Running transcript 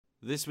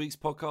This week's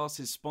podcast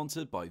is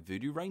sponsored by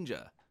Voodoo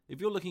Ranger. If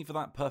you're looking for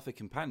that perfect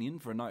companion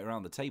for a night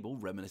around the table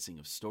reminiscing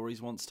of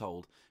stories once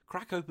told,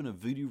 crack open a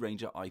Voodoo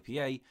Ranger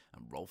IPA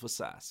and roll for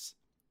sass.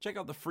 Check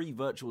out the free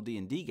virtual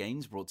D&D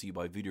games brought to you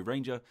by Voodoo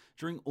Ranger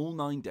during all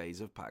 9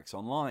 days of PAX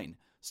Online,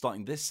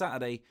 starting this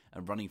Saturday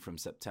and running from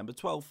September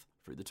 12th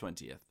through the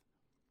 20th.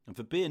 And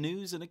for beer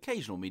news and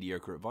occasional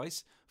mediocre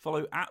advice,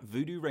 follow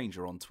 @Voodoo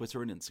Ranger on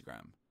Twitter and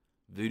Instagram.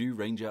 Voodoo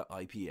Ranger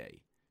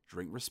IPA.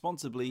 Drink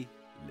responsibly,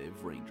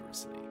 live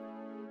rangerously.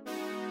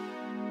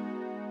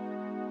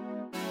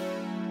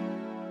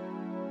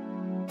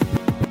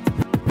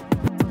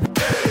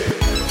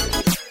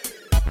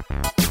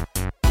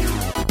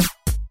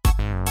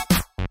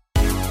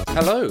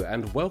 Hello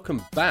and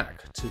welcome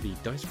back to the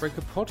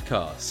Dicebreaker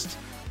podcast.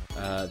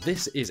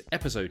 This is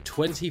episode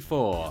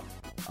 24.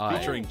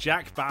 Featuring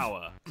Jack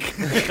Bauer.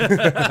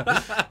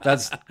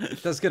 That's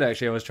good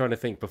actually. I was trying to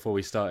think before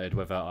we started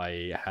whether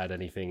I had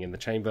anything in the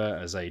chamber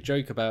as a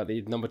joke about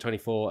the number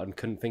 24 and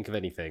couldn't think of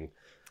anything.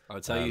 I'll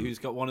tell you who's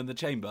got one in the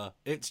chamber.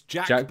 It's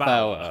Jack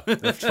Bauer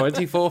of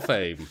 24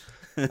 fame.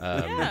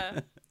 Yeah,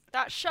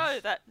 that show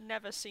that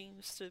never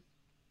seems to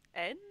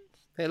end.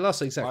 It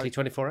lasts exactly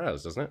 24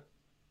 hours, doesn't it?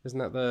 Isn't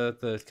that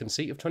the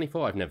conceit of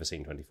 24? I've never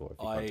seen 24, if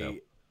you can't tell. I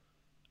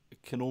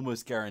can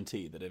almost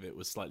guarantee that if it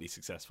was slightly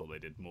successful, they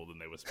did more than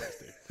they were supposed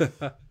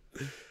to.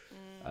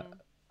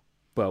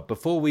 Well,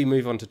 before we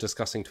move on to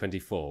discussing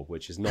 24,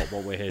 which is not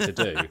what we're here to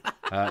do,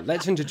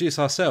 let's introduce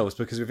ourselves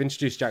because we've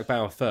introduced Jack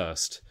Bauer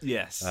first.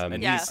 Yes,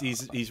 and Yeah.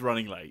 he's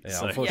running late. Yeah,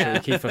 So.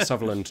 unfortunately, Kiefer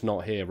Sutherland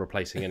not here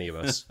replacing any of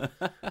us.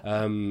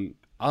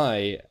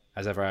 I,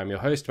 as ever, am your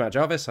host, Matt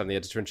Jarvis. I'm the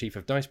editor-in-chief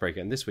of Dicebreaker,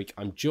 and this week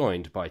I'm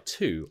joined by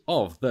two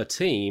of the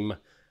team.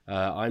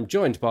 I'm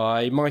joined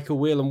by Michael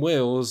Wheel and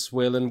Wheels.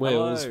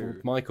 Hello.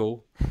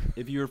 Michael.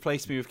 If you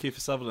replace me with Kiefer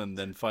Sutherland,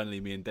 then finally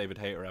me and David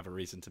Hayter have a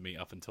reason to meet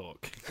up and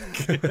talk.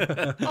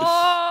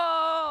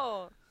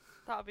 Oh,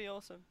 that would be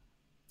awesome.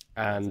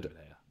 And,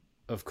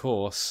 of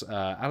course,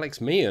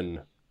 Alex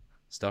Meehan,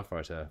 staff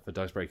writer for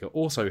Dicebreaker,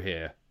 also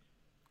here.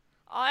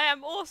 I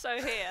am also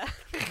here.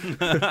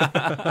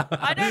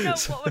 I don't know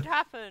what would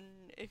happen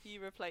if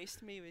you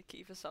replaced me with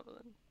Kiefer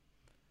Sutherland.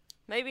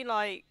 Maybe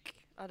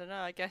I don't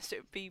know, I guess it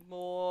would be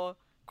more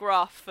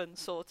gruff and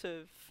sort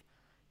of,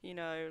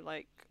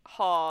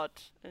 hard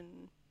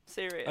and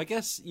serious. I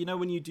guess,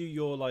 when you do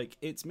your,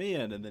 it's me,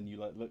 and then you,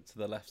 look to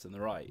the left and the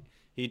right,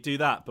 he'd do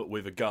that, but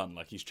with a gun,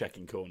 like he's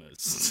checking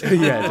corners.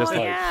 Yeah, just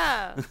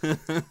yeah.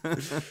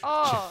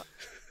 Oh,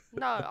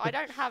 no, I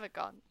don't have a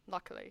gun,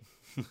 luckily.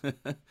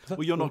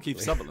 Well, you're not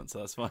Kiefer Sutherland, so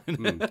that's fine.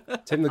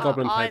 Tim the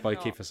Goblin, played I'm by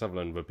not. Kiefer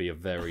Sutherland, would be a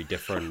very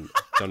different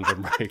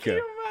Dungeon Breaker. Can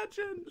you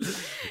imagine?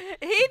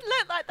 He'd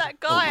look like that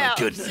guy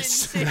out of Sin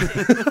City.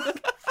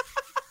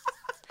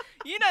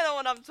 You know the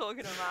one I'm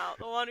talking about,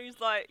 the one who's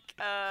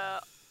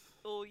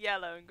all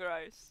yellow and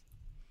gross.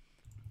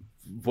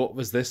 What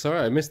was this? Sorry,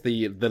 I missed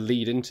the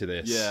lead into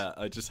this. Yeah,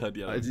 I just heard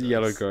yellow.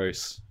 Yellow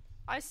gross.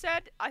 I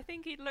said I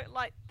think he'd look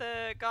like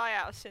the guy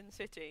out of Sin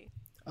City.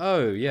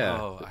 Oh,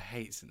 yeah. Oh, I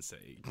hate Sin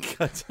City.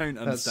 I don't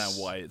understand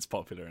why it's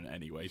popular in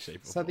any way,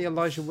 shape, or Is that the form.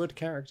 Elijah Wood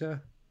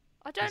character?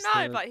 I don't Is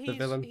know, the- but the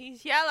villain?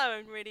 he's yellow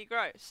and really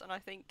gross, and I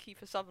think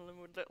Kiefer Sutherland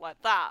would look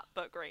like that,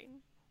 but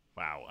green.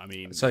 Wow, I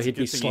mean, So it's he'd a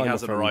be good thing he Slimer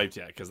hasn't from- arrived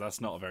yet, because that's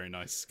not a very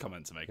nice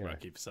comment to make Yeah. about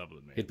Kiefer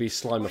Sutherland. Mate. He'd be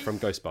Slimer from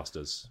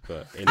Ghostbusters,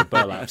 but in a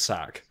burlap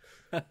sack.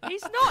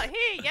 He's not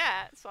here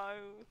yet, so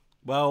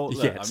Well,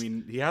 look, Yes. I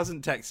mean, he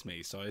hasn't texted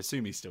me, so I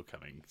assume he's still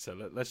coming. So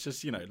let's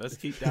just, let's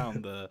keep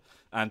down the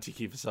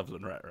anti-Kiefer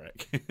Sutherland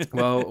rhetoric.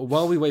 Well,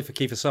 while we wait for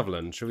Kiefer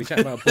Sutherland, should we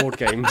chat about board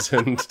games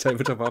and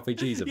tabletop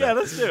RPGs a bit? Yeah,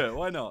 let's do it.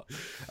 Why not?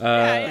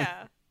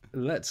 yeah.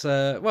 Let's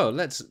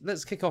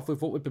kick off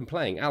with what we've been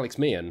playing. Alex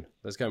Meehan.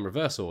 Let's go in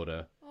reverse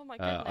order. Oh my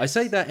goodness. I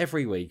say that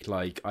every week,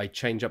 I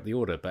change up the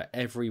order, but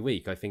every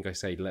week I think I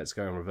say let's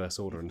go in reverse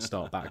order and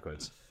start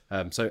backwards.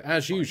 So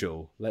as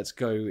usual, let's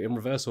go in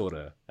reverse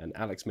order. And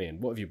Alex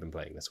Meehan, what have you been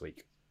playing this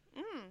week?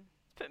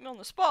 Put me on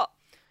the spot.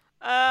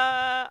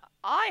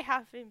 I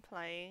have been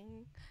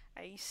playing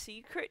a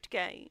secret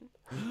game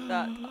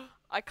that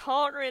I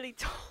can't really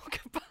talk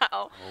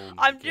about. Oh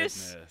my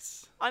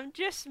I'm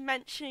just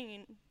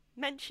mentioning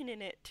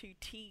it to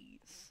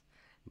tease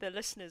the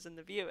listeners and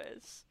the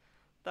viewers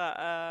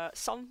that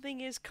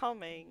something is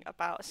coming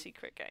about a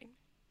secret game,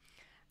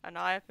 and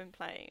I have been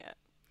playing it.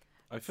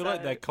 I feel like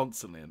So- they're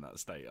constantly in that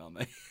state, aren't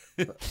they?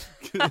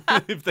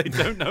 If they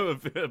don't know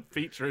a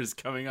feature is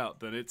coming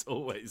up, then it's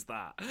always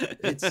that.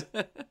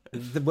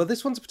 Well,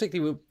 this one's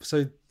particularly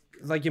so,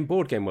 in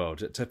board game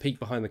world, to peek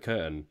behind the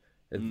curtain,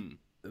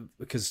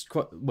 because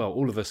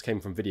all of us came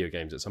from video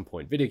games at some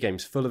point. Video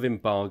games full of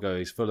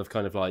embargoes, full of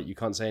kind of you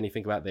can't say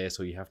anything about this,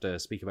 or you have to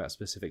speak about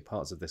specific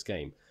parts of this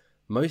game.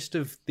 Most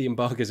of the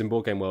embargoes in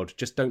board game world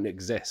just don't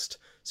exist.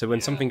 So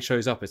when something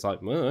shows up, it's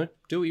well,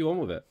 do what you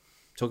want with it.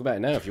 Talk about it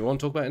now if you want.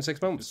 Talk about it in 6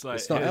 months. It's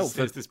It's not out for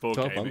here's this board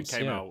 12 game. months.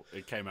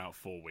 It came out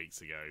 4 weeks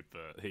ago,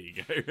 but here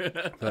you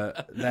go.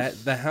 But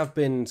there have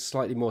been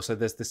slightly more. So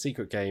there's the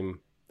secret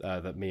game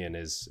that Mian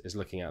is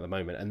looking at the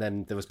moment, and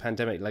then there was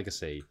Pandemic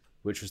Legacy,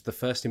 which was the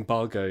first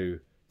embargo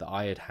that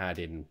I had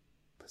in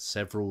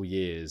several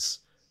years,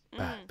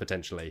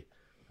 potentially.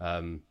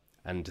 And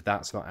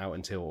that's not out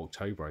until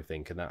October, I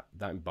think, and that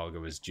embargo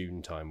was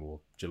June time or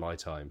July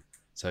time.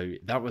 So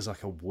that was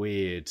like a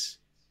weird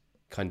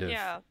kind of...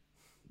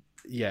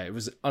 Yeah, it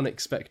was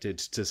unexpected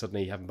to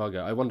suddenly have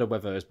embargo. I wonder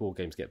whether as board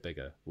games get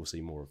bigger, we'll see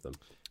more of them.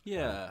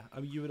 Yeah,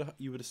 I mean,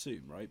 you would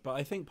assume, right? But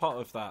I think part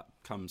of that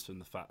comes from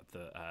the fact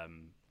that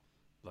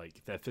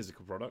like they're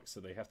physical products, so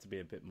they have to be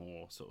a bit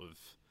more sort of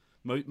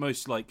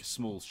most like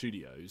small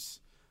studios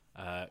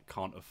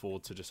can't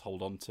afford to just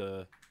hold on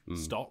to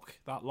stock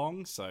that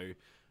long. So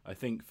I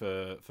think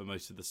for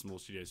most of the small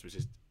studios, which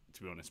is,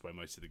 to be honest, where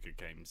most of the good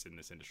games in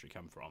this industry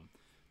come from,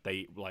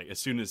 they like as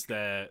soon as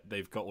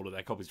they've got all of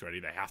their copies ready,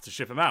 they have to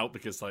ship them out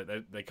because like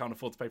they can't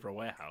afford to pay for a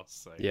warehouse.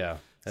 So yeah,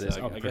 and it's I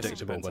guess it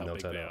unpredictable depends when how they'll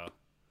big turn they up. are.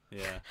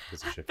 Yeah.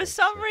 For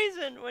some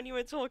reason, when you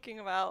were talking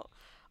about,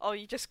 oh,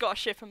 you just got to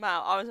ship them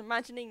out, I was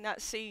imagining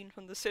that scene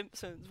from The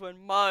Simpsons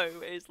when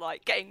Moe is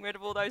like getting rid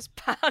of all those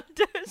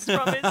pandas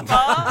from his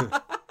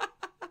bar.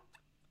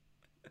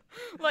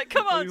 Like,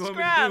 come on,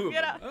 scram,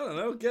 get out. I don't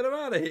know, get them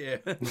out of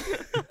here.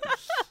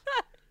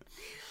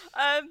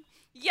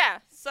 Yeah,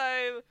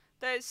 so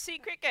there's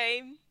Secret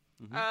Game,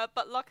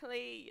 but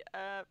luckily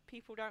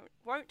people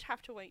won't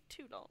have to wait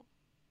too long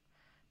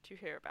to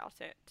hear about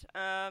it.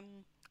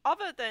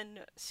 Other than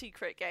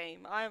Secret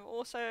Game, I've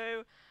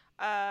also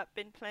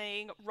been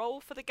playing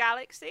Roll for the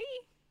Galaxy,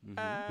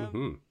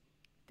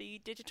 the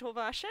digital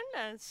version,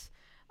 as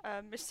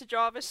Mr.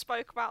 Jarvis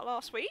spoke about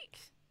last week.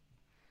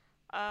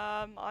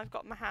 I've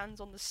got my hands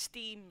on the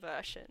Steam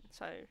version,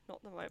 so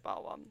not the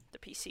mobile one, the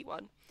PC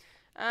one.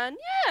 And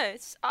yeah,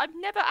 I've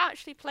never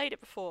actually played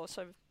it before,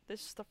 so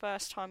this is the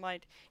first time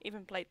I'd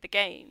even played the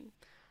game.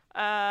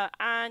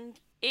 And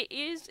it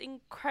is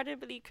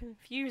incredibly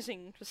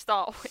confusing to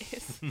start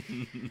with,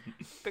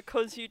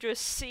 because you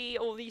just see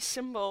all these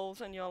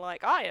symbols and you're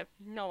like, I have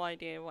no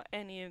idea what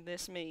any of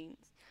this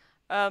means.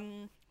 But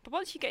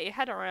once you get your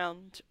head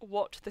around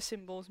what the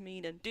symbols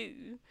mean and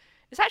do,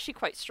 it's actually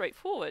quite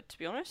straightforward, to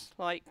be honest.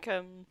 Like,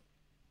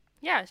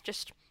 yeah, it's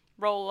just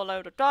roll a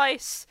load of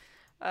dice.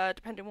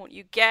 Depending on what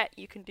you get,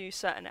 you can do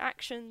certain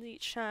actions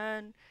each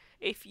turn.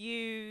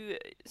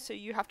 So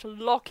you have to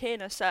lock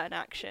in a certain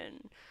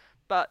action,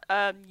 but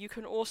you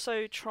can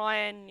also try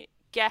and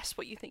guess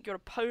what you think your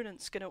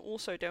opponent's going to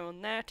also do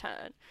on their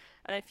turn.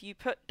 And if you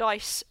put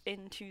dice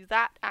into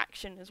that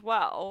action as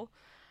well,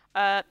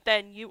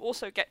 then you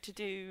also get to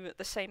do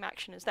the same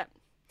action as them,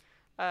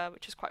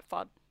 which is quite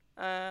fun.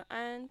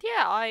 And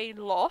yeah, I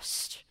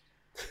lost,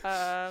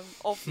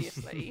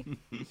 obviously,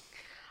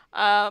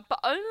 but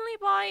only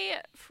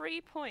by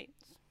 3 points.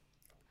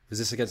 Was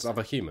this against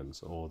other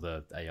humans or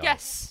the AI?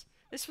 Yes,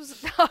 this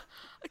was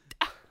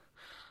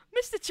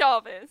Mr.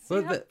 Jarvis.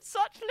 Well, you have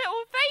such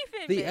little faith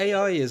in The me.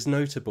 AI is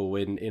notable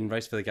in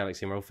Race for the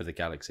Galaxy and Roll for the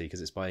Galaxy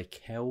because it's by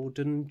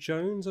Keldon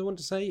Jones, I want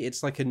to say.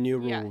 It's like a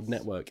neural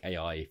network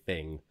AI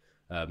thing,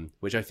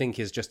 which I think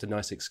is just a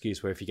nice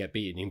excuse where if you get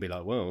beaten, you can be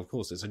like, well, of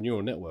course, it's a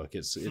neural network.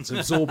 It's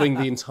absorbing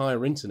the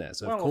entire internet,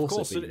 so Well, of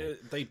course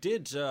they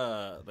did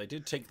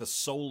take the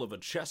soul of a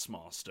chess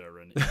master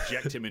and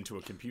inject him into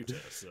a computer.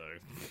 So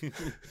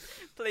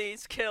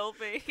Please kill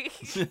me.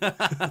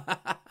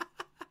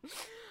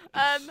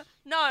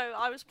 No,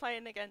 I was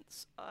playing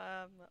against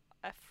a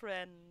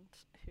friend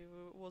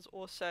who was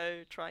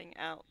also trying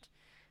out,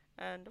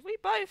 and we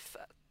both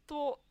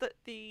thought that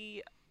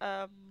the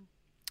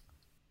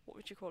what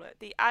would you call it?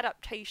 The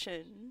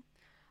adaptation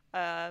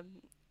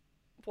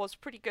was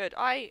pretty good.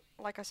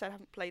 Like I said,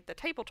 haven't played the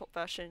tabletop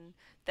version.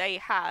 They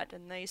had,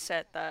 and they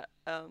said that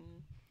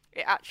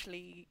it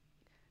actually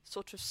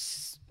sort of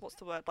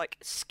like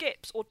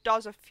skips or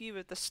does a few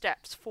of the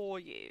steps for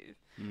you,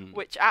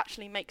 which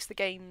actually makes the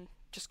game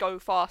just go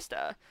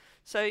faster.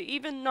 So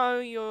even though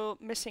you're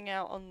missing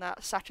out on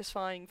that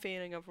satisfying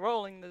feeling of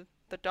rolling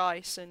the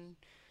dice and,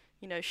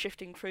 you know,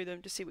 shifting through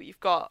them to see what you've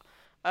got,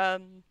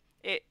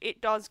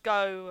 it does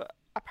go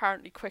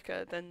apparently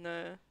quicker than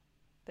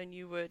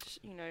you would,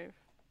 you know,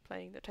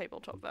 playing the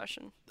tabletop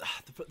version.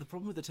 the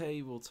problem with the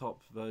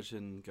tabletop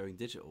version going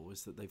digital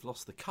is that they've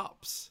lost the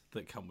cups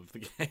that come with the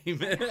game.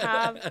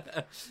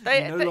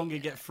 You no longer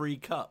get free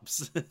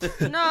cups.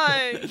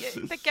 No,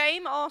 the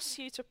game asks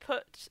you to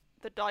put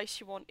the dice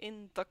you want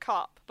in the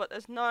cup, but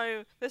there's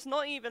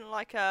not even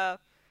like a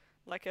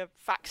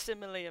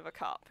facsimile of a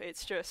cup.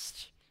 It's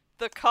just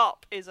the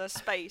cup is a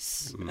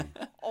space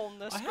on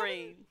the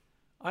screen.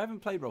 I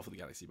haven't played Roll for the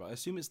Galaxy, but I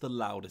assume it's the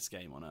loudest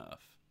game on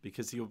Earth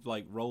because you're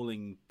like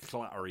rolling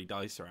clattery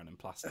dice around in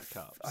plastic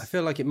cups. I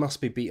feel like it must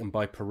be beaten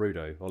by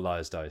Perudo or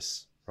Liar's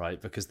Dice, right?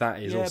 Because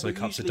that is also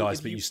cups of dice,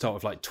 but you start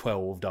with like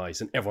 12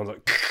 dice and everyone's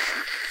like...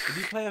 If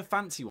you play a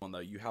fancy one, though,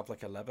 you have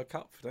like a leather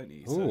cup, don't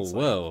you? So oh,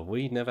 well,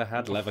 we never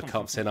had leather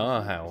cups in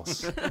our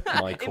house,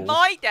 Michael. In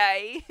my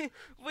day,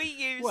 we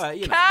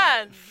used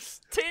cans,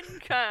 tin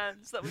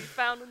cans that we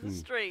found on the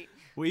street.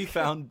 We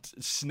found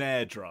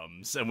snare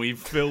drums and we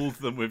filled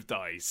them with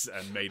dice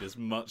and made as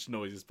much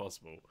noise as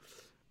possible.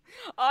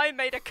 I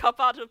made a cup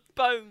out of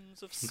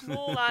bones of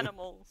small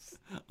animals.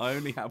 I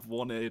only have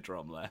one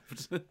eardrum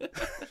left.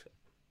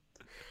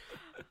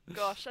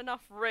 Gosh,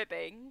 enough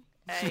ribbing,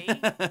 eh?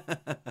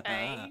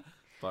 Eh?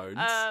 Bones.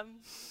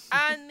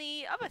 And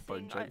the other Bone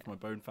thing... joke for my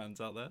bone fans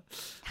out there.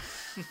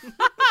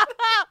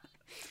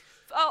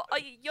 Oh,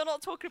 you're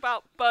not talking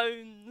about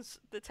Bones,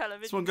 the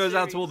television This one goes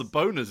out to all the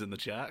series. boners in the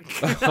chat.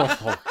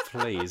 Oh,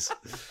 please.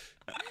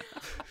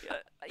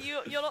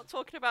 You're not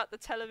talking about the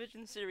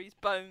television series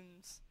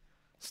Bones,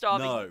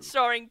 No.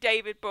 starring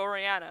David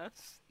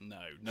Boreanaz.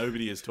 No,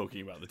 nobody is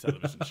talking about the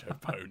television show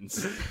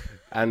Bones.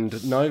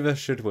 And neither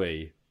should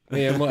we.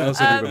 Ian, what else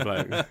have you been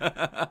playing?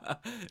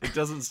 It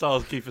doesn't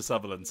star Kiefer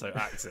Sutherland, so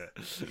axe it.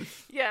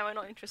 Yeah, we're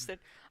not interested.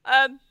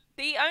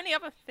 The only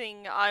other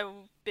thing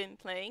I've been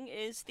playing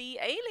is the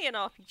Alien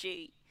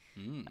RPG,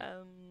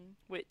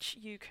 which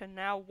you can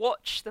now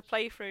watch the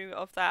playthrough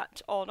of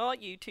that on our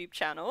YouTube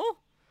channel.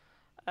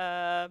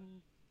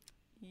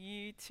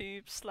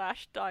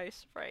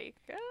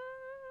 YouTube/Dicebreaker.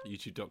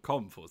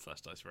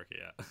 YouTube.com/Dicebreaker,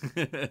 yeah.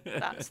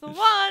 That's the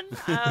one.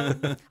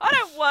 I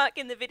don't work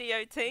in the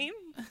video team.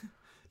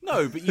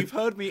 No, but you've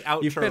heard me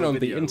outro You've been a on the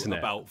video internet.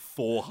 about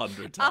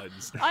 400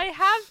 times. I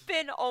have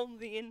been on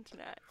the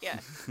internet,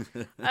 yes.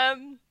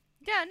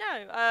 Yeah,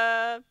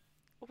 no.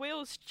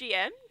 Wheels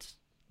GM'd.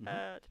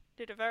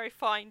 Did a very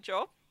fine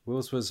job.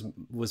 Wills was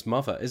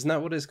Mother. Isn't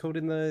that what it's called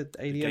in the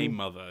Alien? Game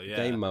Mother, yeah.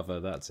 Game Mother,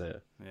 that's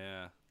it.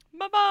 Yeah.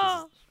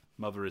 Mama!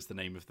 Mother is the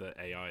name of the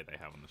AI they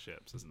have on the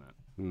ships, isn't it?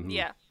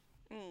 Yeah.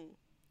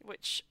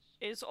 Which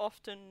is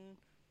often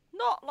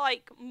not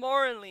like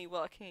morally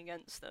working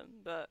against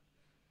them, but,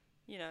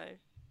 you know,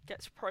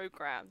 gets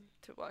programmed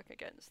to work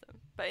against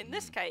them. But in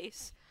this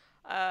case,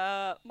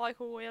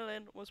 Michael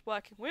Whelan was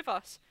working with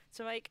us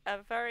to make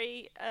a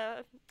very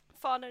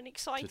fun and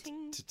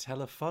exciting... To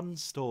tell a fun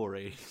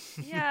story.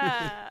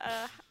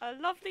 Yeah, a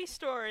lovely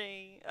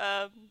story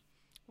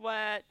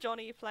where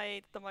Johnny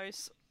played the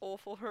most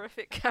awful,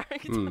 horrific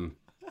character.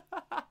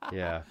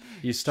 Yeah.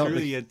 You start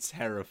Truly a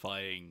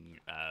terrifying,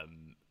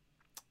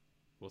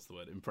 what's the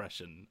word,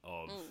 impression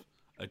of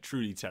a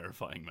truly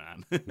terrifying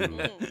man.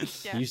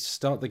 Yeah. You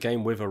start the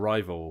game with a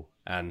rival,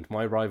 and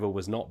my rival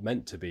was not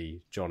meant to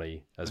be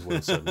Johnny as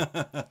Wilson.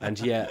 And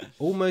yet,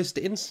 almost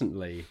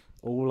instantly,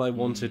 all I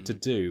wanted to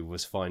do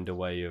was find a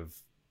way of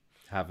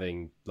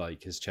having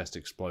like his chest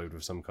explode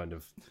with some kind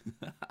of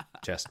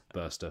chest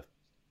burster.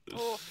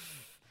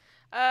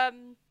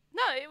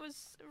 No, it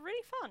was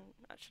really fun,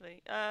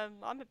 actually.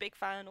 I'm a big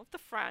fan of the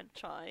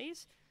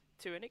franchise,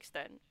 to an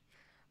extent.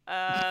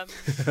 As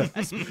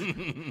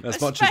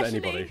much as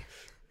anybody.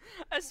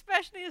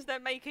 Especially as they're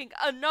making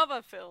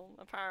another film,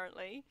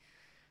 apparently.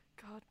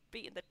 God,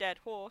 beating the dead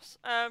horse.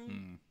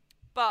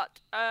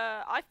 But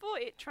I thought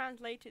it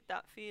translated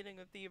that feeling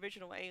of the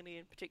original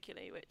Alien,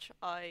 particularly, which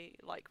I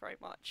like very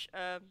much,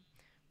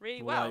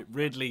 really well. Right,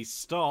 Ridley,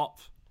 stop.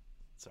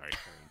 Sorry.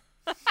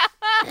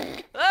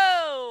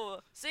 Oh,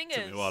 singers!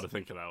 Took me a while to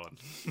think of that one.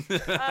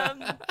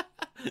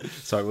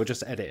 Sorry, we'll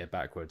just edit it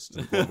backwards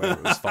to the point where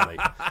it was funny.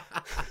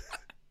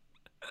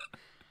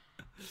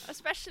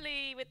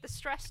 Especially with the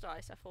stress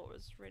dice, I thought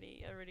was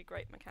really a really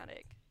great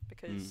mechanic,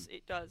 because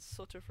it does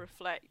sort of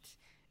reflect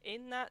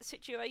in that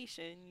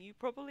situation you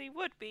probably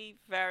would be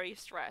very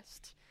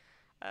stressed.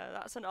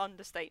 That's an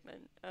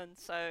understatement, and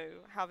so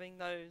having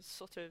those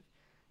sort of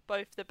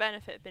both the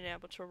benefit of being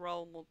able to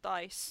roll more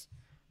dice,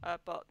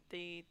 but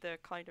the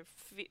kind of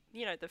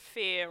the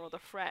fear or the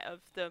threat of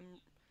them,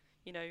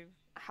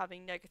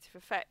 having negative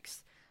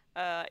effects,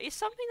 is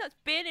something that's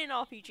been in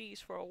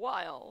RPGs for a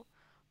while,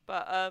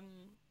 but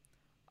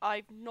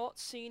I've not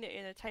seen it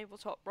in a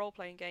tabletop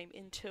role-playing game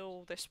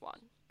until this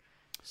one.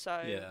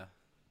 So yeah,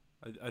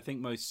 I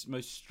think most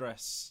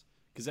stress,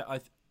 because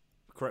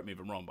correct me if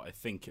I'm wrong, but I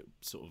think it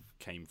sort of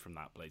came from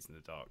that Blades in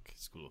the Dark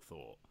school of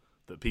thought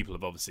that people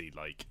have obviously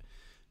like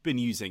been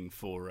using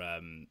for a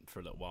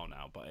little while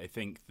now. But I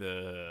think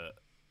the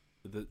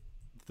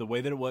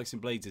way that it works in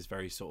Blades is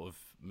very sort of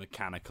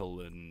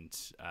mechanical and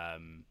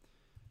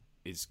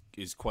is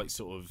quite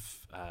sort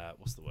of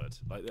what's the word,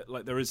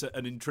 like there is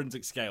an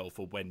intrinsic scale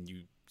for when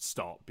you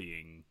start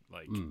being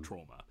like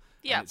trauma.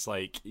 Yeah, and it's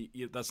like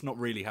that's not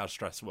really how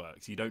stress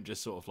works. You don't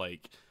just sort of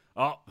like,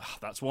 oh,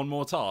 that's one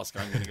more task,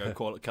 I'm going to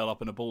go curl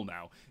up in a ball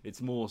now.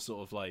 It's more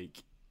sort of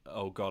like,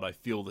 oh god, I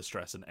feel the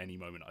stress at any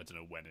moment. I don't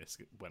know when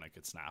I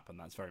could snap, and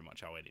that's very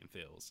much how Alien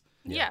feels.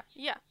 Yeah,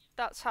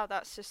 that's how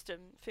that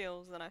system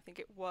feels, and I think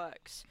it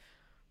works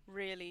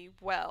really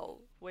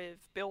well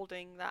with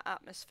building that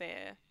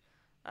atmosphere,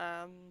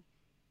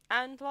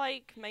 and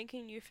like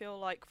making you feel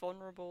like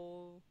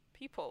vulnerable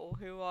people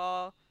who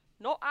are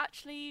not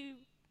actually,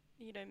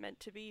 meant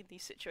to be in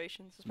these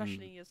situations,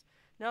 especially as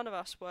none of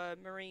us were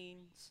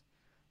Marines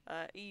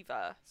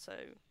either. So,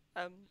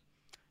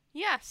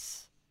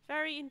 yes,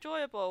 very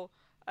enjoyable.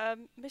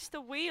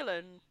 Mr.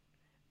 Whelan,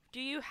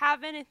 do you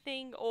have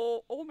anything,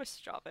 or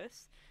Mr.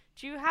 Jarvis,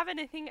 do you have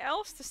anything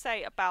else to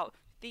say about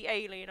the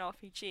Alien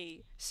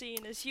RPG,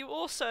 seeing as you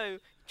also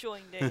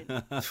joined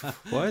in?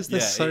 Why is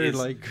this so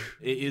like?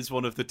 It is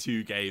one of the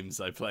 2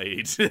 games I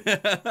played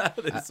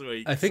this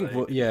week. I think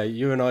so.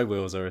 you and I,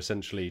 Wills, are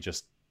essentially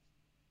just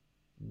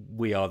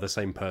we are the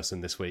same person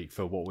this week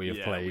for what we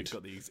have played. We've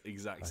got the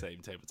exact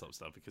same tabletop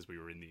stuff because we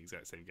were in the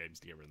exact same games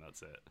together, and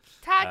that's it.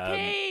 Tag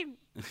team.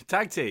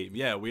 Tag team.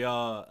 Yeah, we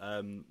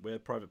are. We're a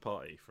private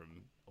party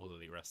from All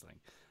Elite Wrestling.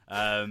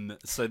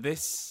 So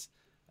this,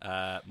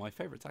 my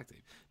favorite tag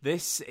team.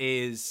 This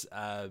is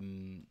a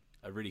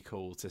really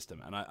cool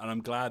system, and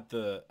I'm glad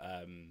that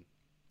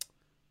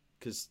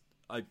because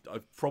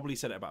I've probably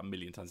said it about a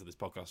million times in this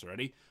podcast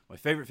already. My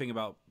favorite thing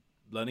about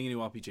learning a new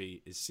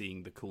RPG is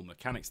seeing the cool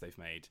mechanics they've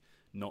made,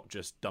 not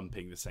just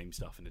dumping the same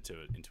stuff into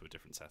a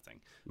different setting.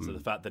 So the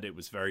fact that it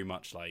was very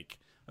much like,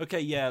 okay,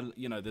 yeah,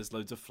 you know, there's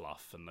loads of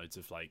fluff and loads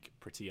of like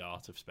pretty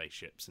art of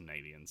spaceships and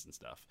aliens and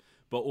stuff,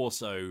 but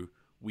also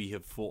we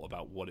have thought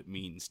about what it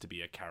means to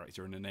be a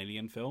character in an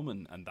alien film,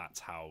 and that's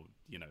how,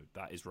 you know,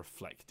 that is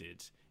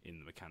reflected in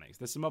the mechanics.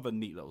 There's some other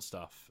neat little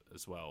stuff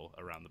as well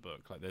around the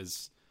book. Like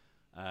there's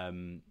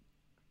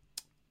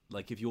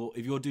like if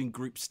you're doing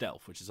group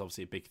stealth, which is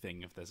obviously a big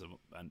thing if there's a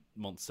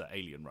monster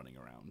alien running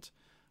around,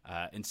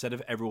 instead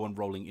of everyone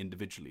rolling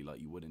individually like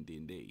you would in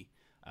D&D,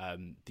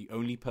 the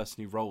only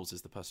person who rolls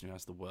is the person who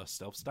has the worst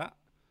stealth stat.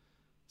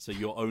 So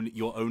you're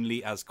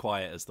only as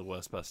quiet as the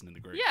worst person in the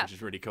group, which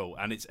is really cool.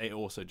 And it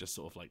also just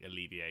sort of like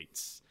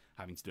alleviates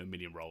having to do a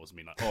million rolls and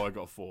being like, oh, I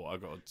got a 4, I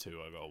got a 2,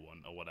 I got a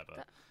 1, or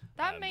whatever.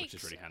 That makes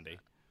which is really handy.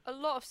 A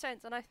lot of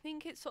sense, and I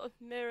think it sort of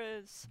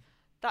mirrors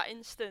that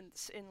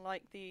instance in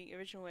like the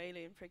original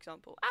Alien, for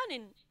example,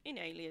 and in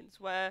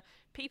Aliens, where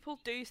people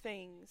do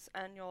things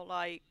and you're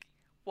like,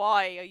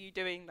 why are you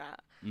doing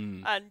that?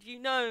 And you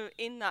know,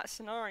 in that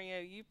scenario,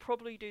 you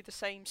probably do the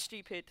same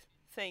stupid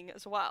thing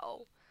as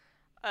well.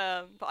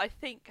 But I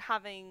think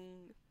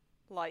having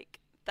like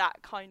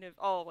that kind of,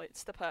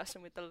 it's the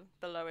person with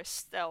the lowest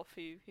stealth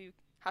who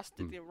has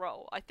to do the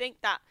role. I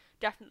think that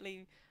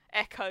definitely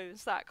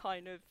echoes that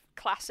kind of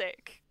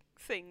classic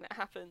thing that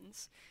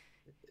happens.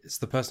 It's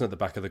the person at the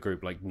back of the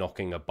group like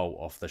knocking a bolt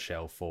off the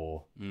shelf,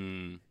 or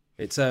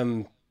it's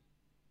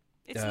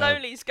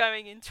Loli's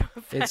going into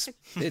a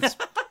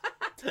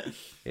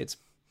it's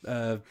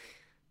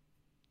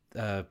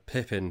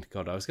Pippin.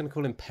 God, I was going to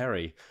call him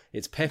Perry.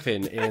 It's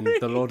Pippin in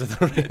The Lord of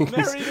the Rings.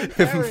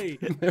 Merry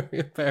and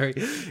Perry.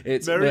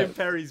 It's Merry and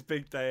Perry's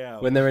big day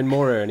out. When they're in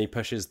Moria and he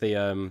pushes the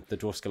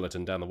dwarf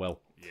skeleton down the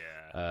well.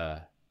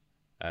 Yeah.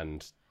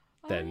 And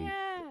then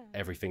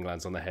everything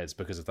lands on their heads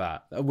because of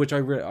that, which I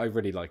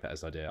really like that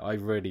as an idea. I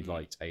really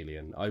liked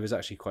Alien. I was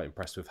actually quite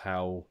impressed with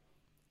how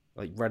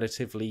like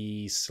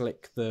relatively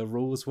slick the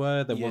rules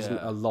were. There wasn't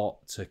a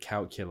lot to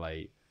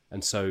calculate.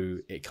 And so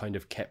it kind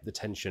of kept the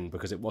tension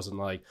because it wasn't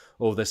like,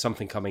 oh, there's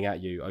something coming at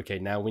you. Okay,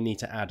 now we need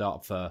to add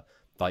up for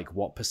like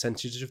what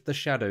percentage of the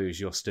shadows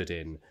you're stood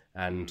in,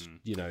 and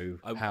you know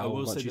how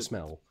much you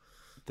smell.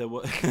 There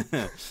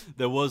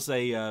was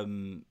a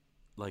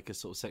like a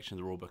sort of section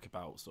of the rulebook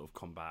about sort of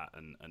combat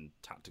and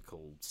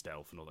tactical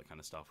stealth and all that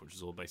kind of stuff, which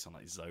was all based on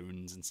like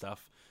zones and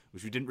stuff,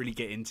 which we didn't really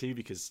get into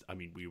because I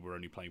mean we were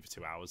only playing for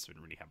 2 hours, so we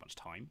didn't really have much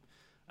time.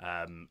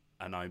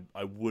 And I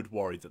would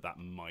worry that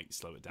might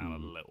slow it down a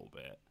little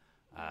bit.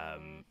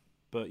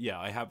 But yeah,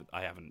 I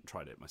haven't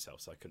tried it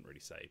myself, so I couldn't really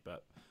say.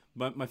 But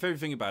my favorite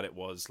thing about it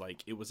was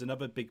like it was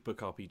another big book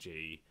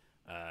RPG,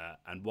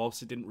 and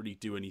whilst it didn't really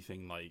do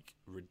anything like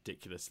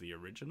ridiculously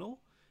original,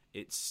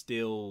 it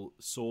still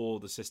saw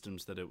the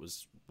systems that it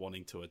was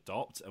wanting to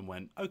adopt and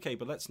went, okay,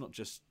 but let's not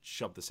just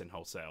shove this in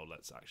wholesale.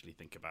 Let's actually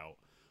think about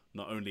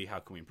not only how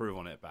can we improve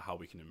on it, but how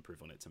we can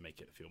improve on it to make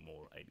it feel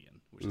more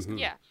alien. Which is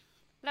yeah.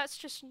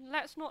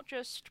 Let's not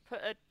just put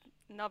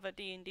another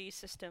D&D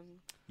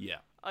system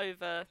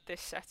over this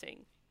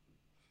setting.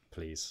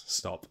 Please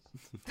stop.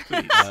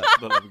 Please, for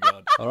the love of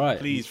God. All right.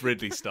 Please,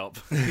 Ridley, stop.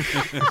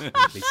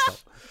 Ridley, stop.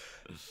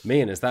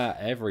 Mian, is that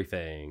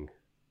everything?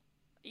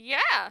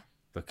 Yeah.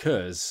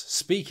 Because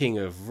speaking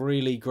of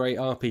really great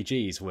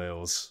RPGs,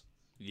 Wills.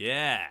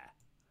 Yeah.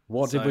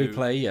 What did we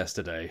play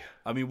yesterday?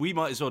 I mean, we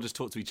might as well just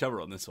talk to each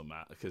other on this one,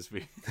 Matt, because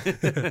we.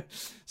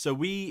 So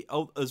we,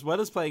 as well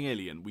as playing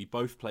Alien, we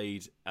both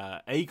played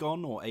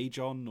Agon or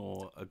Agon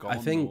or Agon. I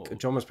think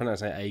John was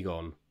pronouncing it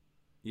Agon.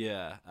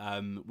 Yeah,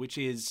 which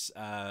is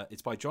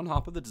it's by John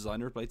Harper, the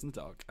designer of Blades in the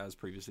Dark, as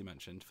previously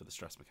mentioned, for the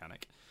stress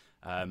mechanic.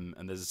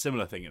 And there's a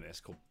similar thing in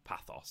this called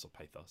Pathos or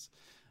Pathos.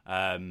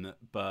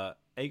 But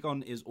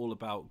Agon is all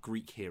about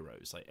Greek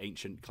heroes, like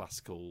ancient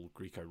classical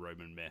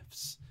Greco-Roman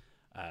myths.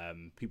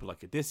 People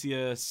like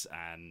Odysseus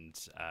and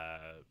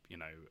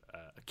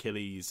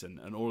Achilles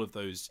and all of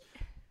those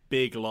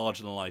big,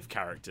 larger-than-life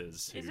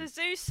characters. Is there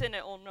Zeus in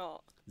it or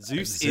not?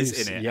 Zeus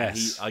is in it.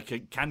 Yes, I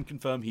can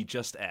confirm he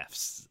just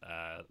Fs,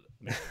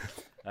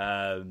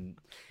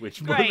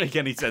 which won't make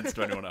any sense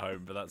to anyone at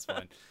home, but that's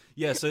fine.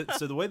 Yeah. So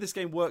the way this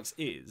game works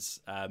is,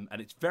 and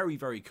it's very,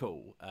 very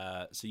cool.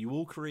 So you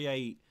all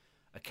create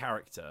a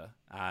character,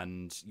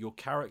 and your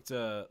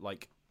character,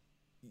 like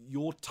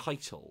your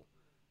title,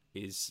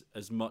 is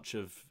as much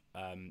of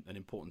an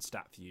important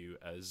stat for you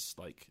as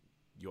like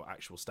your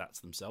actual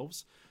stats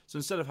themselves. So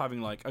instead of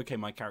having like, okay,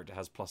 my character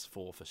has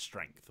 +4 for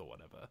strength or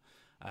whatever,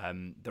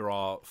 there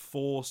are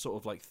 4 sort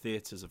of like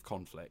theatres of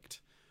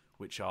conflict,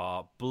 which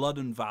are blood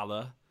and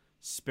valor,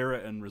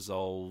 spirit and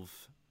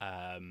resolve,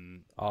 art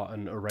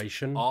and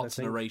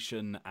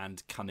oration,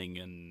 and cunning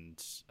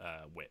and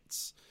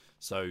wits.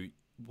 So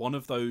one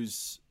of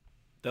those,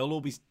 they'll all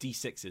be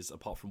D6s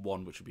apart from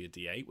one, which will be a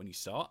D8 when you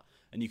start,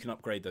 and you can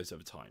upgrade those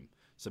over time.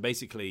 So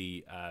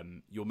basically,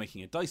 you're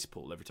making a dice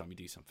pool every time you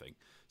do something.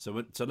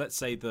 So let's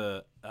say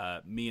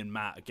me and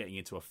Matt are getting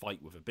into a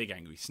fight with a big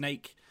angry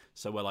snake.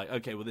 So we're like,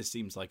 okay, well, this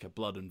seems like a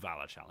blood and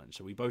valor challenge.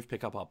 So we both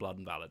pick up our blood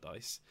and valor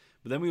dice.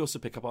 But then we also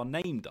pick up our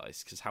name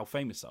dice, because how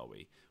famous are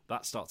we?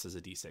 That starts as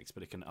a D6,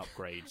 but it can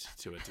upgrade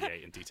to a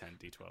D8 and D10 and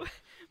D12.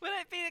 Will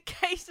it be the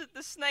case that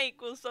the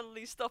snake will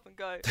suddenly stop and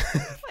go,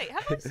 wait,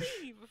 have I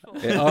seen you before?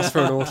 It asks for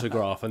an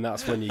autograph, and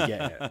that's when you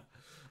get it.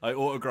 I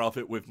autograph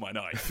it with my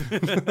knife.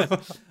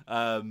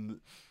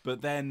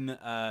 But then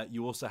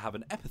you also have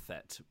an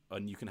epithet,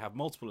 and you can have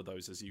multiple of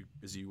those as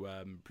you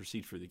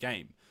proceed through the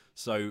game.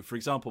 So, for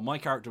example, my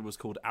character was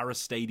called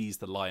Aristides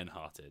the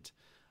Lionhearted,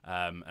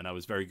 and I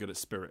was very good at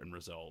spirit and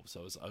resolve.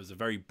 So I was a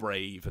very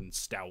brave and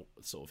stout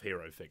sort of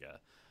hero figure.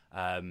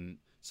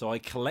 So I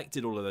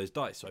collected all of those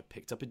dice. So I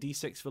picked up a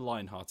D6 for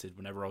Lionhearted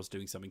whenever I was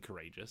doing something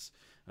courageous,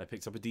 and I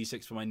picked up a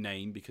D6 for my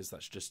name, because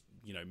that's just,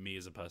 you know, me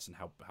as a person,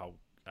 how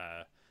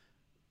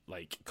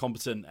like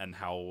competent and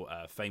how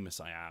famous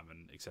I am,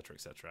 and etc.,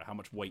 how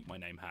much weight my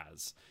name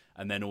has.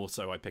 And then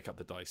also I pick up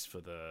the dice for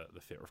the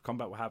theatre of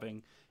combat we're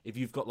having. If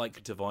you've got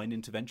like divine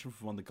intervention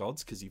from one of the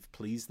gods because you've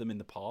pleased them in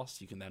the past,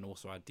 you can then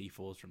also add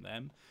d4s from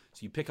them.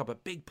 So you pick up a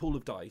big pool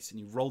of dice and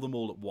you roll them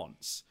all at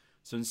once.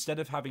 So instead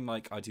of having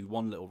like I do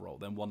one little roll,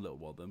 then one little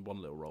roll, then one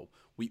little roll,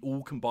 we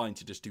all combine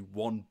to just do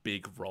one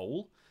big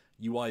roll.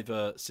 You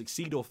either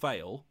succeed or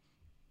fail,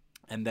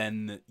 and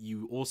then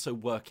you also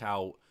work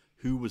out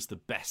who was the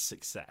best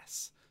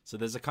success. So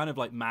there's a kind of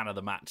like man of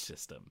the match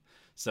system.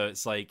 So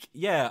it's like,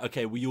 yeah,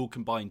 okay, we all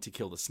combined to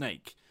kill the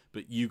snake,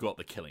 but you got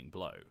the killing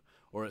blow.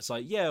 Or it's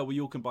like, yeah,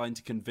 we all combined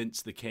to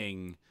convince the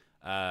king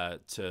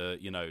to,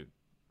 you know,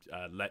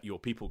 let your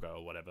people go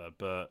or whatever,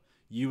 but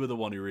you were the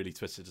one who really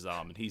twisted his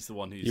arm, and he's the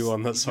one who's... You're the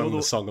one that sung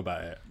the song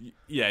about it.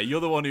 Yeah, you're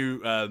the one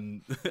who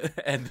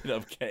ended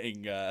up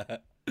getting...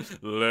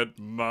 let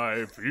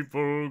my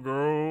people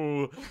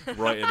go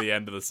right at the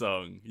end of the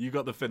song. You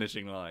got the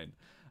finishing line.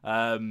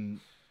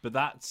 But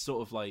that's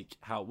sort of like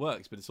how it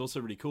works. But it's also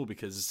really cool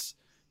because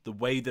the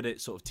way that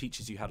it sort of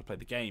teaches you how to play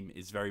the game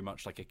is very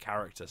much like a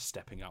character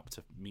stepping up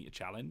to meet a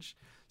challenge.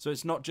 So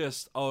it's not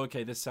just, oh,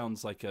 okay, this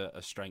sounds like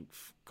a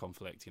strength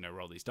conflict, you know,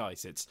 roll these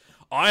dice. It's,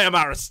 I am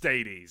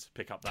Aristides,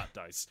 pick up that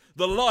dice.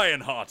 The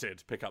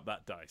Lionhearted, pick up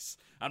that dice.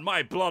 And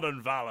my blood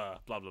and valor,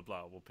 blah, blah,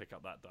 blah, will pick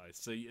up that dice.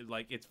 So,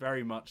 like, it's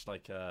very much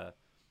like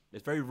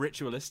it's very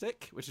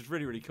ritualistic, which is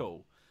really, really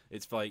cool.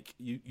 It's like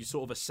you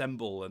sort of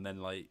assemble, and then,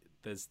 like,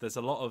 there's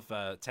a lot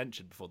of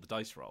tension before the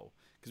dice roll.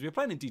 Because we were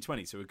playing in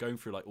D20, so we're going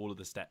through, like, all of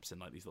the steps in,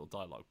 like, these little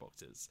dialogue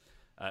boxes.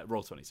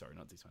 Roll20, sorry,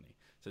 not D20.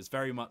 So it's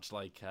very much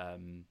like...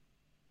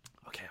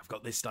 okay, I've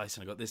got this dice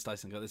and I've got this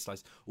dice and I've got this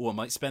dice. Oh, I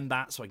might spend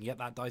that so I can get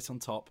that dice on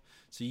top.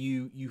 So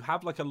you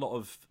have like a lot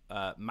of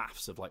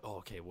maths of like, oh,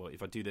 okay, well,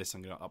 if I do this,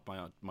 I'm going to up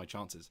my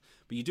chances.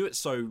 But you do it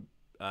so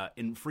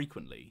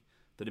infrequently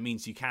that it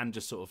means you can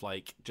just sort of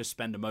like just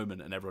spend a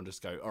moment and everyone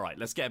just go, all right,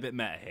 let's get a bit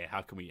meta here.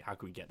 How can we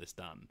get this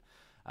done?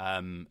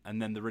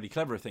 And then the really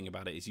clever thing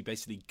about it is you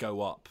basically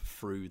go up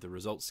through the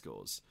result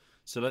scores.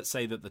 So let's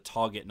say that the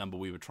target number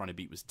we were trying to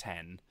beat was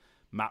 10.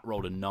 Matt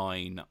rolled a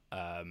 9,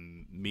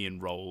 Mian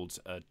rolled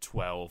a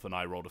 12, and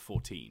I rolled a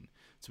 14.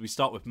 So we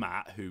start with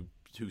Matt, who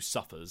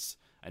suffers,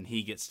 and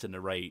he gets to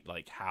narrate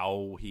like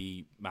how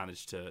he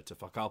managed to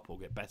fuck up or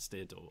get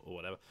bested or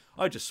whatever.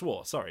 I just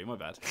swore. Sorry, my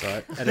bad.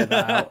 Sorry, edit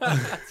that out.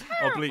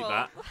 I'll bleep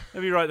that.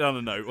 Let me write down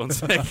a note. 1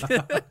 sec.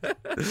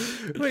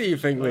 What do you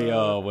think we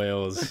are,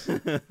 Wills?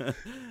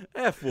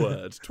 F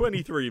word.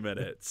 23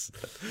 minutes.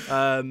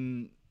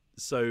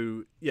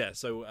 So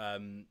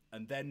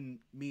and then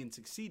Mian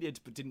succeeded,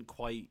 but didn't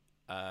quite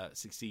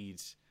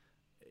succeed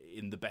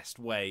in the best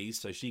way.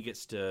 So she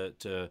gets to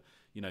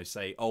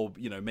say, oh,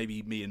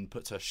 maybe Mian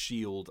puts her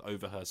shield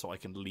over her so I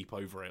can leap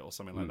over it or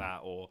something like that.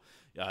 Or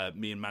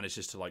Mian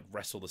manages to like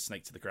wrestle the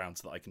snake to the ground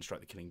so that I can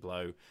strike the killing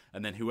blow.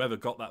 And then whoever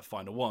got that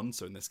final one,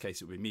 so in this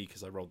case it would be me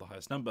because I rolled the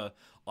highest number,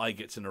 I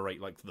get to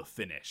narrate like the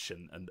finish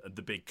and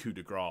the big coup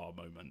de grace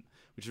moment,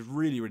 which is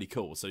really, really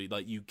cool. So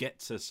like you get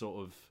to sort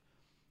of,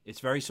 it's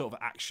very sort of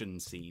action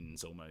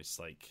scenes almost.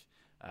 Like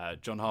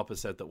John Harper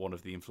said that one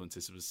of the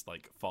influences was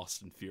like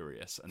Fast and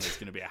Furious, and there's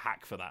going to be a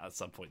hack for that at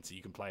some point, so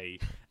you can play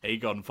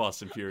Aegon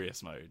Fast and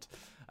Furious mode.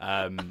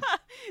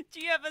 Do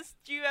you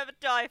ever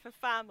die for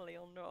family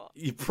or not?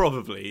 You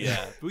probably,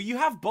 yeah. But you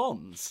have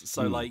bonds,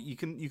 so like you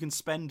can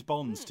spend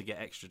bonds to get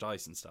extra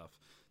dice and stuff.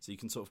 So you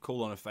can sort of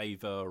call on a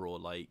favor or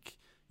like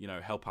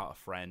help out a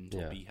friend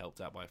or be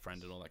helped out by a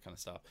friend and all that kind of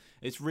stuff.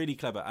 It's really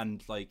clever,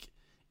 and like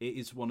it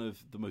is one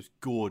of the most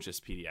gorgeous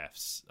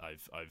PDFs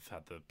I've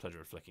had the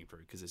pleasure of flicking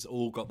through, because it's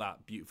all got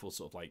that beautiful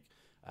sort of like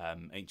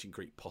ancient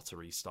Greek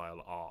pottery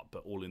style art,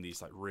 but all in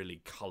these like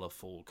really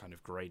colourful kind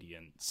of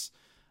gradients.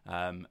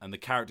 And the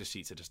character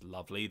sheets are just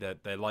lovely.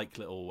 They're like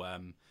little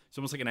it's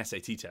almost like an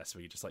SAT test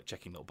where you're just like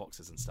checking little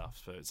boxes and stuff.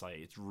 So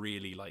it's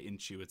really like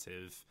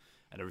intuitive,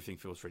 and everything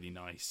feels really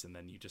nice. And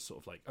then you just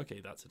sort of like,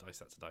 okay, that's a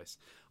dice.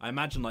 I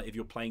imagine like if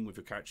you're playing with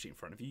your character sheet in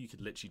front of you, you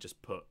could literally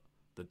just put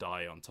the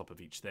die on top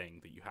of each thing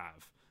that you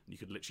have, and you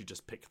could literally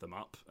just pick them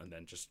up and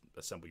then just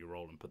assemble your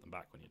roll and put them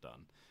back when you're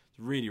done. It's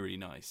really, really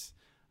nice.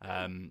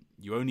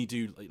 You only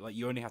do like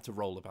you only have to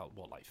roll about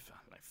what like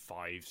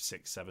 5,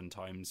 6, 7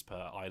 times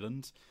per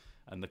island,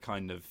 and the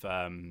kind of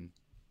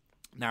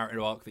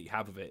narrative arc that you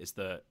have of it is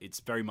that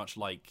it's very much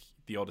like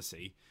the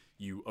Odyssey.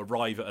 You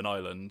arrive at an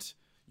island,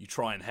 you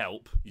try and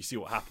help, you see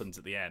what happens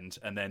at the end,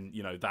 and then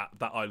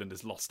that island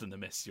is lost in the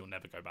mist. You'll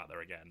never go back there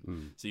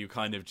again. So you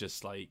kind of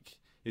just like,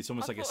 it's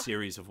almost like a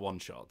series of one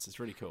shots. It's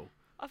really cool.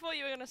 I thought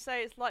you were going to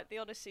say it's like the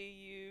Odyssey.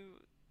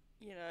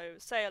 You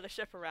sail a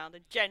ship around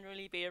and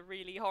generally be a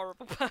really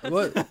horrible person.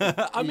 Well,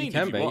 I mean, you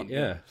can if you be, want.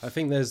 yeah. I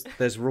think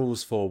there's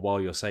rules for while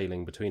you're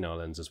sailing between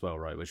islands as well,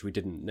 right? Which we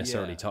didn't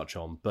necessarily Yeah. touch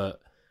on,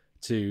 but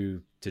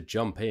to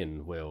jump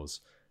in,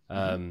 Wheels.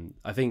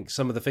 I think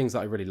some of the things that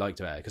I really liked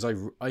about it,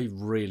 because I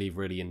really,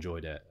 really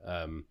enjoyed it.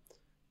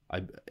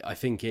 I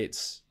think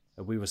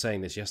we were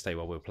saying this yesterday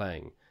while we were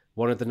playing.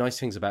 One of the nice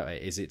things about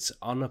it is it's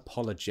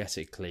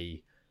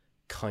unapologetically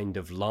kind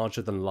of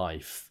larger than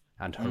life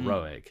and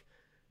heroic.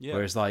 Yeah.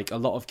 Whereas like a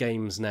lot of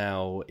games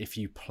now, if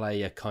you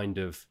play a kind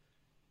of,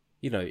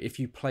 if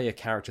you play a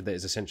character that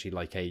is essentially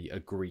like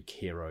a Greek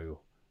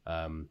hero,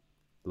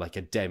 like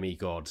a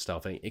demigod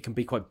style thing, it can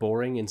be quite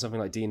boring in something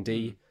like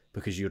D&D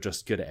because you're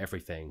just good at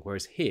everything.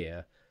 Whereas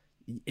here,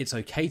 it's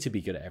okay to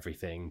be good at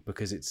everything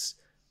because it's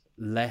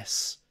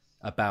less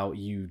about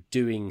you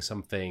doing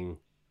something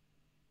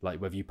like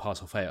whether you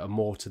pass or fail, and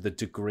more to the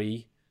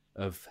degree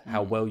of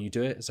how well you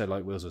do it. So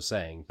like Wills was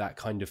saying, that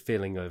kind of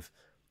feeling of,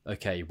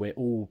 okay, we're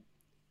all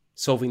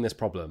solving this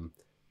problem,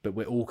 but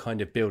we're all kind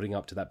of building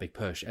up to that big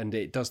push. And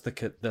it does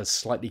the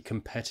slightly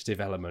competitive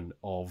element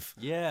of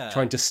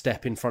trying to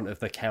step in front of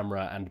the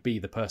camera and be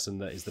the person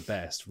that is the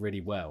best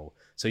really well.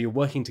 So you're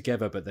working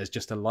together, but there's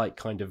just a like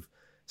kind of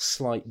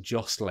slight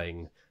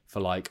jostling for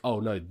like, oh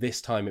no,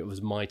 this time it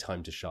was my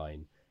time to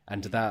shine.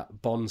 And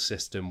that bond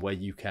system where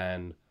you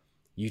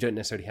don't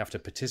necessarily have to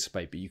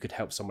participate, but you could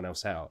help someone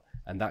else out.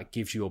 And that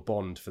gives you a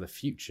bond for the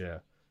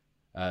future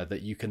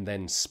that you can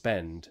then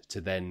spend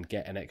to then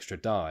get an extra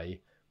die,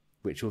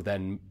 which will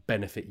then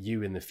benefit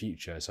you in the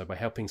future. So by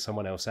helping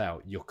someone else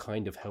out, you're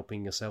kind of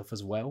helping yourself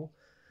as well.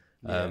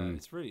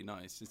 It's really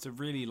nice. It's a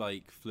really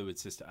like fluid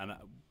system. And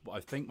I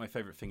think my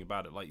favorite thing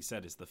about it, like you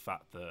said, is the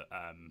fact that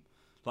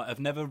like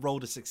I've never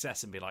rolled a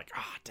success and be like,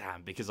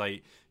 damn, because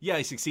I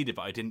succeeded,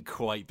 but I didn't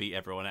quite beat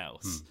everyone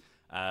else.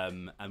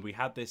 And we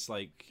had this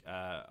like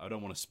I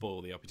don't want to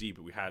spoil the RPG,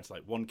 but we had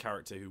like one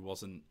character who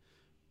wasn't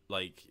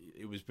like,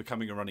 it was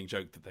becoming a running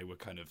joke that they were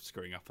kind of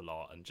screwing up a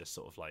lot and just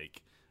sort of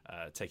like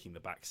taking the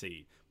back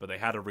seat, but they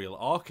had a real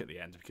arc at the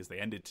end because they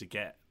ended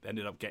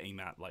up getting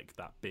that like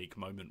that big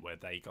moment where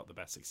they got the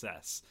best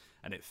success,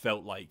 and it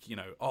felt like,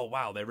 oh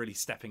wow, they're really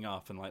stepping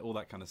up and like all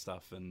that kind of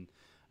stuff. And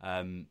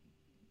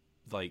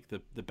like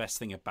the best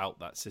thing about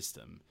that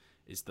system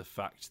is the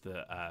fact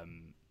that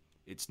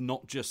it's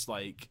not just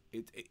like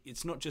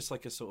it's not just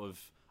like a sort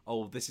of,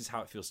 oh, this is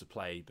how it feels to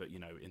play, but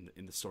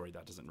in the story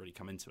that doesn't really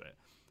come into it.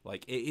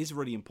 Like, it is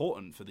really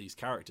important for these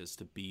characters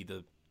to be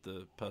the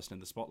person in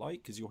the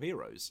spotlight because you're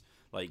heroes.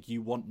 Like,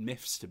 you want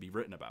myths to be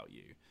written about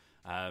you.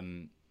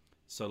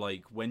 So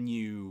like when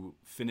you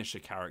finish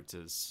a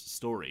character's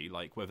story,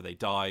 like whether they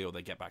die or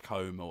they get back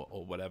home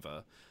or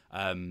whatever,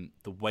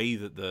 the way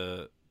that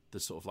the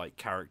sort of like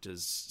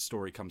character's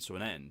story comes to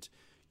an end,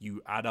 you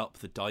add up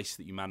the dice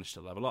that you managed to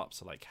level up.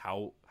 So like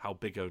how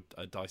big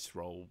a dice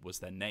roll was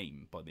their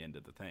name by the end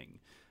of the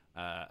thing,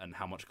 and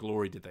how much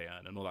glory did they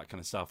earn and all that kind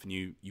of stuff. And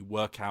you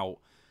work out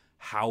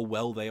how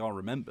well they are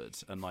remembered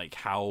and like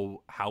how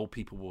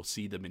people will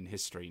see them in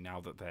history now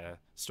that their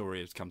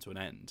story has come to an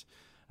end.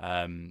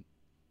 And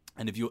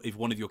if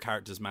one of your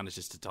characters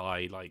manages to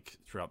die like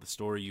throughout the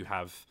story, you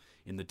have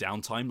in the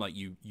downtime, like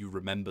you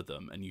remember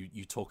them and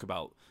you talk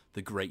about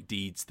the great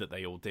deeds that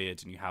they all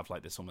did, and you have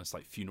like this almost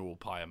like funeral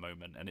pyre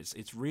moment, and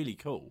it's really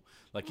cool.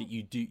 Like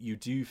you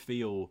do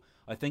feel,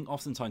 I think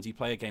oftentimes you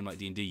play a game like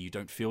D&D, you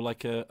don't feel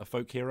like a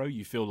folk hero,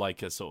 you feel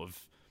like a sort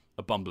of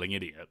a bumbling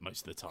idiot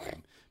most of the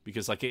time,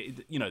 because like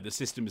the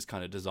system is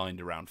kind of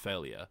designed around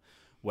failure,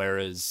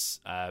 whereas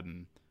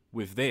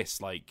with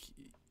this, like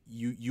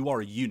you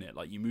are a unit,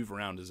 like you move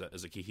around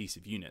as a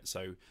cohesive unit.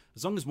 So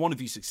as long as one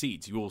of you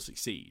succeeds, you all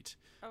succeed.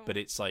 But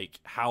it's like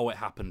how it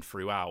happened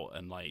throughout,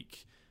 and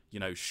like,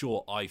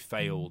 sure, I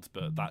failed,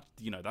 but that,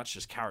 that's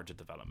just character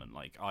development.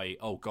 Like I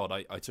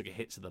took a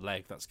hit to the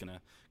leg, that's gonna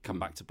come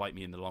back to bite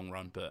me in the long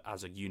run, but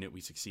as a unit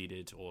we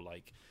succeeded. Or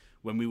like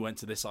when we went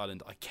to this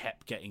island, I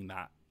kept getting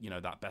that,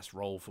 that best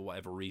roll for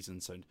whatever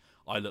reason. So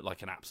I look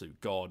like an absolute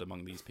god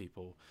among these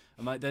people.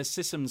 And like, there's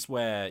systems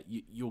where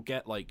you'll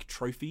get like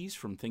trophies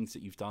from things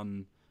that you've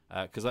done.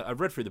 Because I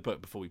read through the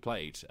book before we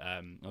played.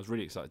 I was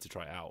really excited to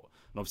try it out.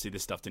 And obviously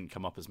this stuff didn't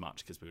come up as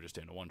much because we were just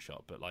doing a one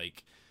shot. But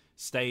like,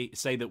 say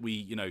that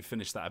we,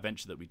 finished that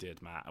adventure that we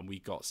did, Matt, and we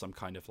got some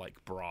kind of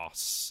like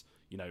brass,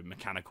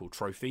 mechanical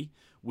trophy.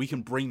 We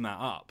can bring that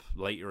up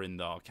later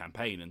in our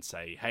campaign and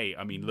say, hey,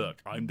 I mean, look,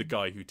 I'm the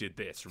guy who did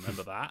this.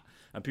 Remember that?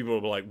 And people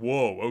will be like,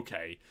 whoa,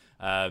 okay.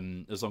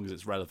 As long as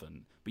it's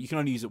relevant. But you can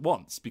only use it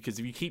once, because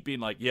if you keep being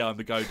like, yeah, I'm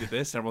the guy who did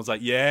this, everyone's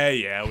like,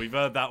 yeah, we've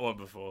heard that one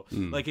before.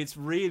 Like, it's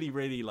really,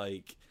 really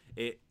like,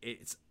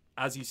 it's,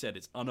 as you said,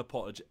 it's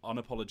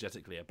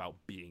unapologetically about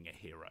being a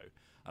hero.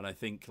 And I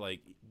think, like,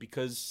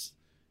 because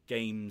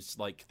games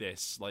like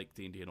this, like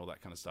D&D and all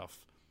that kind of stuff,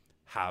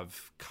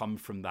 have come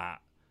from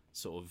that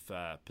sort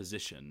of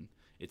position,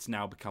 it's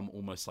now become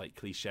almost like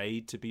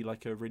cliched to be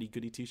like a really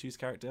goody two-shoes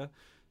character.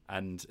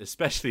 And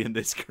especially in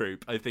this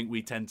group, I think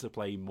we tend to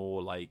play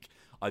more like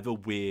either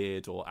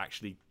weird or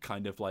actually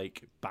kind of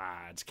like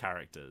bad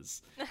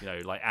characters,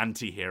 like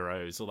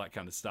anti-heroes, all that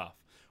kind of stuff.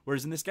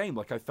 Whereas in this game,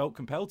 like, I felt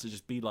compelled to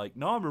just be like,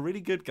 no, I'm a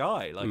really good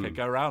guy. Like, I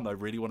go around, I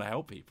really want to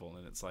help people.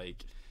 And it's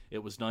like,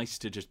 it was nice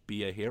to just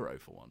be a hero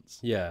for once.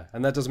 Yeah,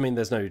 and that doesn't mean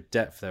there's no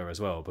depth there as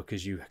well,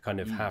 because you kind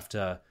of have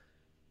to...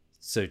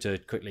 So to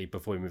quickly,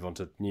 before we move on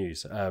to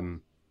news,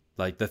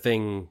 like, the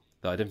thing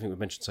that I don't think we've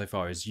mentioned so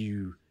far is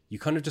you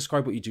kind of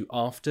describe what you do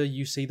after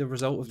you see the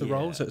result of the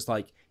roll. So it's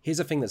like, here's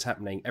a thing that's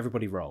happening,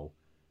 everybody roll.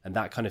 And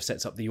that kind of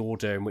sets up the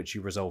order in which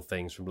you resolve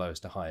things from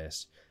lowest to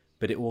highest.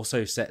 But it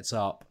also sets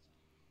up,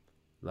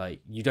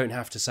 like, you don't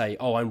have to say,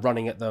 oh, I'm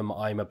running at them,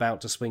 I'm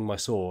about to swing my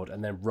sword,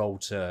 and then roll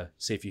to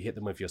see if you hit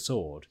them with your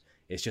sword.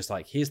 It's just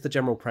like, here's the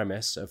general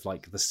premise of,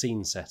 like, the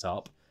scene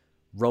setup.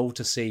 Roll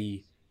to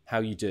see how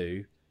you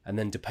do. And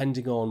then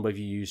depending on whether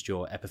you used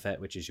your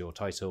epithet, which is your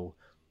title,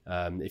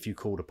 if you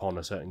called upon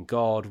a certain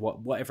god,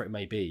 whatever it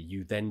may be,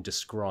 you then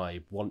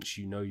describe once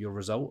you know your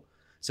result.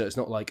 So it's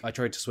not like, I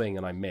tried to swing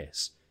and I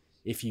miss.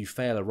 If you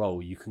fail a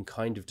roll, you can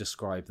kind of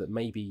describe that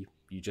maybe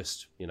you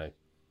just,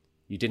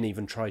 you didn't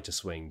even try to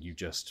swing, you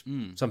just,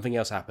 something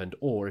else happened.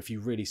 Or if you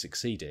really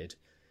succeeded,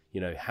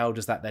 how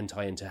does that then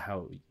tie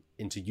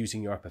into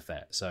using your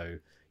epithet? So,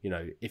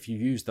 if you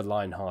use the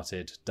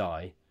lion-hearted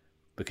die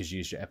because you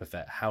used your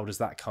epithet, how does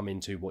that come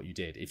into what you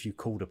did? If you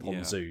called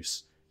upon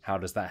Zeus, how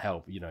does that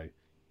help?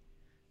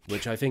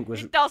 Which I think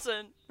was... It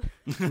doesn't.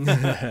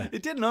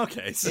 It did in our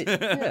case.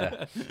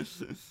 Yeah.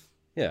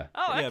 Yeah.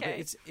 Oh, okay. Yeah, but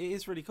it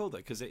is really cool, though,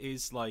 because it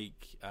is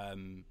like...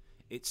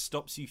 it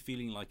stops you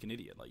feeling like an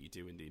idiot, like you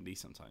do in D&D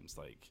sometimes.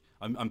 Like,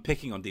 I'm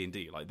picking on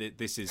D&D. Like,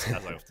 this is,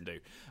 as I often do.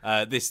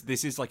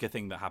 This is like a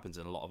thing that happens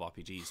in a lot of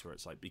RPGs, where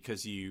it's like,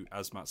 because you,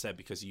 as Matt said,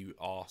 because you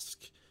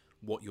ask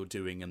what you're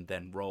doing and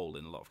then roll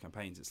in a lot of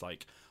campaigns, it's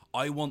like,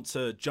 I want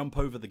to jump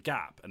over the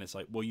gap, and it's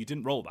like, well, you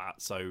didn't roll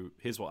that, so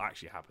here's what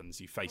actually happens: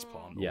 you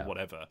faceplant or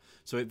whatever.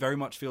 So it very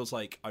much feels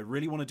like, I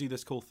really want to do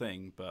this cool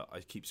thing, but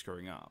I keep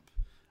screwing up,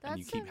 and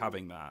you keep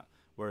having that.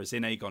 Whereas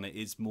in Aegon, it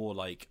is more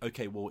like,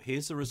 okay, well,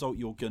 here's the result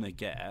you're gonna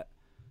get,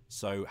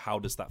 so how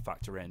does that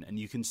factor in? And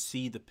you can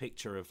see the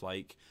picture of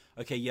like,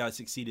 okay, yeah, I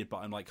succeeded, but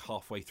I'm like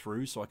halfway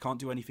through, so I can't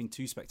do anything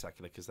too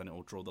spectacular, because then it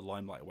will draw the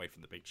limelight away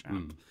from the big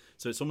champ.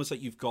 So it's almost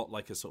like you've got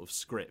like a sort of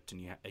script,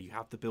 and you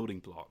have the building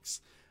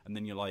blocks, and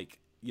then you're like,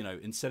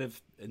 instead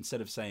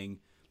of saying,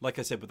 like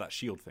I said with that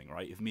shield thing,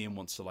 right? If Mian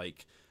wants to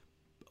like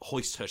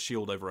hoist her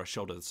shield over her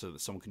shoulder so that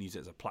someone can use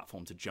it as a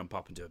platform to jump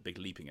up and do a big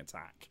leaping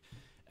attack,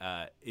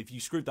 if you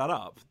screwed that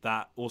up,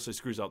 that also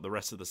screws up the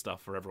rest of the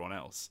stuff for everyone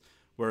else.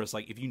 Whereas,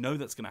 like, if you know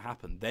that's going to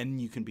happen, then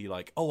you can be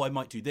like, oh, I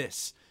might do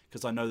this,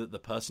 because I know that the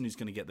person who's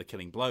going to get the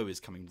killing blow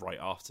is coming right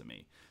after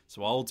me.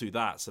 So I'll do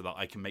that so that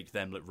I can make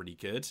them look really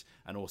good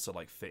and also,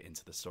 like, fit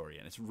into the story.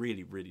 And it's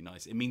really, really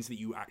nice. It means that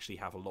you actually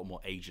have a lot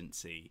more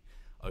agency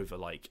over,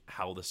 like,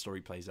 how the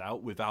story plays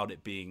out without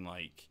it being,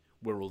 like,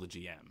 we're all the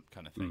GM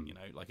kind of thing,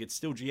 Like, it's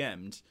still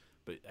GM'd,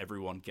 but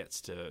everyone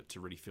gets to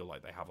really feel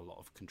like they have a lot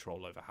of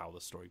control over how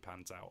the story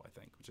pans out, I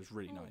think, which is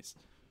really nice.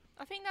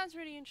 I think that's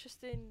really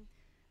interesting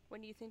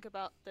when you think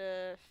about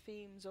the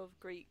themes of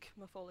Greek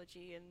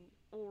mythology and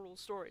oral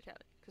storytelling.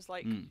 Because,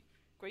 like,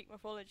 Greek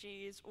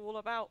mythology is all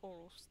about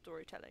oral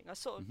storytelling. I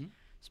sort of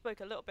spoke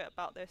a little bit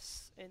about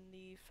this in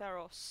the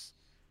Pharos,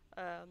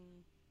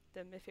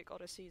 the Mythic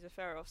Odysseys of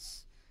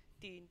Pharos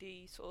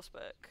D&D source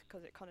book,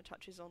 because it kind of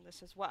touches on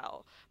this as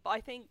well. But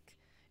I think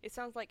it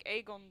sounds like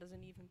Aegon does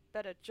an even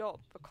better job,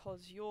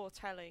 because you're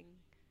telling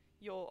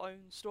your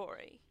own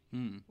story,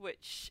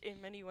 which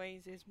in many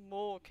ways is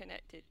more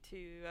connected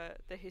to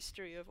the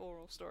history of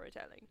oral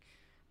storytelling.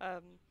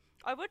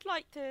 I would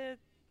like to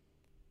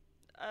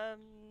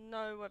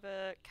know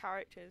whether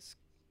characters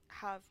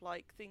have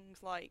like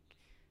things like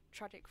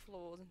tragic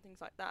flaws and things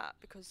like that,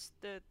 because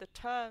the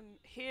term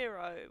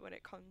hero, when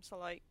it comes to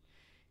like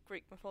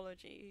Greek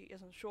mythology,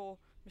 as I'm sure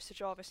Mr.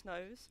 Jarvis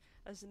knows,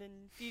 as an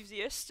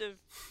enthusiast of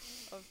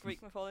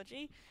Greek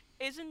mythology,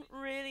 isn't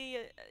really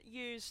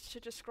used to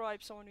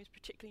describe someone who's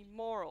particularly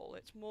moral.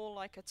 It's more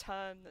like a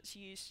term that's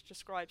used to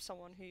describe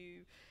someone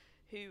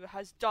who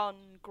has done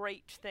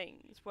great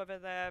things, whether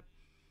they're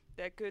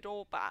good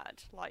or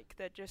bad. Like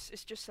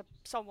it's just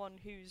someone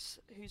who's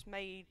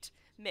made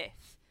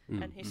myth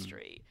and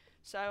history.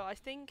 So I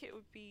think it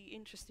would be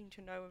interesting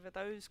to know whether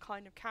those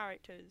kind of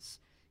characters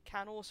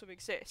can also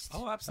exist.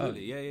 Oh,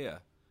 absolutely. Yeah.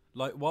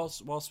 Like,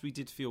 whilst we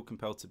did feel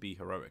compelled to be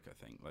heroic, I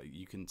think, like,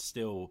 you can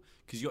still...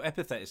 Because your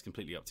epithet is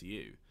completely up to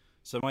you.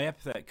 So my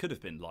epithet could have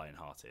been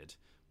lion-hearted,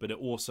 but it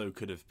also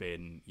could have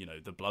been,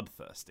 the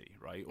bloodthirsty,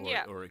 right?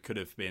 Or it could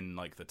have been,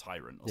 like, the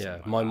tyrant or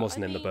something like mine that.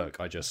 wasn't in the book.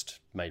 I just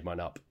made mine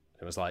up.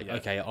 It was like,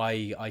 okay,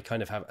 I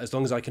kind of have... As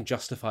long as I can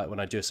justify it when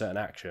I do a certain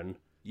action,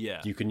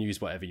 you can use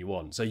whatever you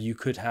want. So you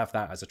could have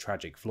that as a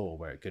tragic flaw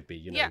where it could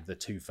be, the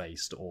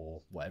two-faced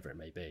or whatever it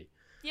may be.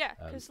 Yeah,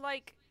 because,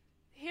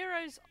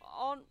 heroes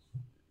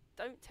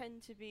don't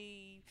tend to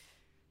be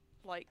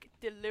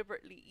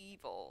deliberately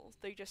evil.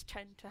 They just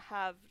tend to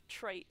have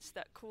traits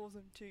that cause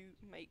them to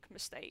make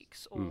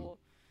mistakes or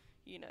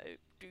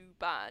do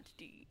bad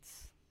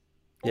deeds,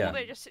 or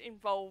they're just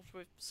involved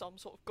with some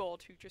sort of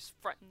god who just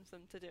threatens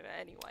them to do it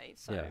anyway.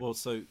 So well,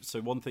 so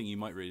one thing you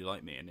might really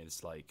like me in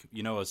is I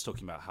was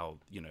talking about how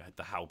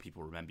how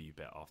people remember you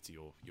bit after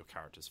your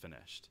character's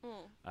finished.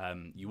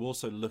 You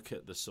also look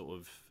at the sort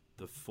of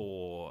the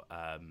 4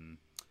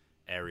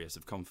 areas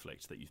of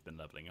conflict that you've been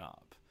leveling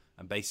up,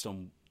 and based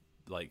on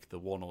the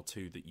 1 or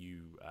 2 that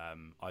you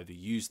either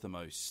use the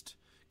most,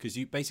 because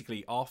you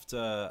basically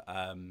after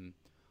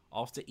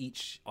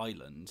each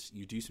island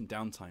you do some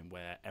downtime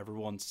where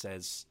everyone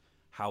says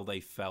how they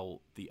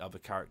felt the other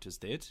characters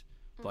did.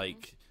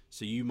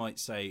 So you might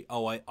say,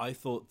 I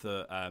thought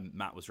that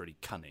Matt was really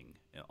cunning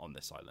on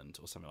this island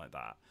or something like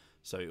that.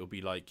 So it'll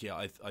be like,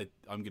 I'm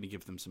going to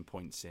give them some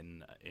points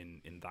in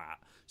that.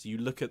 So you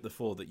look at the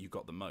 4 that you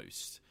got the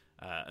most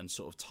and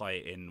sort of tie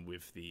it in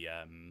with the...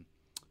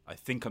 I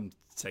think I'm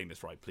saying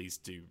this right. Please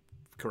do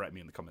correct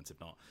me in the comments if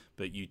not.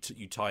 But you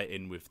tie it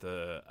in with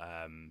the...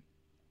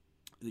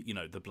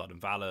 the Blood and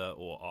Valor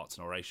or Arts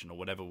and Oration or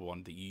whatever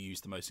one that you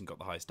used the most and got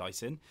the highest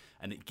dice in,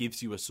 and it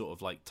gives you a sort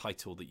of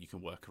title that you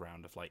can work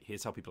around of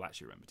here's how people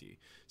actually remember you.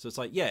 So it's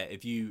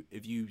if you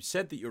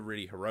said that you're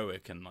really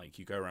heroic and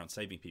you go around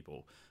saving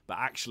people, but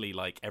actually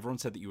everyone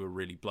said that you were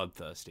really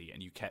bloodthirsty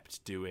and you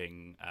kept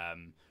doing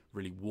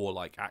really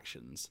warlike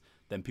actions,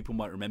 then people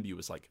might remember you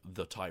as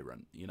the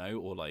tyrant,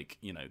 or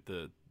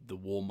the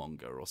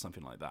warmonger or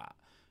something like that.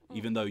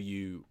 Even though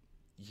you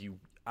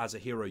as a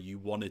hero, you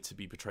wanted to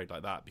be portrayed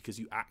like that because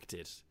you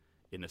acted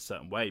in a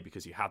certain way,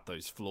 because you had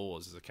those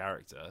flaws as a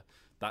character.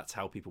 That's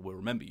how people will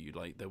remember you.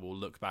 They will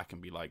look back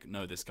and be like,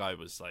 no, this guy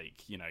was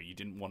you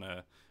didn't want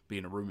to be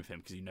in a room with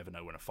him because you never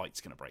know when a fight's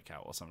going to break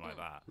out or something like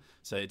that.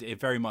 So it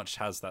very much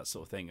has that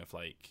sort of thing of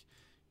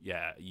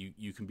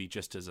you can be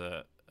just as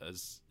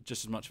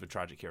much of a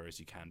tragic hero as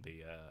you can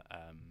be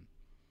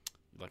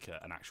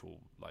an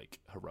actual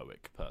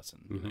heroic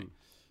person.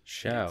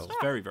 It's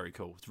very, very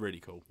cool. It's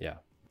really cool. Yeah.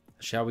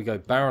 Shall we go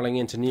barreling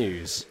into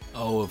news?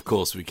 Oh, of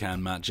course we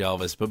can, Matt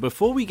Jarvis. But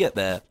before we get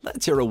there,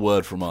 let's hear a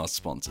word from our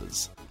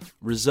sponsors.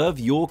 Reserve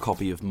your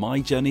copy of My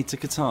Journey to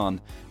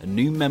Catan, a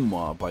new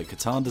memoir by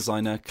Catan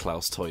designer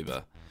Klaus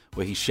Teuber,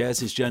 where he shares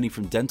his journey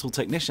from dental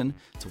technician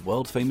to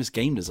world-famous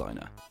game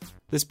designer.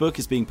 This book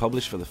is being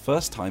published for the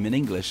first time in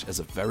English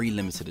as a very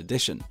limited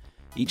edition.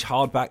 Each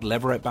hardback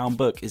leatherette-bound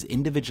book is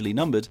individually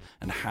numbered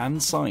and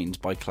hand-signed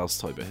by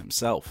Klaus Teuber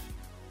himself.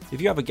 If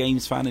you have a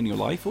games fan in your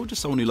life, or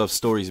just someone who loves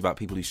stories about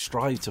people who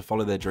strive to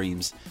follow their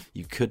dreams,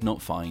 you could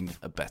not find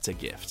a better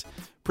gift.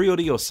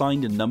 Pre-order your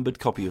signed and numbered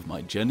copy of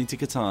My Journey to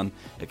Catan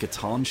at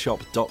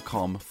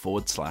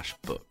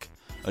catanshop.com/book.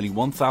 Only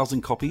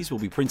 1,000 copies will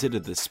be printed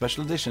of this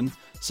special edition,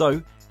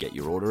 so get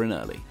your order in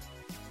early.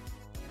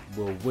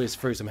 We'll whiz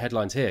through some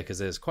headlines here because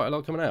there's quite a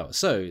lot coming out.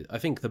 So I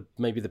think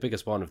maybe the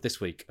biggest one of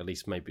this week, at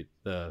least maybe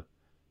the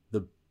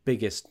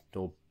biggest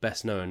or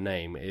best known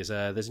name, is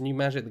there's a new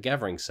Magic the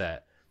Gathering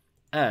set.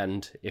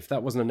 And if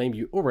that wasn't a name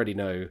you already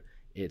know,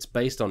 it's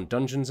based on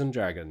Dungeons and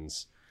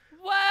Dragons.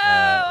 Whoa!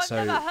 I've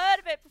never heard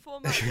of it before,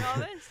 Matt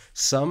Jarvis.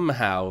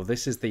 Somehow,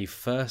 this is the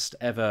first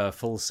ever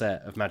full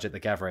set of Magic the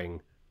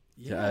Gathering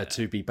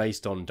to be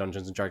based on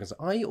Dungeons and Dragons.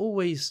 I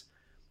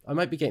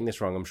might be getting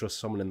this wrong. I'm sure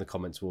someone in the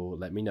comments will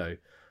let me know.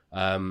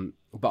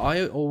 But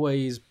I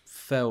always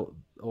thought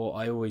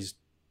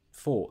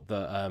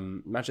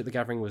that Magic the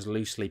Gathering was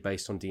loosely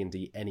based on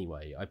D&D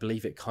anyway. I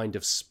believe it kind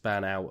of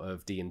span out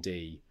of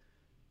D&D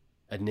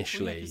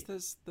initially. Well,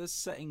 there's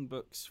setting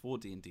books for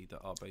D&D that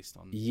are based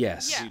on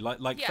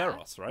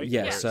Theros, right?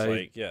 Yeah,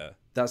 so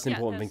that's an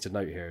important thing to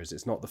note here. Is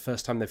it's not the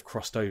first time they've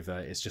crossed over.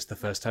 It's just the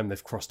first time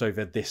they've crossed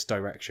over this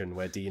direction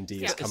where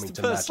D&D is coming to Magic. It's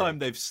the first time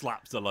they've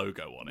slapped a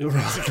logo on it.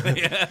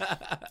 Basically.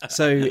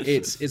 So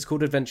it's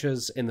called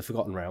Adventures in the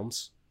Forgotten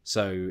Realms.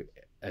 So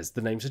as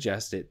the name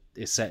suggests, it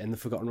is set in the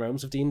Forgotten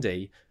Realms of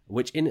D&D,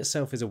 which in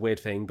itself is a weird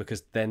thing,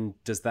 because then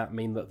does that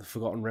mean that the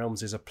Forgotten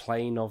Realms is a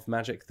plane of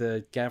Magic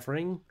the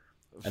Gathering,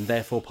 and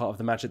therefore part of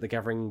the Magic the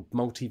Gathering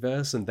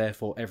multiverse, and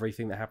therefore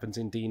everything that happens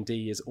in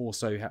D&D is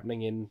also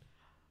happening in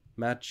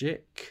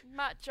Magic?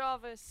 Matt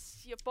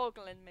Jarvis, you're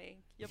boggling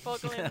me. You're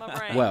boggling my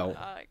brain. Well,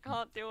 I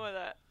can't deal with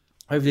it.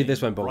 Hopefully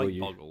this won't boggle Right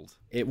you. boggled.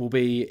 It will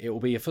be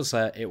a full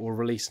set. It will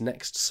release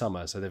next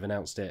summer, so they've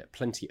announced it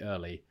plenty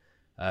early.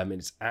 And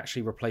it's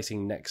actually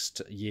replacing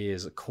next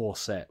year's core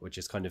set, which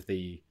is kind of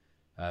the,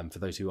 for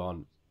those who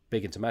aren't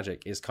big into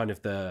Magic, is kind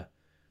of the,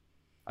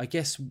 I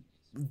guess,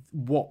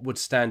 what would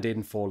stand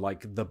in for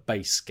like the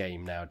base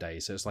game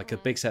nowadays. So it's like a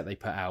big set they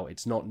put out.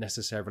 It's not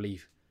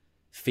necessarily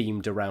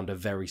themed around a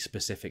very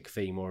specific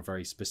theme or a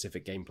very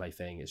specific gameplay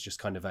thing. It's just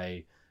kind of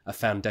a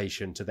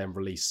foundation to then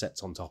release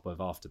sets on top of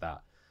after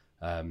that.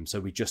 So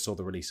we just saw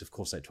the release of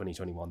Core Set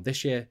 2021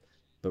 this year,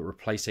 but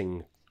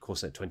replacing Core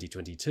Set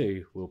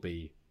 2022 will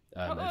be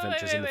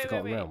Adventures in the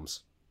Forgotten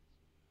Realms.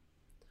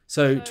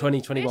 So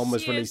 2021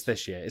 was released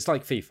this year. It's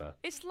like FIFA.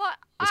 It's like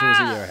It's always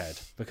a year ahead,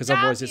 because damn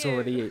otherwise it's you.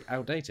 already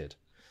outdated.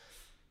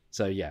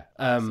 So yeah,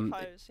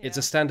 suppose, it's yeah.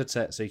 a standard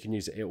set, so you can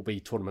use it. It will be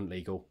tournament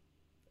legal,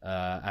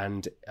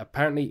 and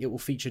apparently it will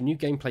feature new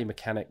gameplay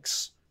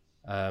mechanics.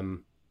 I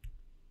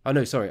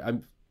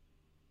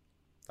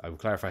will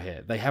clarify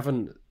here. They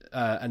haven't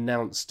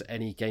announced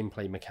any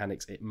gameplay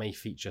mechanics it may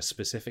feature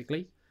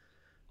specifically,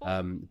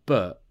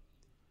 but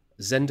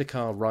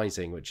Zendikar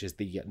Rising, which is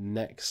the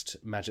next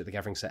Magic the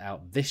Gathering set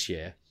out this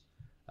year,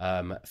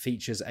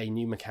 features a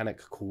new mechanic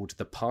called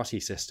the Party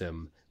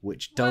System,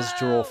 which does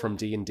draw from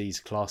D&D's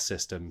class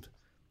system.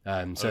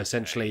 So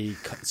essentially,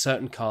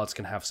 certain cards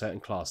can have certain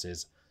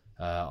classes.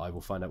 I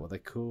will find out what they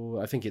call.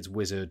 I think it's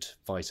Wizard,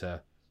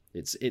 Fighter.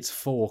 It's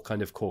 4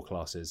 kind of core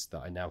classes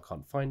that I now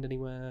can't find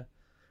anywhere.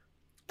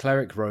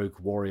 Cleric, Rogue,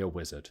 Warrior,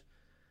 Wizard.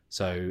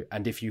 So,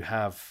 and if you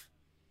have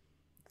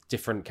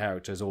different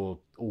characters or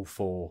all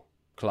 4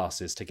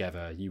 classes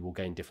together, you will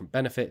gain different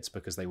benefits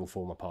because they will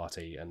form a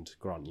party and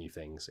grant you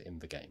things in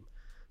the game.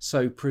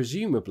 So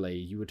presumably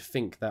you would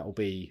think that will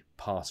be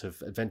part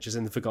of Adventures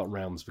in the Forgotten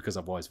Realms, because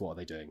otherwise what are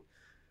they doing?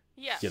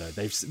 Yeah. You know,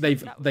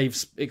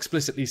 they've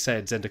explicitly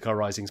said Zendikar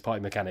Rising's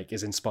party mechanic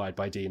is inspired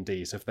by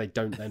D&D, so if they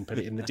don't then put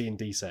it in the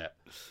D&D set.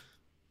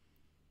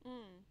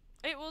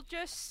 It will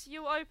just,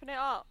 you'll open it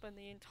up and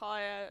the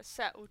entire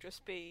set will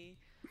just be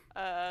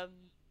what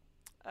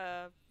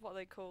are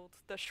they called?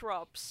 The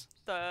shrubs.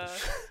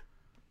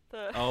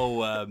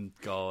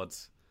 God.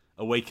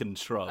 Awakened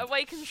Shrub.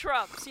 Awakened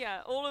shrubs,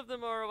 yeah. All of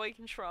them are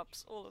awakened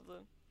shrubs. All of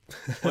them.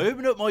 I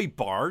opened up my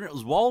barn, it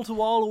was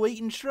wall-to-wall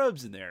awakened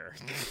shrubs in there.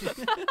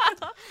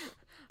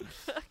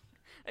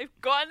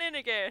 They've gotten in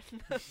again.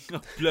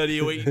 Bloody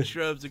awakened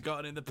shrubs have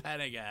gotten in the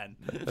pen again.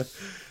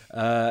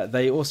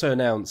 They also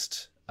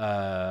announced,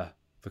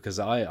 because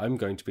I'm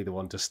going to be the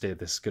one to steer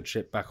this good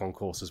ship back on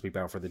course as we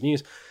barrel through the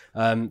news,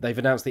 they've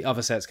announced the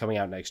other sets coming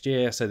out next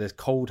year. So there's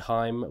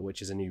Coldheim,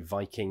 which is a new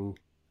Viking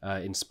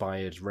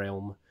inspired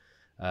realm.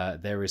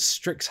 There is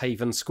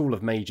Strixhaven School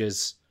of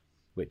Mages,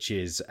 which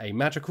is a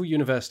magical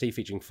university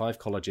featuring 5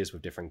 colleges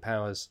with differing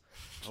powers.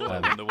 I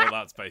wonder what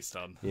that's based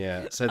on.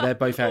 Yeah, so they're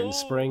both out in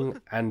spring.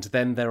 And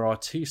then there are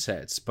 2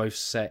 sets, both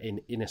set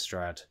in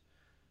Innistrad.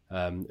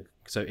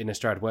 So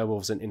Innistrad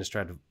Werewolves and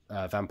Innistrad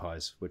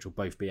Vampires, which will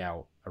both be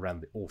out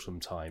around the autumn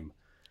time.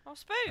 Oh,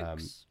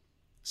 spooks.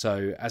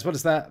 So as well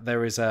as that,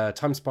 there is a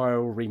Time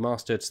Spiral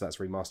Remastered. So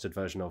that's a remastered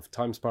version of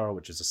Time Spiral,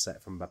 which is a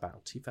set from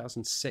about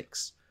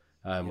 2006.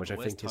 Which I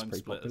think is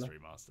pretty popular.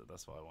 Remastered?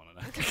 That's what I want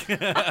to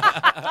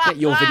know. Get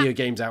your video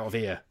games out of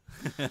here.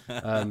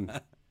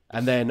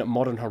 And then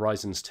Modern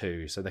Horizons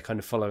 2. So they're kind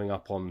of following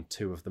up on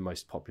 2 of the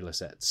most popular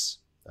sets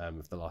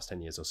of the last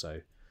 10 years or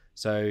so.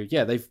 So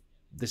yeah,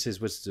 this is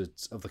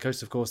Wizards of the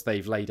Coast, of course.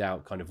 They've laid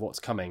out kind of what's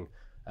coming.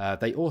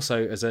 They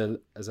also, as a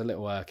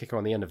little kicker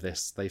on the end of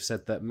this, they've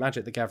said that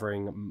Magic the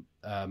Gathering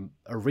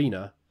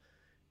Arena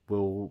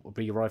will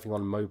be arriving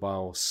on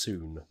mobile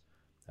soon.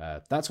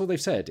 That's all they've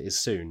said, is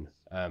soon.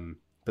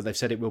 But they've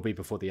said it will be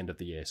before the end of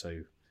the year,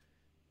 so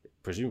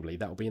presumably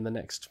that will be in the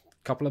next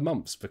couple of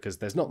months, because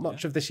there's not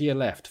much of this year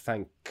left,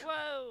 thank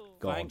Whoa.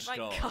 God. My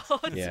God.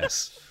 God.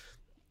 Yes.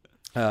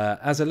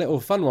 As a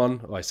little fun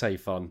one, I say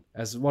fun,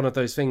 as one of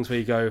those things where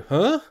you go,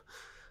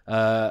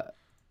 huh?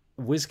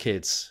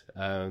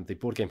 WizKids, the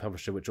board game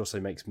publisher, which also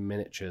makes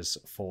miniatures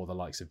for the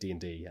likes of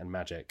D&D and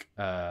Magic.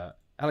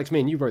 Alex, me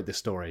and you wrote this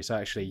story, so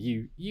actually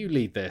you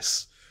lead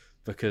this.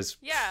 Because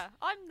Yeah,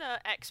 I'm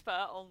the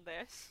expert on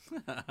this.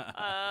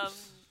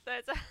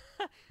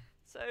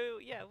 So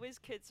yeah,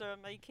 WizKids are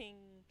making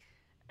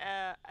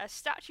a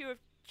statue of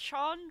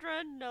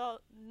Chandra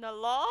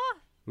Nalar.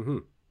 Mm-hmm.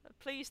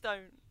 Please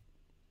don't,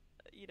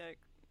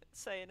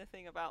 say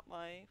anything about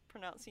my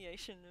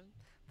pronunciation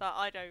that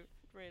I don't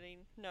really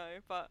know.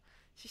 But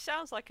she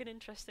sounds like an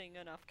interesting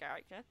enough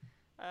character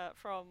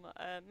from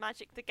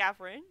Magic the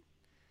Gathering.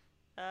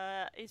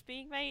 Is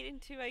being made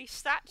into a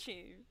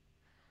statue.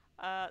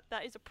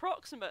 That is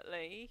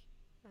approximately,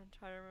 I'm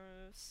trying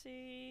to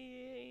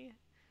see,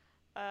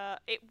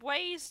 It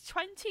weighs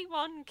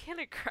 21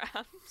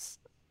 kilograms,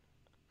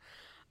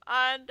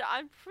 and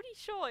I'm pretty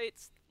sure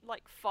it's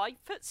like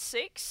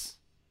 5'6".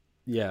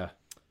 Yeah,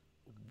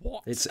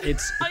 What? it's I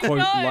quote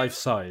know. life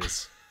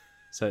size.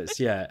 So it's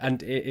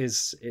and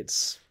it's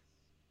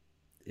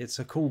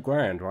a cool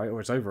grand, right? Or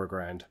it's over a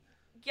grand.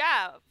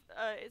 Yeah,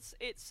 it's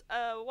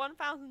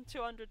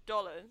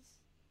 $1,200.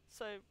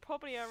 So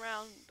probably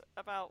around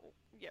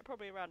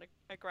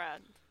a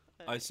grand.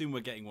 I assume we're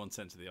getting 1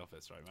 cent to the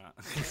office, right,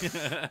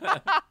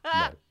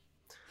 Matt?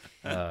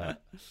 No.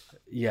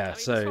 Yeah, I mean,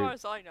 so as far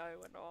as I know,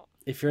 we're not.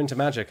 if you're into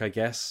magic, I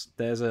guess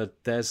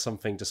there's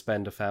something to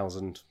spend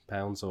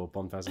 £1,000 or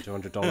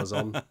 $1,200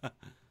 on.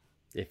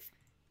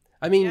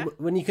 Yeah.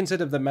 When you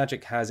consider that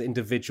magic has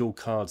individual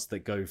cards that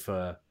go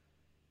for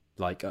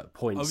like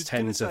points, was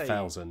gonna tens of say-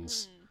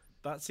 thousands.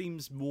 That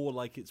seems more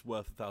like it's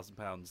worth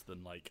 £1,000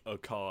 than like a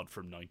card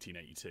from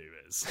 1982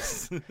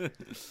 is.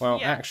 Well,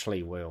 Yeah.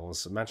 actually,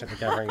 Wills, Magic the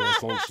Gathering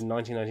was launched in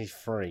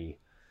 1993,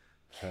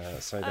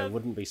 so there Um,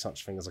 wouldn't be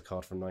such thing as a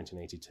card from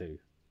 1982.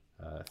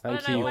 I Thank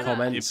don't know, you, when I-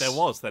 comments. If there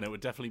was, then it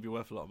would definitely be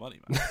worth a lot of money,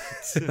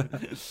 man.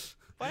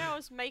 When I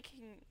was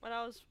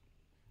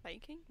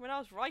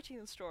writing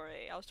the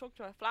story, I was talking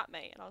to my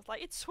flatmate, and I was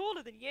like, "It's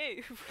taller than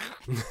you."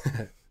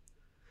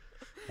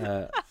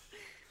 Uh,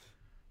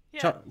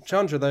 Yeah.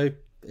 Chandra, though,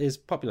 is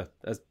popular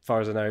as far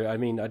as I know. I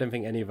mean, I don't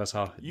think any of us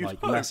are You'd like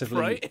hope,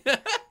 massively right?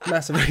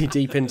 massively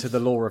deep into the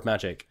lore of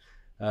magic.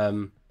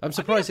 I'm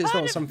surprised I've it's heard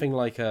not of- something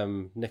like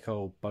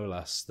Nicol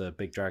Bolas, the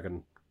big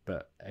dragon.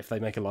 But if they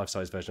make a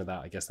life-size version of that,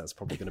 I guess that's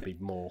probably going to be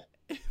more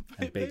and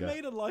If they bigger.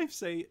 made a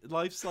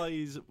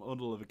life-size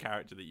model of a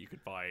character that you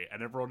could buy,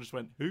 and everyone just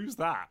went, "Who's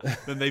that?"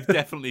 Then they've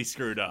definitely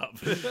screwed up.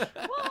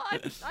 Well,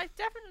 I've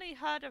definitely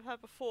heard of her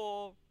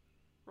before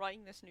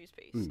writing this news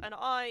piece, and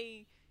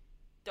I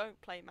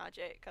don't play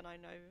Magic, and I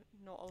know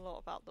not a lot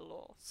about the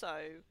lore,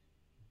 so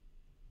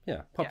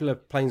Yeah, popular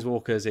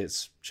planeswalkers.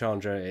 It's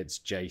Chandra. It's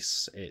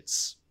Jace.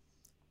 It's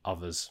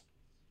others.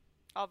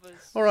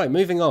 others. All right,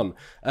 moving on.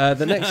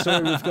 The next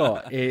story we've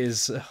got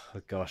is,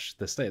 oh gosh,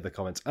 the state of the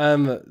comments.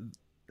 The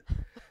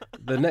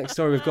next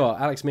story we've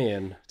got, Alex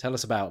Meehan, tell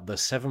us about the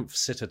Seventh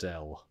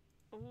Citadel.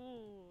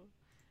 Ooh.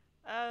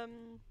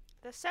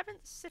 The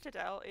Seventh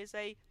Citadel is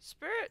a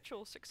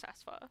spiritual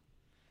successor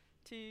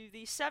to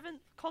the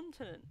Seventh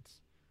Continent,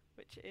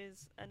 which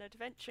is an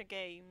adventure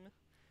game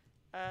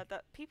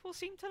that people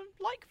seem to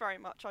like very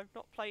much. I've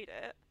not played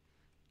it.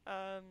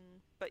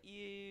 But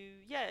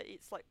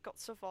it's like got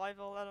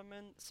survival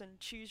elements and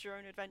choose your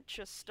own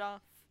adventure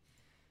stuff.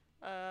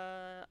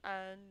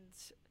 And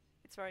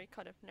it's very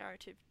kind of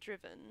narrative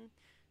driven.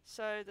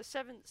 So the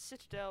Seventh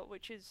Citadel,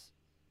 which is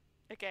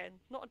again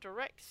not a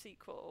direct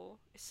sequel,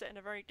 is set in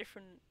a very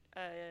different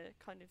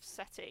kind of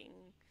setting,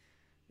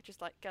 which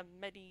is like a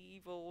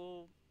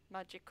medieval,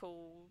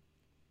 magical,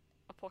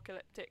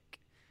 apocalyptic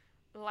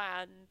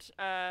land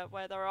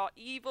where there are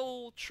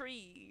evil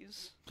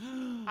trees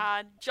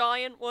and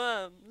giant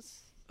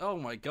worms. Oh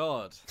my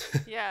god!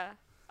 Yeah,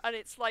 and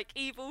it's like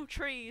evil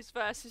trees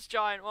versus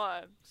giant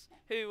worms.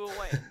 Who will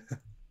win?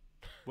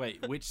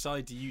 Wait, which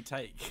side do you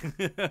take?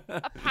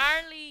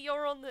 Apparently,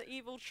 you're on the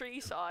evil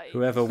tree side.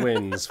 Whoever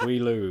wins, we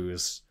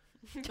lose.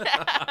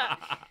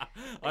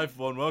 I, for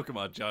one, welcome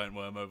our giant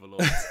worm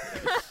overlords.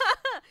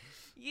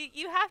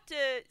 You have to.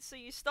 So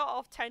you start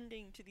off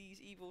tending to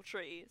these evil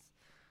trees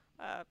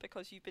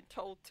because you've been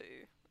told to,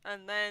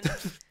 and then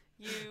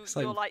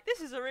you're like,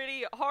 this is a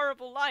really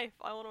horrible life.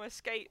 I want to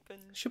escape. And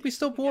Should we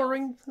stop something else."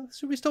 watering?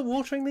 Should we stop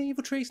watering the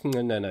evil trees?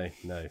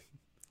 No.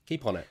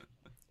 Keep on it.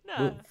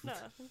 No, no.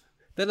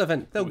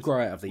 They'll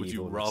grow out of the Would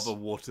you evilness. rather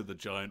water the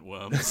giant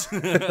worms?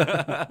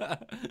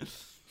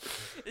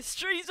 This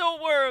tree's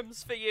all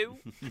worms for you.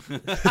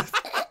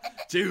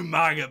 Two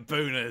maggot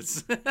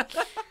booners.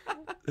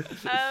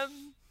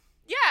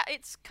 Yeah,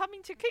 it's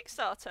coming to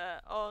Kickstarter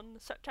on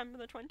September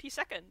the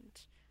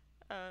 22nd.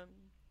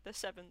 The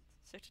Seventh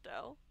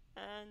Citadel,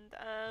 and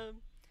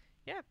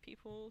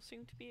people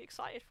seem to be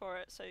excited for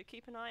it. So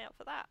keep an eye out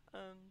for that.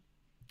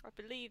 I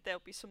believe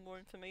there'll be some more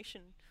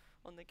information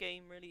on the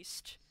game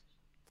released,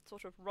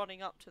 sort of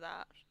running up to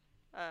that,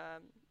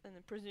 and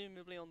then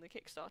presumably on the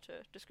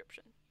Kickstarter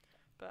description.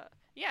 But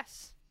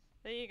yes,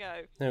 there you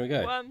go. There we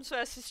go. Worms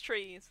versus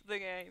trees, the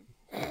game.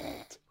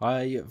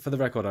 For the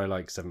record, I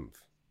like Seventh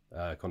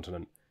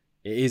Continent.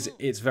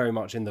 It's very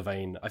much in the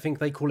vein. I think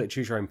they call it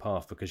Choose Your Own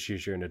Path because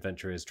Choose Your Own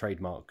Adventure is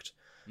trademarked,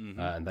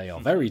 and they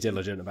are very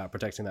diligent about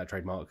protecting that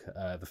trademark.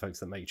 The folks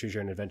that make Choose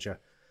Your Own Adventure.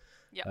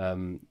 Yep.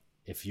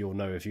 If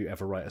you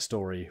ever write a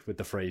story with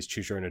the phrase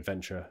 "Choose Your Own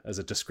Adventure" as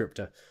a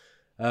descriptor.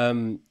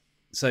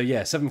 So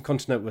yeah, Seventh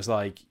Continent was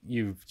like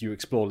you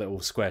explore little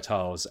square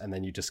tiles and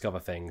then you discover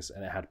things,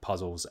 and it had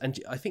puzzles, and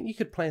I think you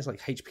could play as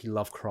like H.P.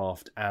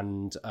 Lovecraft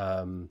and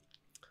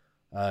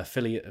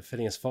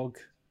Phileas Fogg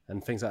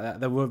and things like that.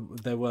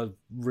 There were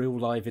real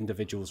live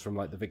individuals from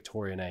like the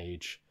Victorian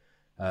age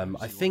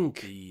I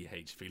think the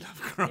H.P.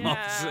 Lovecraft.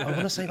 Yeah. I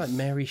want to say like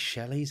Mary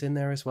Shelley's in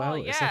there as well. Oh,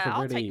 It's yeah, like a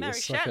I'll really take Mary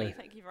it's like Shelley, a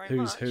thank you very who's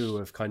much. who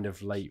of kind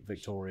of late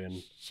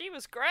Victorian. She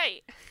was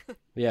great.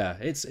 Yeah,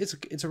 it's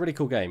a really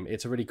cool game.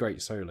 It's a really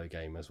great solo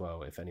game as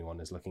well. If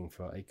anyone is looking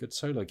for a good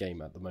solo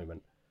game at the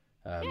moment,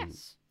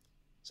 Yes.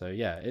 so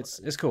yeah,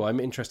 it's cool. I'm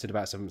interested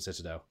about Seventh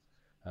Citadel.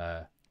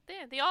 Yeah,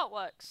 the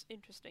artwork's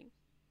interesting.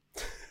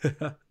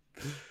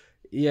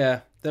 Yeah,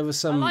 there was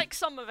I some. like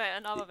some of it,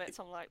 and other bits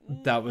I'm like,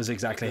 That was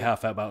exactly how I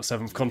felt about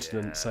Seventh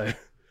Continent. So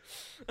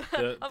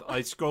I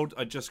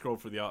just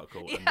scrolled through the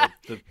article, Yeah. and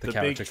the big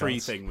character tree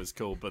cards. thing was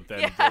cool, but then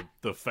Yeah.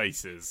 the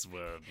faces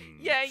were.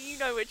 yeah, you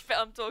know which bit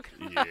I'm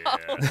talking about.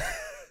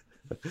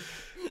 Yeah.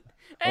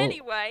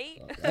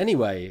 Anyway,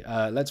 anyway,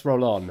 let's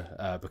roll on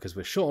because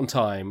we're short on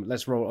time.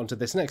 Let's roll on to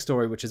this next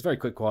story, which is a very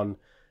quick one.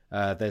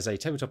 There's a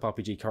tabletop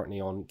RPG currently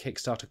on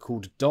Kickstarter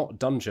called Dot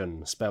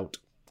Dungeon, spelt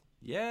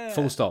Yeah.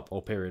 full stop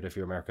or period if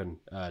you're American,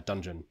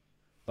 dungeon,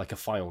 like a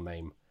file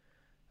name.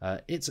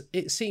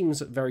 It seems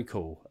very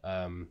cool.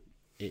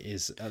 It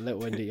is a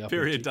little indie RPG.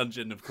 Period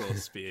Dungeon, of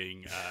course,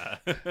 being.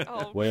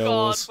 oh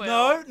Wales.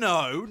 God,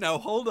 Will. No,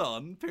 hold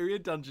on.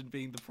 Period Dungeon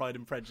being the Pride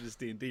and Prejudice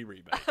D&D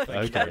remake. Thank you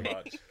Okay. very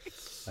much.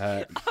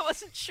 I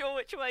wasn't sure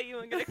which way you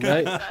were going to go.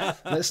 No, there.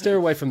 let's steer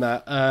away from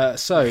that.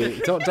 So,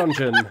 Dot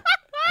Dungeon,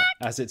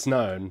 as it's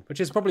known, which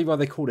is probably why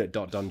they called it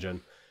Dot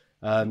Dungeon,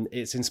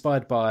 it's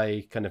inspired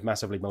by kind of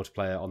massively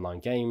multiplayer online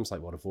games like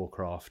World of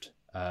Warcraft,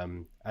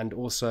 and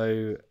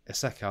also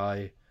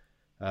isekai,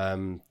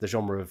 the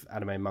genre of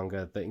anime and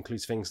manga that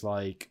includes things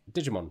like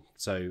Digimon,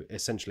 so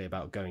essentially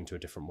about going to a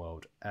different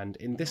world. And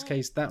in this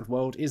case, that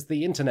world is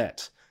the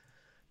internet.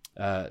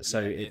 So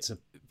Yeah, it's it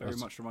very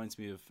much reminds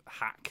me of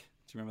Hack.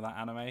 Do you remember that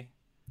anime?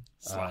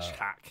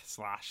 Hack /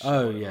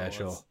 Oh, whatever yeah, it was.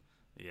 sure.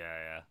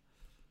 Yeah.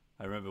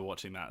 I remember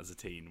watching that as a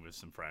teen with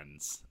some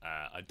friends.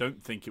 I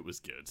don't think it was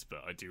good,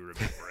 but I do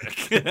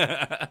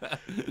remember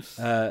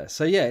it.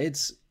 So yeah,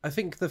 I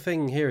think the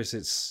thing here is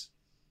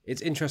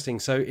it's interesting.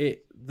 So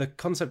the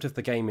concept of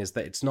the game is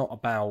that it's not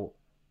about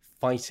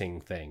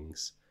fighting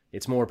things.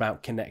 It's more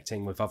about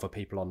connecting with other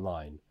people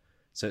online.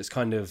 So it's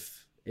kind of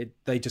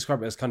they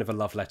describe it as kind of a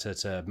love letter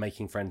to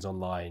making friends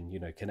online,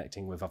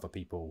 connecting with other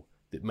people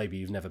that maybe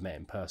you've never met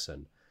in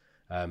person.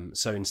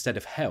 So instead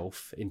of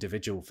health,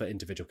 for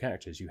individual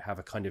characters, you have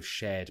a kind of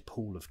shared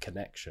pool of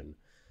connection.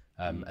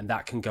 And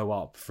that can go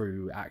up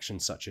through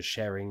actions such as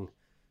sharing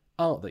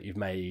art that you've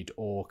made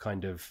or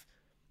kind of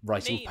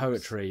writing Memes.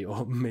 poetry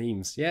or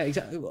memes. Yeah,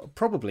 exactly.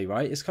 Probably,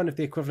 right? It's kind of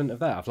the equivalent of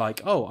that, of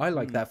like, oh, I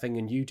like that thing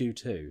and you do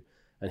too.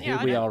 And Yeah,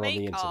 here we I don't are on make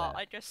the internet. art,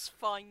 I just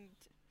find it.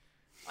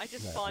 And I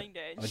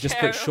just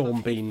share put it with Sean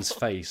other Bean's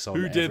people. face on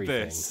Who did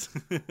everything. this?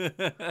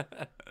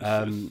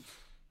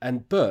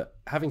 But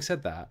having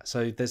said that,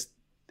 so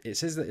it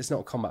says that it's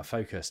not combat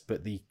focused,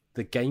 but the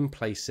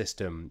gameplay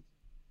system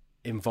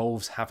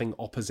involves having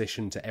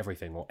opposition to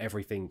everything or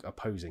everything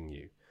opposing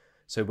you.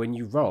 So when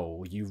you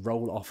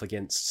roll off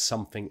against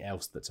something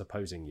else that's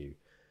opposing you.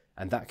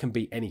 And that can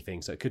be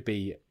anything. So it could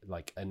be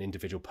like an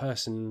individual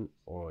person,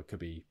 or it could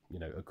be,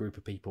 a group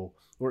of people,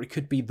 or it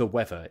could be the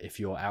weather if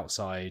you're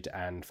outside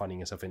and finding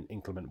yourself in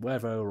inclement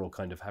weather or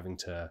kind of having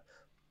to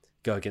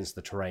go against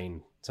the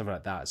terrain, something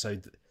like that. So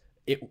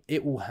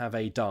it will have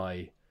a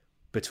die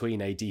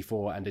between a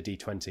D4 and a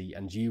D20,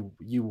 and you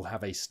will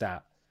have a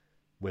stat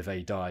with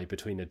a die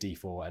between a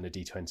D4 and a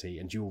D20,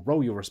 and you will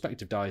roll your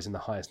respective dice, and the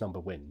highest number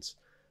wins.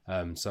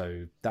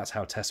 So that's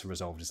how Tessa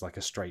Resolved is like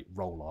a straight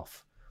roll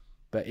off.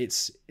 But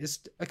it's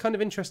a kind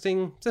of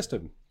interesting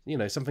system,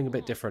 something a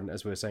bit different,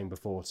 as we were saying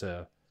before,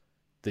 to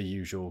the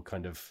usual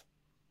kind of,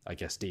 I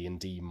guess,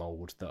 D&D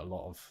mold that a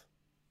lot of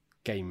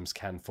games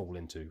can fall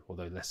into,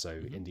 although less so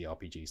indie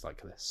RPGs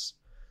like this.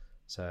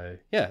 So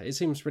yeah, it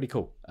seems really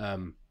cool.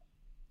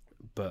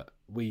 But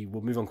we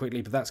will move on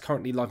quickly. But that's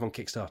currently live on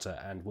Kickstarter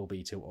and will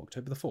be till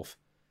October the 4th,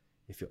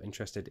 if you're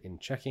interested in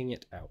checking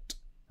it out.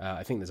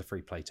 I think there's a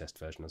free playtest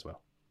version as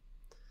well.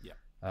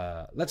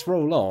 Yeah. Let's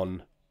roll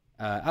on.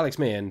 Alex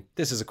Meehan,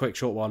 this is a quick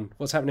short one.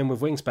 What's happening with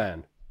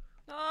Wingspan?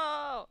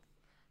 Oh,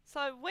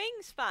 so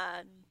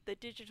Wingspan, the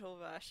digital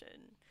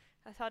version,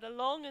 has had a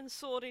long and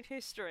sordid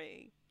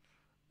history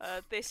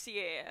this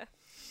year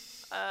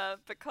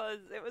because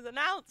it was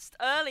announced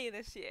early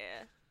this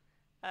year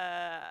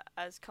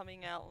as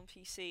coming out on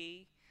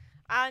PC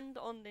and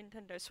on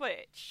Nintendo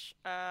Switch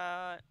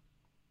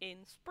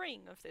in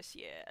spring of this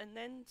year, and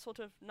then sort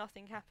of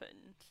nothing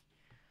happened.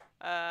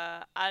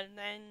 And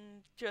then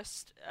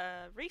just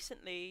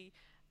recently,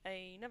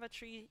 another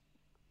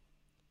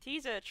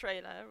teaser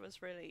trailer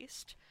was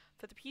released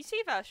for the PC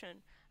version,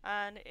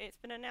 and it's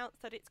been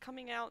announced that it's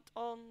coming out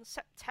on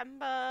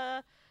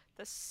September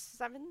the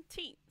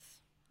 17th,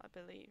 I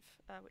believe,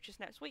 which is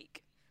next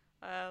week.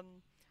 The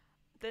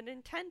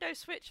Nintendo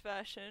Switch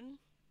version,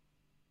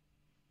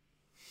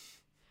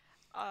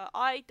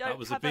 I don't That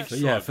was a have big But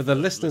yeah, Slide for the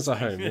for listeners at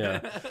home, listening.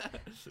 yeah.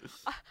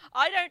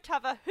 I don't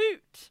have a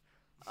hoot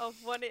of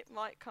when it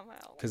might come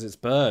out. Because it's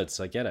birds,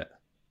 I get it.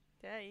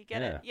 Yeah, you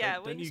get it. Yeah,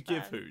 Don't you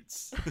give Wingspan.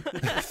 hoots?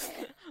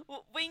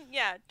 Well,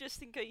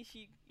 just in case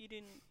you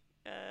didn't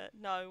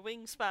no,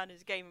 Wingspan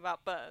is a game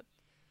about birds.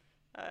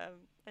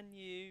 And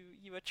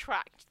you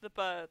attract the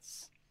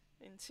birds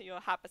into your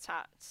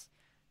habitats,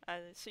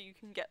 and so you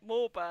can get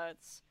more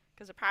birds.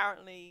 Because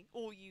apparently,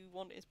 all you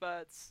want is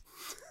birds.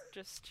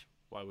 Just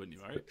Why wouldn't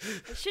you, right?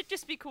 it should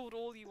just be called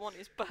 "All You Want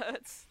Is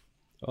Birds."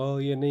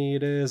 All you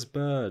need is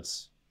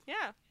birds.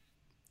 Yeah,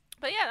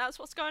 but yeah, that's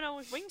what's going on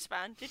with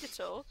Wingspan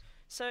Digital.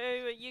 So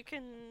you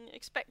can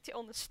expect it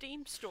on the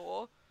Steam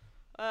store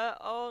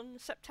on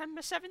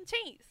September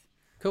 17th.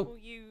 Cool. All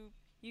you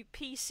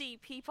PC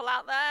people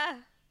out there.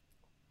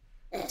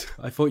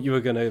 I thought you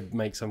were going to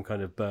make some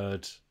kind of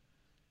bird,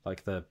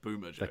 like the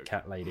Boomer the joke.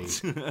 cat lady.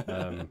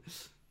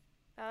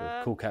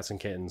 Cool cats and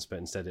kittens, but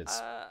instead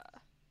it's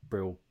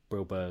brill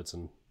birds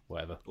and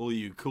whatever. All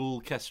you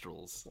cool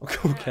kestrels.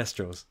 Cool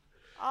kestrels.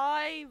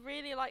 I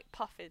really like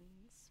puffins.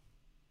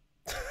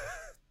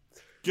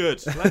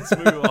 Good. Let's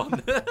move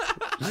on.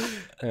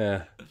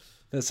 Yeah,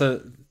 that's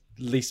a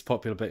least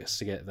popular bits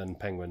to get than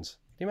penguins.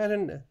 Can you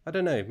imagine? I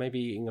don't know. Maybe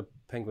eating a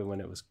penguin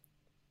when it was.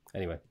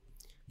 Anyway,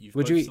 You've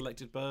Would both you-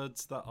 selected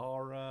birds that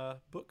are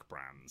book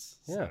brands.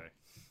 Yeah. So.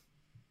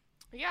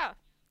 Yeah,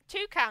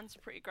 toucans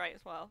are pretty great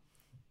as well.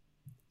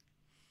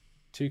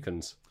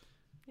 toucans.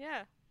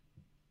 Yeah.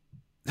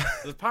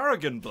 The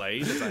Paragon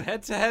Blade is a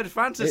head-to-head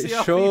fantasy It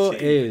RPG. sure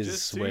with is,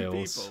 just two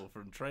Wills. people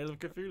from Trail of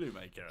Cthulhu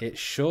Maker. It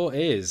sure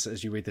is,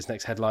 as you read this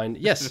next headline.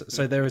 Yes,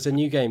 so there is a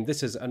new game.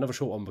 This is another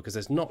short one because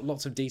there's not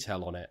lots of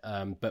detail on it.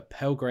 But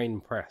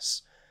Pelgrane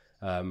Press,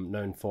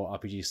 known for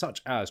RPGs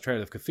such as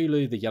Trail of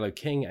Cthulhu, The Yellow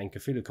King, and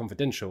Cthulhu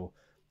Confidential,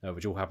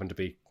 which all happen to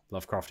be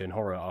Lovecraftian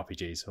horror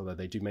RPGs, although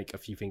they do make a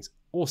few things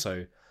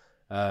also.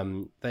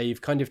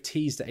 They've kind of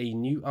teased a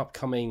new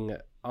upcoming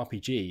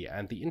RPG,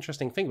 and the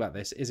interesting thing about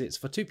this is it's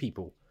for two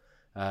people,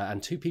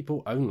 and two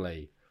people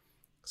only.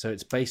 So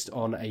it's based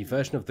on a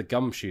version of the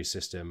Gumshoe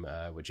system,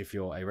 which if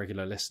you're a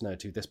regular listener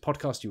to this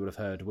podcast, you would have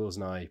heard Wills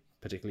and I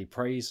particularly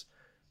praise,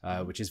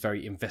 which is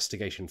very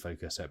investigation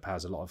focused. So it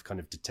powers a lot of kind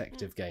of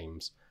detective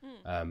games.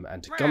 And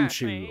Right,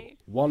 Gumshoe right.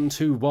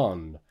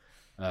 121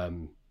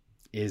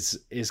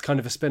 is kind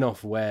of a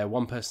spin-off where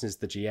one person is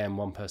the GM,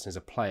 one person is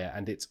a player,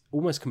 and it's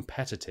almost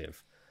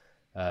competitive.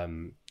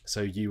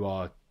 So you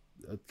are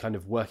kind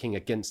of working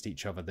against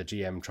each other, the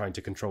GM trying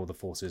to control the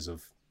forces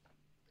of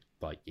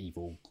like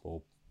evil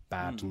or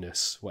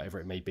badness, whatever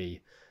it may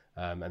be,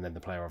 and then the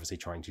player obviously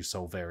trying to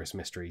solve various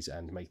mysteries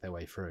and make their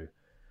way through.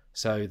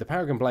 So the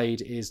Paragon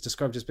Blade is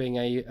described as being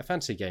a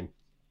fantasy game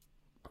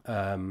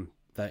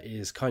that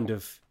is kind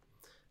of,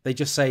 they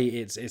just say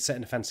it's set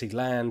in a fantasy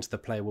land, the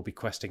player will be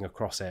questing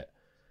across it,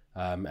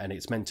 and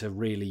it's meant to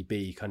really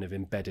be kind of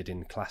embedded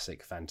in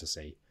classic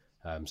fantasy.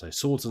 So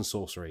swords and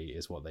sorcery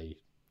is what they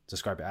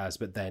describe it as,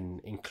 but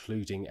then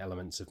including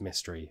elements of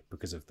mystery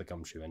because of the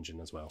Gumshoe engine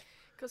as well.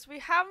 Because we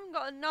haven't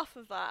got enough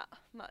of that,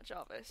 Matt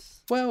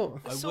Jarvis. Well,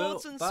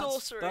 Swords and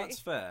sorcery. That's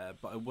fair,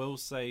 but I will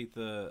say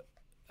that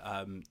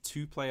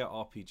two-player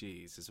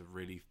RPGs is a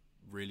really,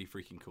 really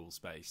freaking cool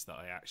space that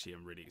I actually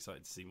am really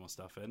excited to see more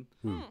stuff in.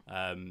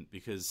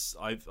 Because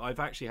I've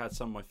actually had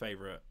some of my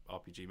favourite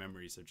RPG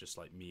memories of just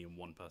like me and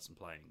one person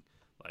playing.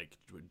 Like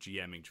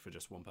GMing for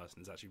just one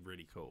person is actually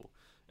really cool,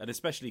 and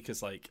especially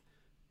because like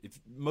if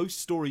most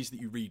stories that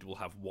you read will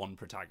have one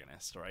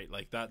protagonist, right?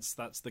 Like that's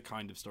the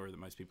kind of story that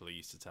most people are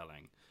used to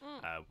telling,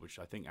 which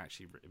I think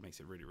actually it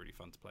makes it really, really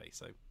fun to play.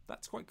 So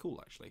that's quite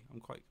cool, actually.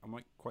 I'm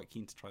quite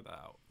keen to try that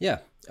out. yeah.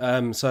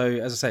 So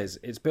as I say,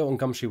 it's built on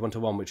Gumshoe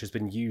 121, which has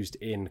been used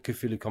in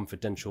Cthulhu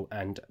Confidential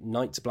and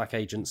Knights Black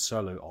Agent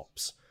Solo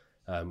Ops,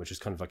 which is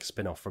kind of like a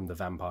spin-off from the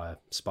vampire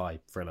spy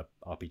thriller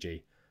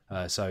RPG.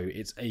 So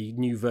it's a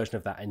new version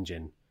of that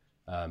engine,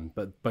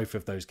 but both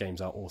of those games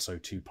are also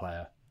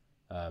two-player.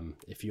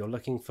 If you're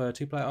looking for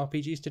two-player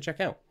RPGs to check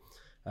out.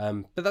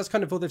 But that's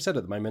kind of all they've said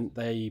at the moment.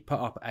 They put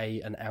up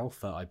an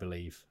alpha, I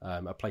believe,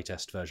 a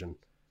playtest version,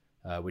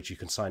 which you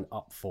can sign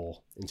up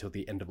for until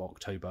the end of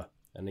October,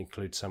 and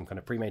includes some kind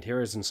of pre-made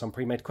heroes and some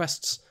pre-made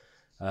quests.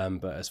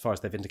 But as far as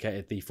they've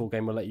indicated, the full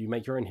game will let you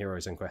make your own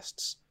heroes and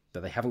quests.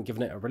 But they haven't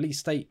given it a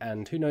release date,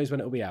 and who knows when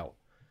it'll be out.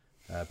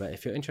 But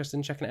if you're interested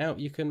in checking it out,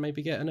 you can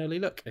maybe get an early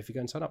look if you go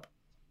and sign up.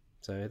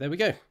 So there we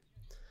go.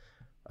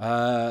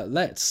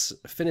 Let's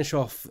finish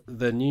off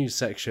the news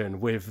section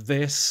with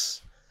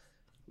this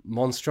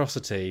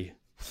monstrosity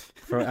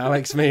from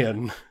Alex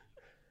Meehan.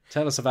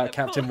 Tell us about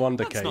Captain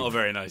Wonder That's Cake. not a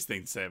very nice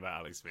thing to say about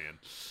Alex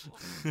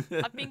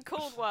Meehan. I've been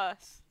called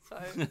worse, so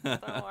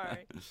don't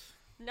worry.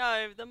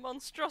 No, the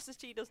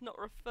monstrosity does not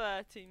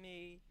refer to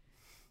me,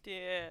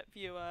 dear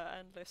viewer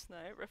and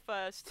listener. It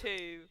refers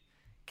to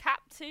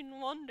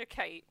Captain Wonder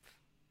Cape,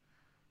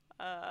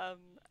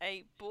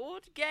 a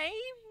board game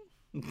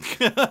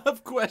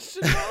Of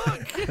question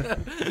mark.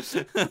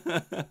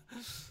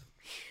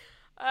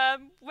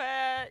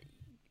 where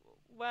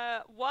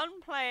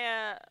one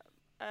player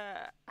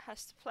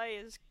has to play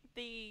as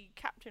the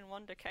Captain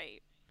Wonder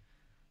Cape,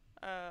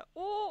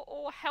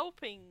 or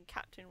helping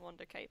Captain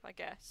Wonder Cape, I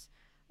guess,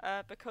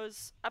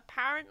 because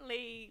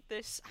apparently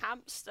this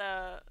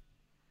hamster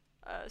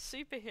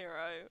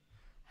superhero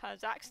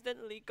has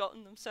accidentally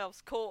gotten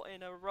themselves caught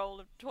in a roll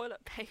of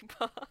toilet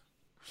paper.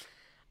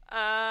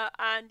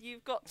 And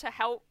you've got to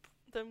help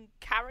them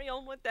carry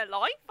on with their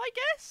life, I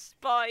guess,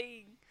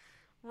 by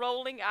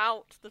rolling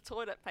out the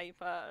toilet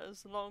paper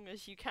as long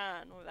as you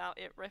can without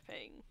it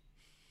ripping.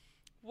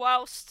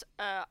 Whilst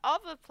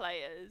other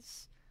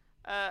players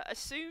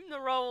assume the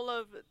role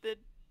of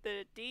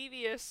the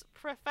devious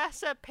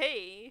Professor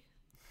P,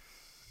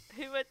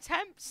 who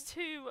attempts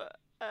to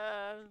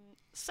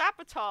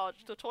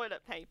sabotage the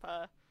toilet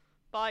paper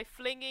by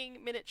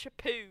flinging miniature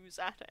poos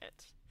at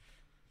it.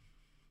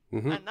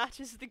 Mhm. And that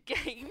is the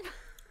game.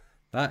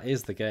 That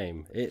is the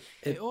game. It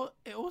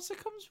also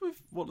comes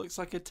with what looks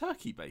like a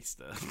turkey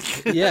baster.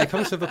 yeah, it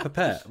comes with a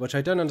pipette, which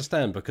I don't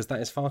understand because that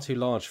is far too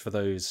large for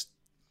those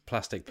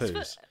plastic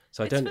poos.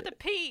 So I don't. It's for the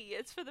pee.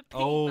 It's for the pee.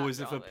 Oh, Matt is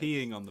it for Jarvis.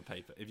 peeing on the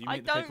paper? If you I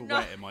make the paper don't know.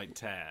 wet, it might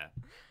tear.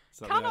 Is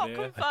that the Cannot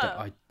idea?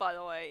 confirm, by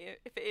the way,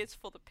 if it is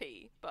for the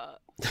pee,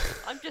 but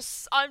I'm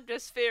just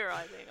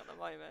theorizing at the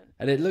moment.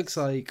 And it looks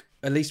like,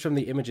 at least from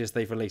the images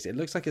they've released, it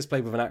looks like it's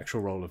played with an actual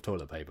roll of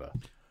toilet paper.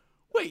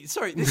 Wait,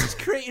 sorry, this is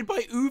created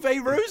by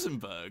Uwe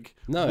Rosenberg.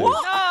 No.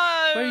 What?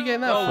 No. Where are you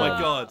getting that Oh from? my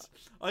god!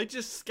 I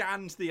just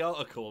scanned the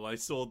article. I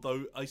saw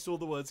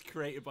the words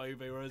created by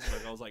Uwe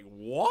Rosenberg. I was like,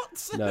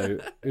 what? No,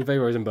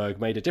 Uwe Rosenberg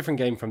made a different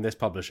game from this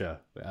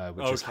publisher,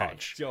 which is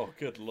Hutch. Oh,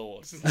 good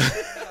lord. No,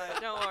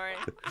 don't worry.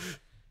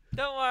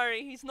 Don't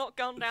worry. He's not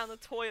gone down the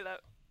toilet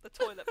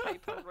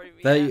paper route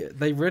yet.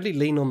 They really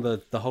lean on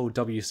the whole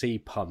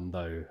WC pun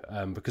though,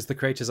 because the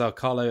creators are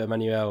Carlo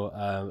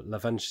Emanuele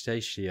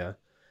Lavantasia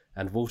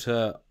and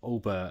Walter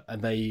Albert,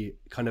 and they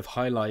kind of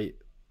highlight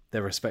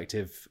their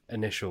respective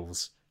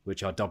initials,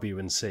 which are W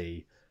and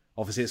C.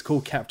 Obviously, it's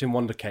called Captain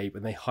Wonder Cape,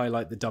 and they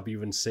highlight the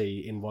W and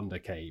C in Wonder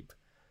Cape.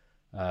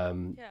 Yeah.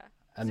 And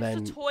It's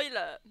then the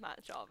toilet,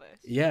 Matt Jarvis.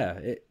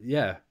 yeah.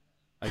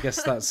 I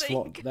guess that's There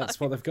you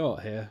what they've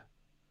got here.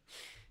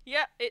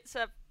 Yeah, it's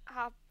a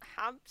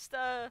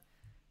hamster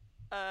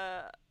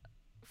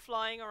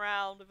flying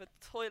around with a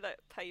toilet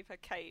paper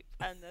cape,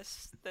 and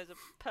there's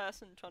a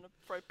person trying to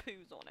throw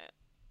poos on it.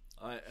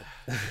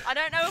 I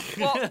don't know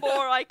what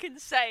more I can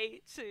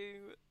say to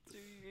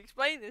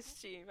explain this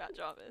to you, Matt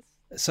Jarvis.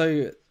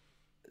 So,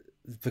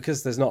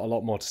 because there's not a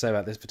lot more to say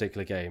about this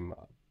particular game,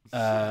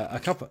 a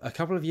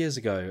couple of years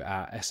ago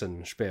at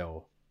Essen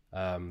Spiel,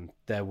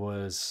 there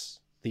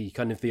was the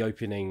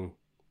opening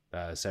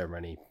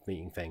ceremony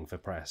meeting thing for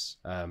press,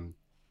 and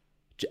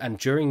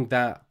during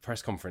that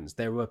press conference,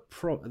 there were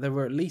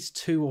at least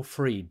 2 or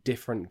 3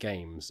 different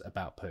games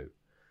about poo.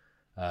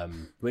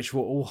 Which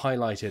were all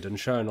highlighted and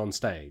shown on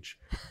stage.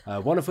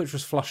 One of which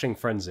was Flushing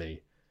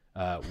Frenzy,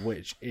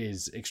 which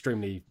is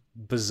extremely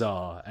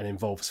bizarre and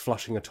involves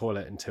flushing a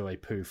toilet until a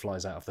poo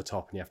flies out of the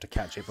top and you have to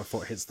catch it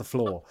before it hits the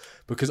floor.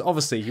 Because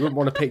obviously you wouldn't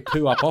want to pick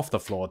poo up off the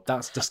floor.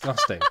 That's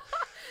disgusting.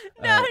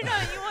 No,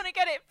 you want to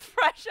get it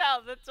fresh out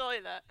of the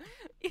toilet.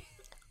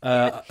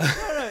 No,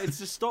 it's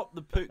to stop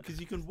the poo, because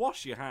you can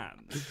wash your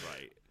hands,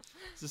 right?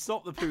 To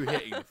stop the poo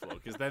hitting the floor,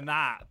 because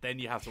then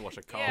you have to wash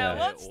a carpet. Yeah,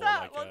 Once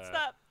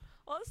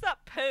once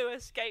that poo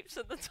escapes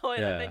at the toilet,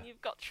 Yeah. then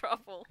you've got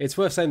trouble. It's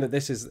worth saying that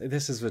this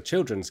is a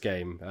children's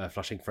game,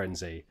 Flushing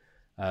Frenzy.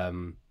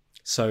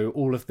 So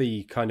all of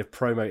the kind of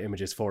promo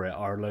images for it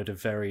are a load of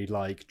very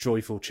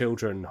joyful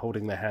children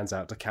holding their hands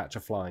out to catch a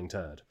flying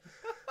turd.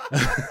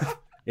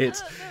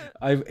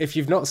 If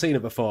you've not seen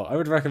it before, I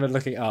would recommend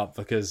looking it up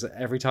because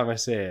every time I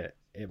see it,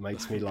 it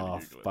makes me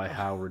laugh by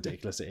how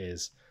ridiculous it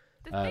is.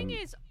 The thing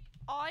is,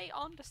 I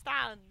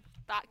understand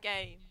that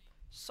game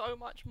so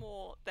much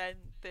more than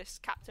this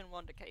Captain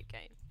Wonder Cake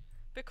game,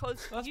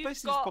 because that's you've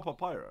basically got just Pop-Up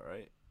Pyro,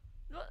 right?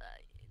 no,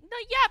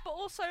 yeah, but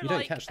also You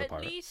don't catch the at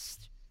pirate.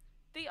 least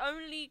the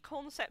only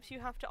concepts you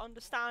have to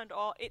understand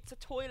are it's a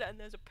toilet and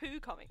there's a poo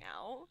coming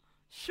out.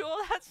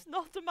 Sure, that's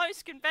not the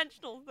most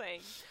conventional thing,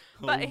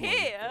 but Oh my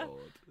here God.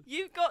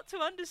 you've got to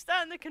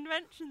understand the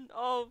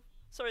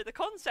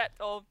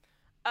concept of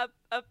a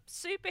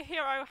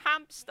superhero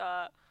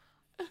hamster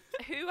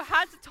who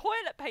has a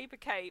toilet paper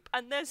cape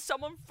and there's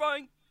someone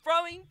throwing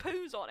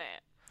poos on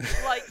it.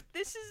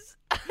 This is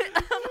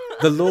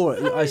The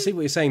lore, I see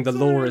what you're saying. The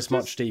lore is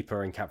much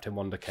deeper in Captain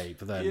Wonder Cape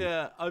than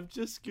Yeah, I've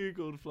just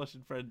googled Flush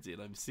and Frenzy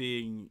and I'm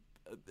seeing.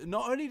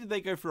 Not only did they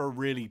go for a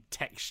really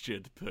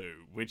textured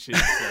poo, which is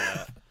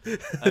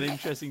an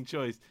interesting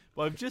choice,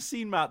 but I've just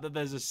seen, Matt, that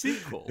there's a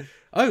sequel.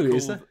 Oh,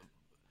 is called there?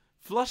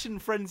 Flush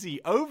and Frenzy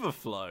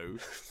Overflow.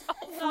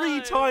 no.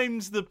 3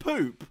 times the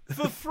poop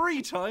for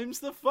 3 times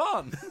the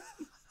fun.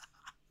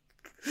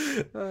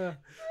 That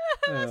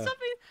sounds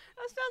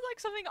like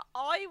something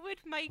I would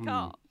make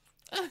up.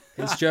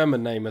 Its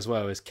German name as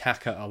well is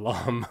Kaka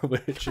Alarm,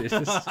 which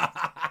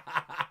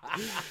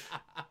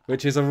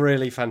is a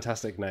really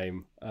fantastic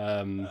name.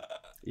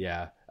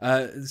 Yeah.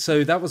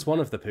 So that was one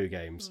of the poo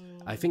games.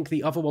 I think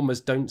the other one was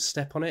Don't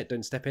Step on It,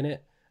 Don't Step in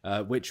It,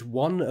 which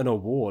won an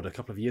award a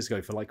couple of years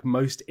ago for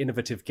most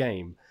innovative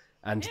game.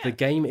 And the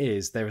game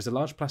is there is a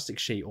large plastic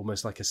sheet,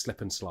 almost like a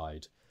slip and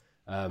slide,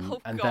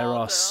 and there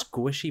are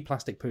squishy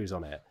plastic poos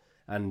on it.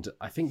 and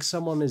I think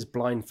someone is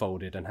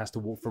blindfolded and has to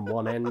walk from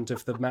one end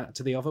of the mat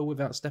to the other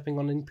without stepping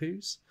on any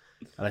poos.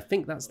 And I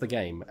think that's the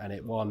game, and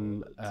it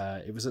won.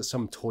 It was at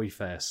some toy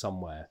fair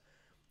somewhere.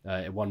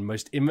 It won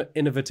most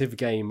innovative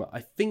game, I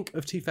think,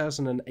 of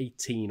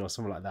 2018 or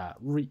something like that.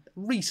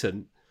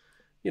 Recent,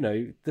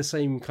 the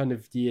same kind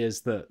of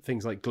years that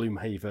things like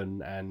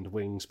Gloomhaven and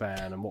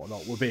Wingspan and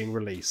whatnot were being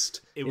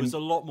released. It was a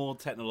lot more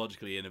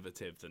technologically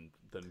innovative than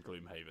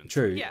Gloomhaven.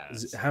 True. Yeah.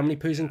 How many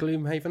poos in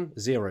Gloomhaven?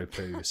 0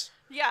 poos.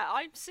 Yeah,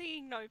 I'm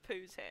seeing no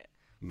poos here.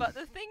 But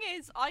the thing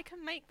is, I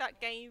can make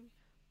that game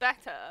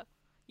better.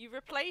 You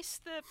replace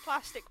the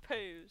plastic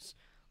poos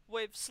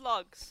with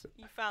slugs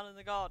you found in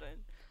the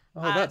garden.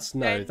 Oh, And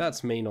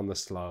that's mean on the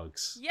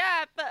slugs.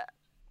 Yeah, but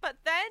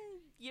then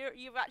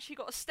you've actually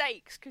got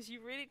stakes because you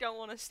really don't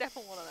want to step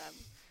on one of them.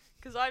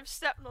 Because I've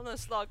stepped on a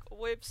slug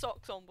with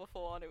socks on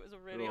before, and it was a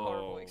really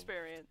horrible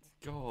experience.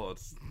 God.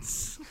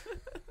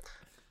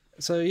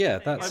 So yeah, I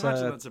that's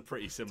imagine that's a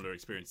pretty similar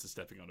experience to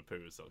stepping on a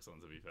poo with socks on,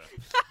 to be fair.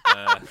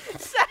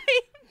 Same.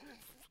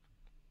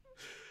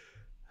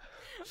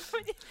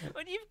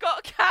 when you've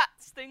got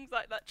cats, things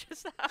like that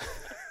just happen.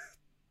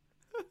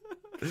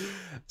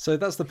 so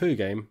that's the poo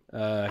game,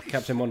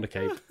 Captain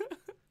Wondercape,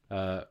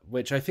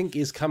 which I think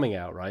is coming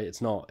out. Right?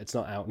 It's not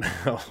out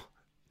now.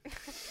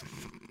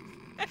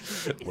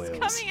 It's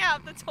coming out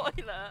of the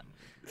toilet.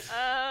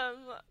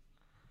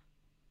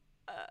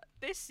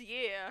 This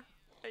year.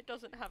 It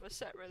doesn't have a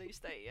set release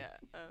date yet.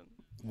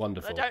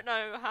 Wonderful. I don't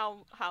know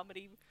how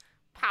many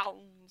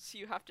pounds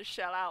you have to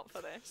shell out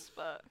for this,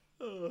 but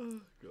Oh,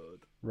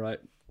 God. Right.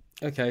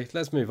 Okay,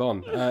 let's move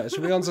on.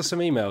 Should we answer some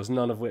emails,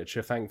 none of which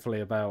are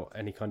thankfully about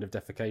any kind of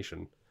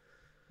defecation?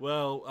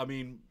 Well, I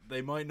mean,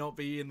 they might not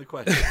be in the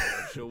question.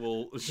 I'm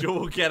sure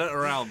we'll get it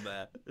around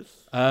there.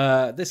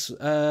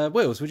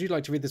 Wills, would you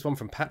like to read this one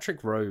from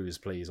Patrick Rose,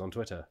 please, on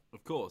Twitter?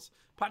 Of course.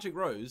 Patrick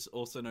Rose,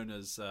 also known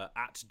as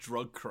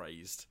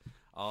 @drugcrazed,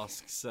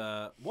 asks,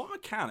 what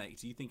mechanic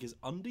do you think is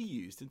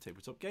underused in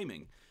tabletop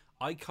gaming?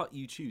 I Cut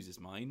You Choose is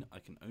mine. I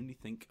can only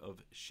think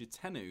of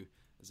Shitenu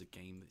as a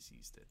game that's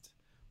used it.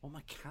 What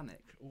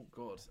mechanic? Oh,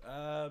 God.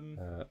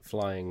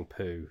 Flying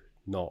poo,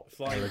 not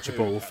Flying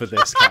eligible poo, for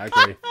this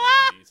category.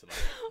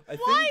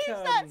 why is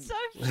that so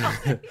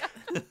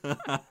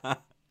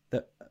funny?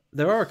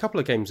 There are a couple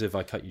of games of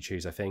I Cut You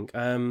Choose, I think.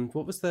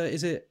 What was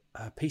is it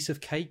A Piece of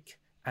Cake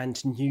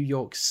and New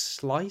York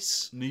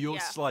Slice? New York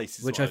Yeah. Slice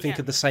is Which what I think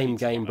yeah. are the same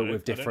game, but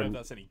with I don't know different if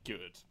that's any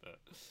good,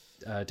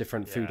 but...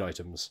 different food Yeah.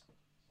 items,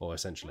 or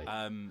essentially.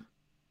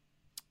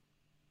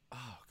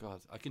 Oh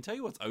God, I can tell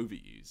you what's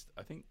overused.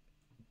 I think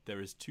there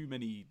are too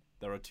many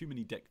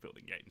deck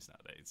building games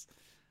nowadays,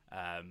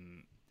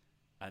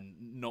 and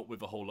not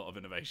with a whole lot of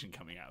innovation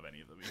coming out of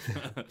any of them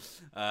either.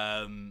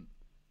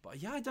 But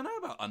yeah, I don't know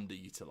about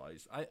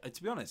underutilized. I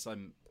to be honest,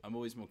 I'm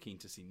always more keen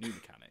to see new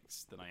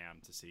mechanics than I am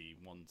to see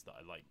ones that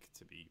I like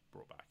to be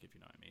brought back, if you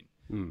know what I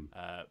mean.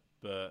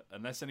 But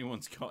unless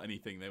anyone's got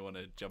anything they want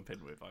to jump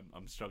in with,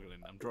 I'm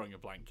struggling. I'm drawing a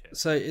blank here.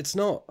 So it's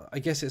not. I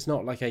guess it's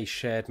not like a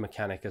shared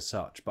mechanic as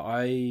such, but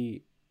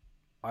I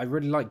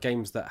really like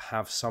games that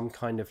have some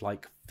kind of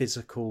like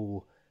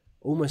physical,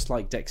 almost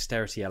like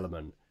dexterity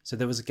element. So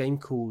there was a game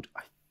called,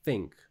 I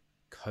think,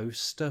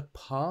 Coaster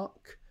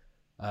Park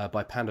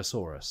by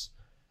Pandasaurus.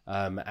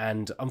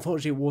 And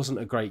unfortunately, it wasn't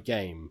a great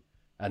game,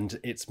 and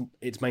its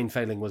main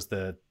failing was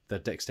the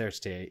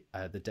dexterity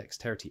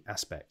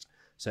aspect.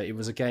 So it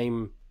was a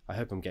game. I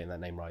hope I'm getting that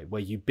name right.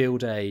 Where you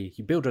build a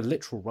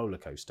literal roller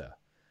coaster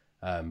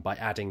by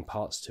adding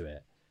parts to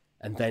it,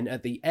 and then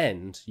at the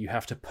end you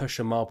have to push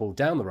a marble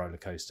down the roller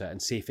coaster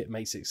and see if it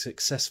makes it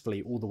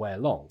successfully all the way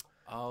along.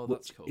 Oh,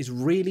 that's cool. It's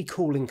really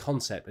cool in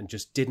concept and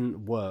just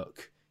didn't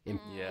work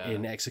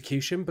in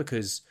execution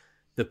because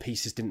the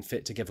pieces didn't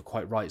fit together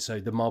quite right, so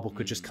the marble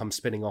could just come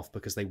spinning off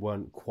because they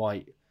weren't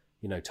quite,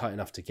 tight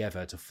enough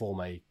together to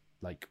form a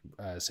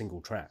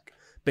single track.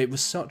 But it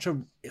was such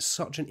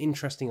an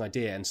interesting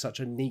idea and such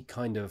a neat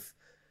kind of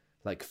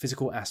like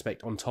physical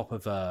aspect on top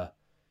of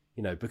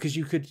because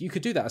you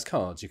could do that as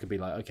cards. You could be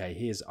like,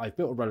 okay, I've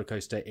built a roller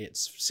coaster.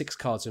 It's 6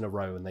 cards in a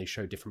row and they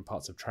show different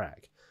parts of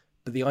track.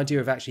 But the idea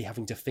of actually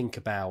having to think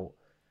about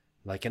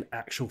like an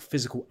actual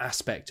physical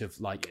aspect of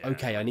I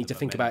need to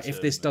think about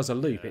if this does a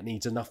loop, it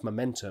needs enough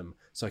momentum,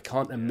 so I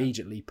can't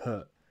immediately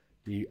put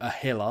a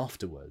hill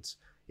afterwards.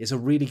 It's a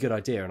really good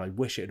idea, and I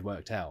wish it had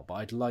worked out. But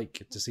I'd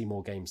like to see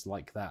more games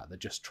like that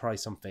just try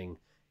something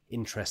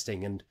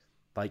interesting and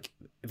like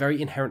very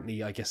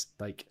inherently, I guess,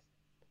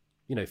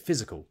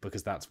 physical,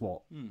 because that's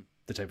what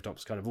the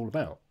tabletop's kind of all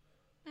about.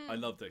 I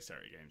love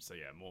dexterity games, so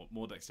yeah,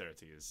 more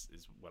dexterity is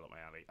well up my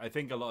alley. I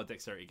think a lot of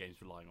dexterity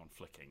games relying on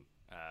flicking,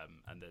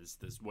 and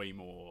there's way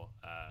more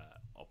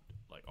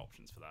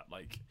options for that.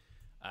 Like,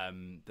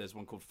 there's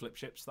one called Flip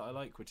Ships that I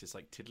like, which is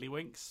like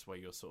Tiddlywinks, where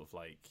you're sort of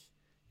like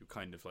you're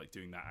kind of like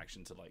doing that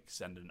action to like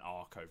send an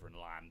arc over and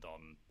land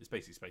on. It's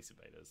basically Space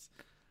Invaders,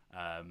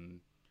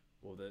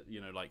 or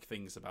like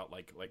things about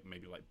like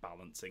maybe like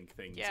balancing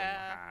things on your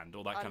hand,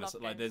 all that kind of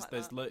stuff. Like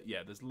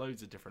there's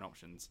loads of different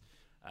options.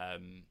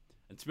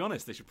 And to be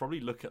honest, they should probably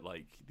look at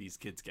like these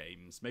kids'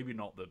 games. Maybe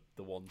not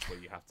the ones where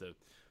you have to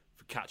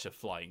catch a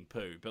flying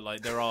poo, but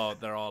like there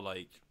are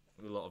like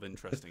a lot of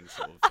interesting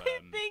sort of. I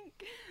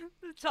think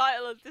the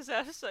title of this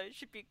episode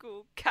should be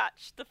called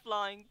 "Catch the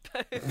Flying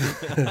Poo."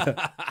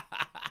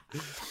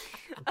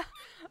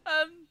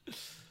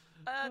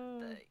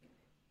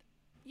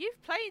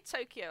 You've played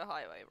Tokyo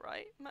Highway,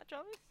 right, Matt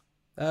Jarvis?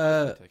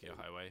 Tokyo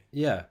Highway.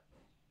 Yeah,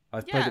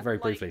 I've played it very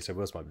like- briefly, so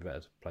Will's might be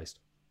better placed.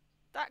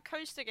 That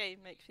coaster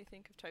game makes me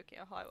think of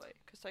Tokyo Highway,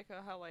 because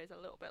Tokyo Highway is a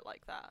little bit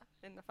like that,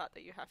 in the fact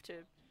that you have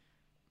to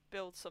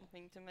build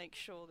something to make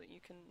sure that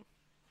you can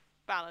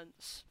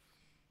balance,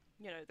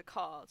 the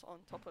cars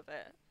on top of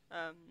it.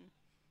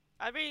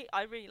 I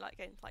really like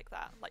games like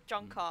that. Like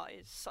Junkart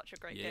is such a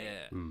great game.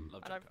 Yeah,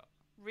 love And I Junkart.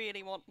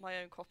 really want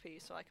my own copy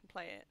so I can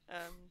play it.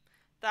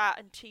 That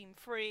and Team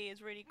 3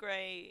 is really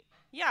great.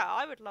 Yeah,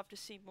 I would love to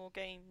see more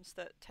games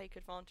that take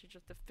advantage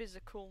of the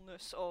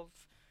physicalness of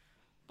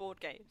board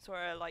games,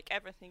 where like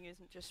everything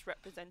isn't just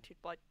represented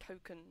by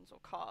tokens or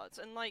cards.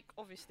 And like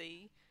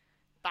obviously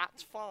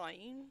that's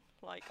fine.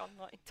 Like I'm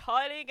not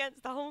entirely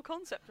against the whole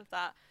concept of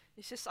that.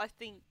 It's just I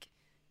think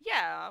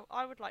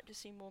I would like to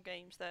see more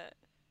games that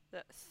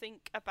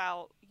think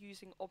about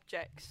using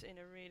objects in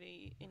a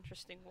really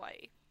interesting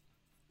way.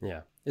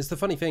 Yeah, it's the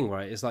funny thing,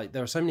 right? It's like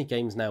there are so many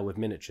games now with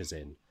miniatures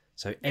in,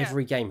 so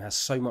every game has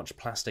so much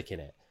plastic in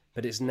it,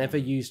 but it's never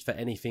used for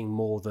anything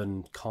more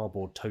than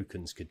cardboard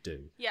tokens could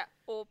do. Yeah,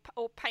 or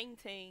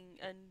painting,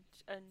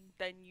 and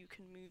then you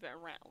can move it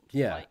around.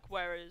 Yeah. Like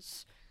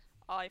whereas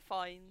I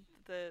find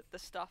the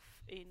stuff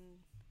in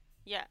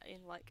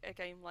like a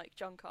game like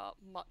Junkart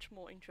much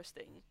more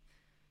interesting,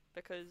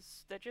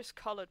 because they're just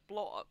coloured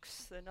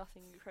blocks. They're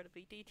nothing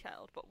incredibly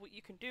detailed, but what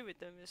you can do with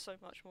them is so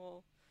much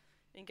more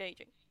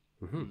engaging.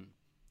 Mm-hmm.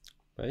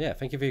 But yeah,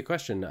 thank you for your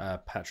question,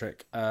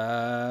 Patrick.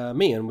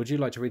 Mian, would you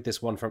like to read this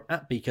one from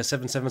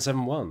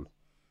 @Beaker7771?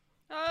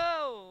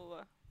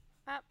 Oh,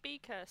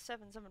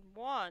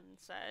 @Beaker771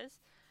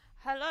 says,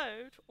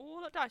 "Hello to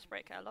all at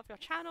Dicebreaker. I love your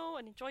channel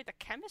and enjoy the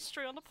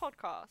chemistry on the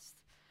podcast.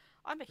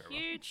 I'm a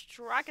huge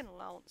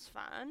Dragonlance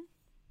fan,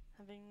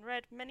 having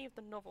read many of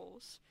the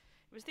novels.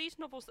 It was these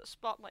novels that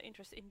sparked my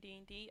interest in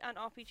D&D and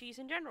RPGs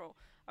in general.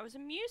 I was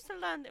amused to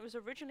learn that it was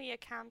originally a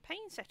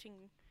campaign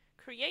setting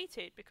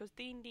created because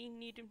D&D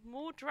needed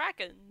more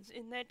dragons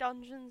in their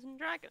Dungeons and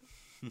Dragons.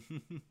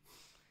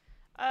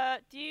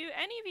 Do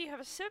any of you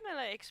have a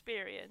similar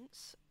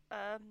experience,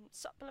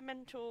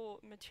 supplemental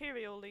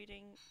material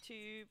leading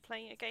to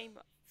playing a game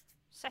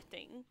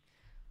setting?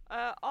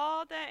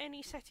 Are there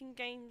any setting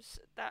games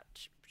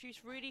that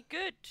produce really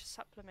good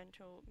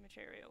supplemental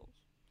materials?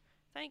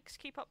 Thanks,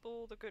 keep up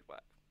all the good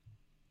work."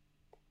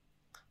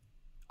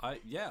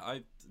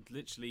 I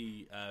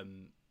literally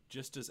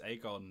just as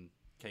Aegon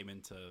came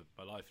into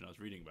my life and I was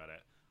reading about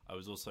it, I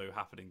was also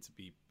happening to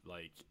be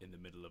like in the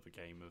middle of a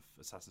game of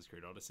Assassin's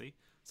Creed Odyssey,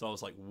 so I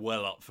was like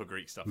well up for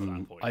Greek stuff at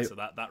that point. So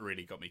that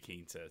really got me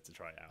keen to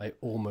try it out. I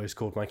almost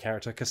called my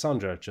character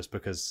Cassandra just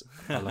because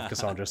I love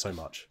Cassandra so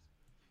much.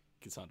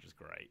 Cassandra's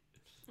great.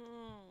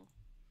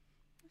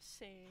 Let's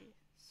see,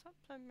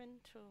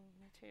 supplemental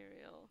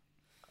material.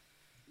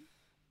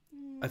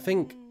 I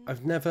think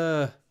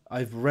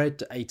I've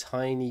read a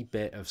tiny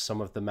bit of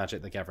some of the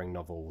Magic the Gathering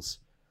novels,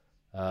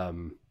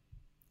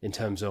 in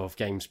terms of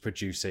games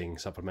producing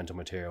supplemental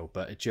material,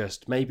 but it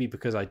just maybe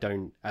because I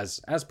don't,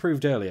 as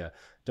proved earlier,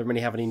 don't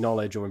really have any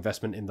knowledge or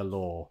investment in the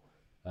lore,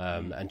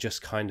 and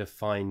just kind of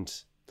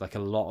find like a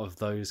lot of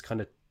those kind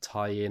of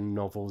tie-in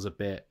novels a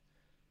bit,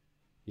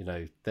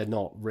 they're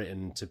not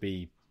written to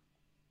be.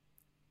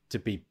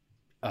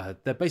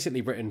 They're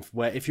basically written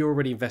where if you're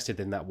already invested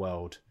in that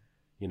world,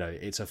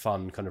 it's a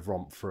fun kind of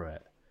romp through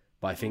it.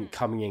 But I think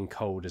coming in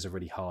cold is a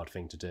really hard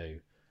thing to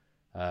do.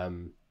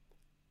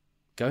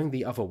 Going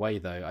the other way,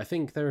 though, I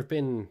think there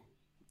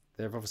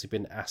have obviously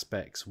been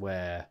aspects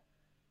where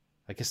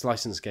I guess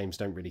licensed games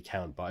don't really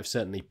count, but I've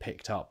certainly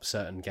picked up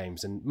certain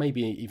games and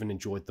maybe even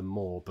enjoyed them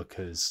more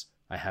because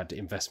I had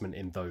investment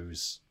in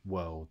those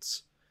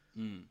worlds.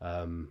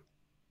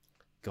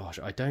 Gosh,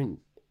 I don't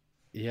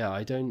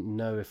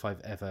know if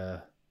I've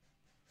ever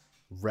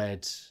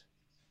read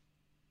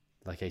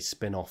like a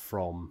spin-off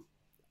from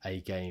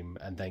a game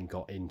and then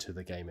got into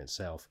the game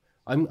itself.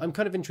 I'm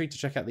kind of intrigued to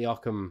check out the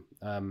Arkham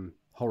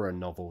horror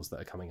novels that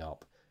are coming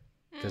up,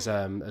 because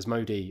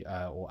Asmodee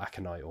or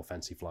Aconite or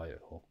Fancy Flight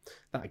or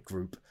that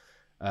group,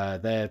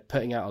 they're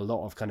putting out a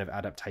lot of kind of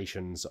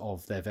adaptations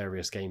of their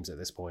various games at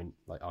this point.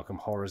 Like Arkham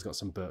Horror's got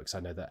some books.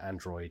 I know that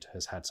Android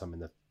has had some in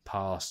the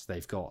past.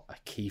 They've got a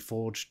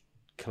Keyforge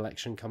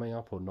collection coming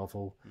up, or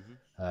novel.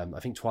 I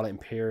think Twilight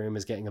Imperium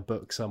is getting a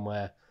book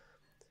somewhere.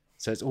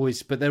 So it's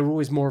always, but they're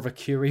always more of a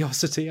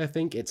curiosity, I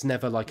think. It's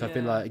never like I've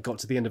been like, got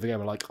to the end of a game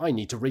and like, I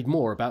need to read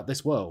more about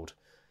this world.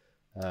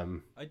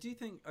 I do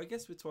think, I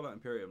guess with Twilight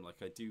Imperium,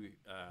 like I do,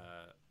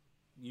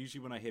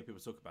 usually when I hear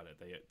people talk about it,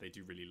 they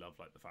do really love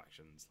like the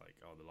factions, like,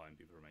 oh, the Lion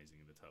people are amazing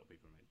and the Turtle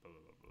people are amazing, blah,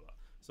 blah, blah, blah.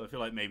 So I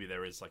feel like maybe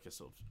there is like a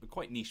sort of,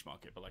 quite niche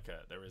market, but like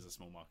there is a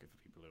small market for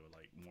people who are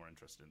like more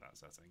interested in that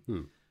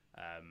setting.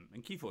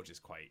 And Keyforge is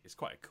quite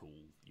a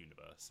cool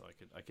universe, so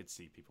I could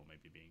see people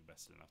maybe being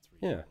invested enough to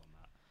read on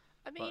that.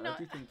 I mean, But I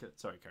do think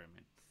sorry, Karen.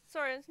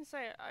 Sorry, I was gonna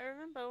say. I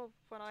remember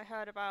when I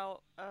heard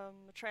about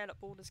the trail at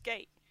Baldur's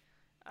Gate,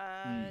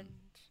 and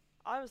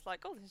I was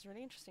like, "Oh, this is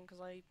really interesting,"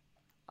 because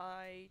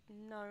I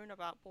known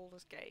about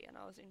Baldur's Gate and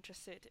I was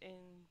interested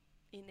in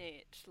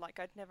it. Like,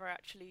 I'd never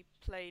actually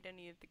played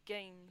any of the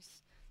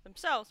games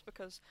themselves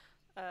because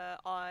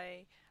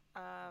I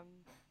am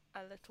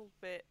a little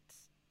bit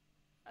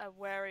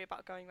wary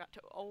about going back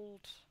to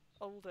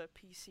older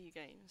PC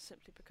games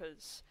simply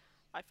because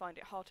I find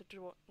it hard to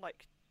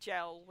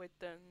gel with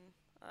them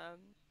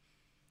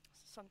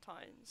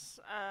sometimes.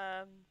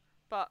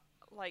 But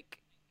like,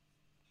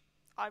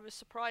 I was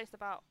surprised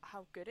about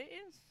how good it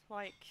is.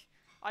 Like,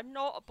 I'm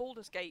not a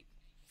Baldur's Gate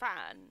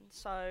fan,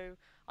 so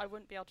I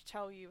wouldn't be able to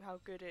tell you how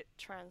good it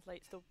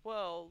translates the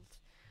world,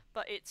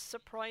 but it's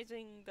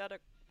surprising that a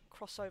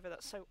crossover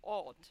that's so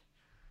odd,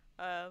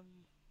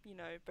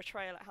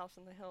 Betrayal at House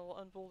on the Hill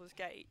and Baldur's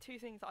Gate, two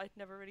things that I'd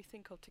never really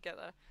think of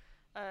together,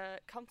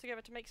 come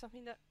together to make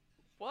something that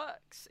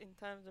works in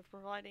terms of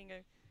providing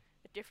a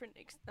different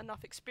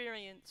enough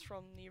experience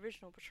from the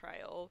original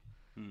Betrayal,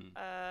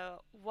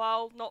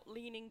 while not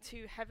leaning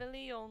too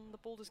heavily on the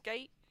Baldur's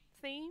Gate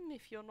theme.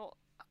 If you're not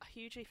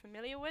hugely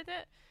familiar with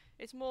it,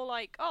 it's more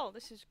like, oh,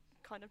 this is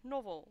kind of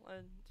novel,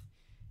 and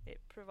it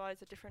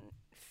provides a different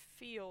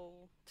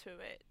feel to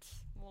it,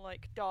 more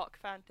like dark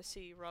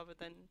fantasy rather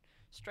than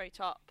straight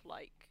up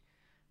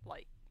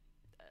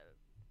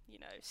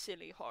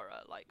silly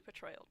horror like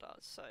Betrayal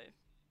does. So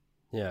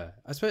yeah,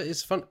 I suppose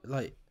it's fun.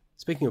 Like,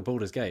 speaking of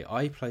Baldur's Gate,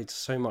 I played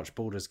so much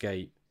Baldur's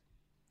Gate,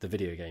 the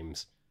video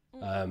games,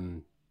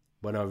 when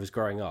I was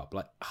growing up,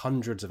 like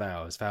hundreds of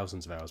hours,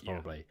 thousands of hours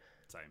probably.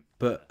 Same.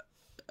 But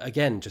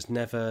again, just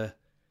never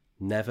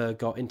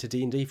got into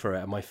D&D for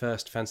it. And my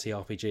first fancy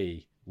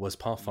RPG was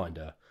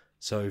Pathfinder.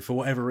 So for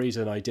whatever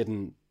reason, I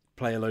didn't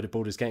play a load of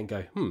Baldur's Gate and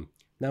go,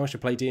 now I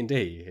should play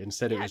D&D.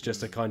 Instead, it was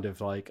just a kind of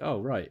like, oh,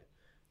 right.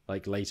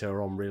 Like,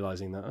 later on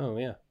realizing that, oh,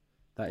 yeah,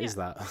 that is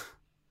that.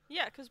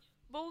 Yeah, because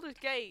Baldur's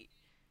Gate,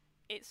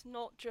 it's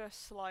not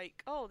just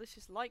like, oh, this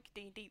is like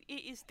D&D. It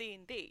is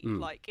D&D.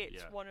 Like,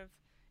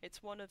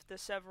 it's one of the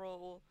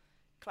several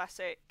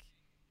classic,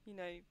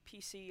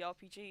 PC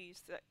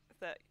RPGs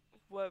that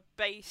were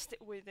based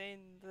within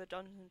the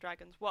Dungeons and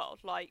Dragons world,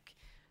 like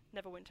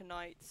Neverwinter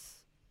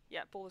Nights,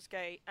 Baldur's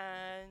Gate,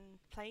 and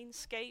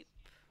Planescape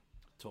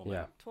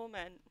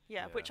Torment,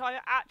 which I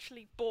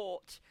actually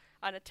bought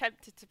and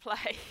attempted to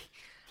play.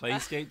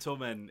 Planescape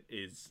Torment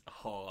is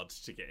hard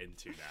to get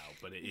into now,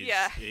 but it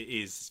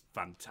is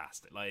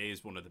fantastic. Like, it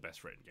is one of the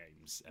best written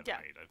games ever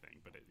made, I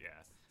think. But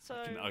so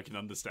I can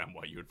understand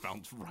why you would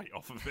bounce right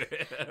off of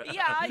it.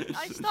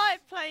 I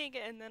started playing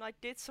it, and then I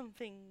did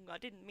something I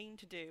didn't mean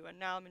to do, and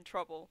now I'm in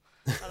trouble,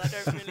 and I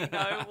don't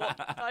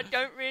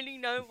really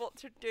know what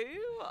to do.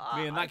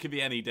 That could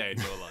be any day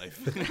in your life.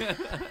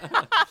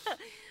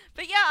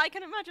 But yeah, I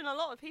can imagine a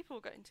lot of people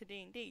got into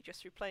D&D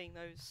just through playing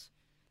those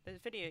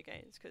video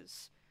games,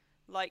 because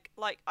like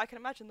I can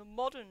imagine the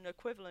modern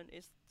equivalent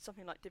is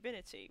something like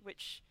Divinity,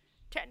 which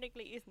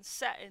technically isn't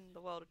set in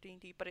the world of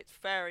D&D, but it's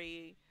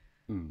very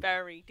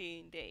very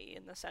D&D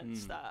in the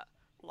sense that,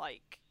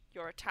 like,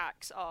 your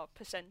attacks are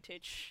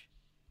percentage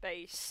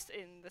based,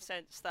 in the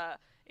sense that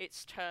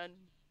it's turn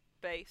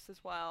based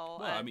as well.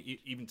 Well, I mean,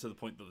 even to the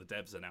point that the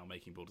devs are now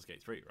making Baldur's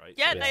Gate 3, right?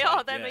 Yeah, they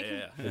are. They're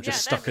making. They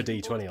just stuck a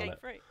D20 on it.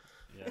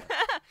 Yeah.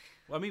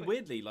 Well, I mean,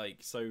 weirdly, like,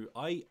 so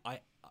I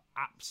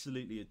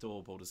absolutely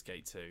adore Baldur's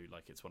Gate 2.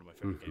 Like, it's one of my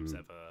favorite games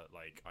ever.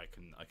 Like,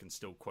 I can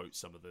still quote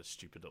some of the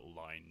stupid little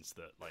lines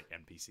that, like,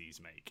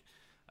 NPCs make.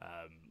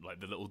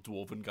 Like the little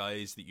dwarven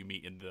guys that you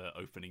meet in the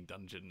opening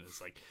dungeon. It's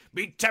like,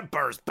 me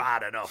temper's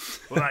bad enough,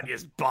 well, that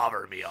just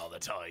bother me all the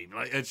time.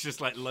 Like, it's just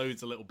like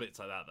loads of little bits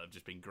like that have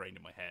just been ingrained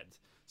in my head.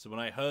 So when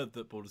I heard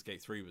that Baldur's Gate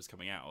 3 was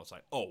coming out, I was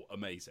like, oh,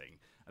 amazing.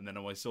 And then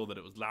when I saw that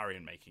it was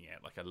Larian making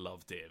it, like, I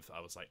love Div,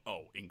 I was like,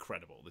 oh,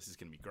 incredible, this is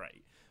going to be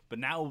great. But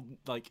now,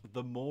 like,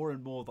 the more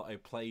and more that I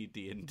play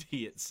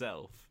D&D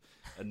itself,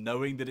 and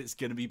knowing that it's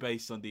going to be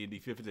based on D&D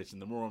 5th edition,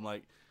 the more I'm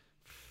like,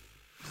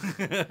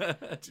 do you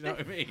know what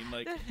I mean?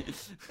 Like,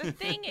 the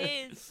thing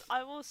is,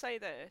 I will say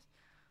this: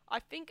 I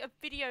think a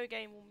video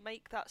game will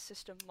make that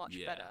system much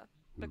better,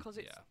 because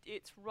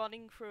it's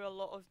running through a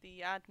lot of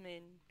the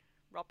admin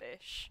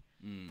rubbish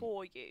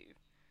for you,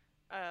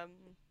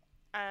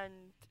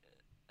 and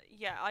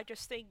I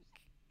just think,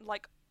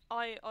 like,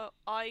 I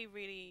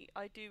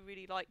do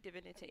really like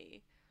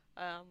Divinity.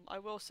 I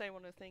will say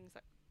one of the things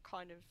that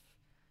kind of,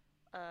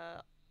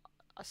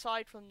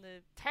 aside from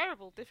the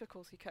terrible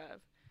difficulty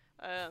curve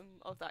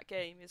of that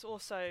game, is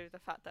also the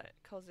fact that,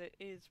 because it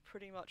is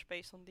pretty much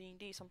based on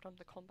D&D, sometimes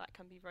the combat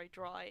can be very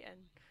dry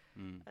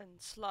and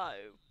slow.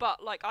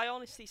 But, like, I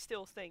honestly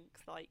still think,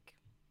 like,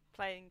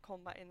 playing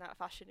combat in that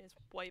fashion is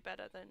way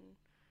better than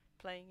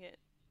playing it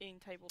in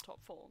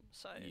tabletop form.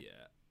 So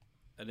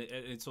and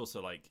it's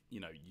also like,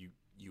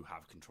 you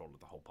have control of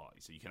the whole party,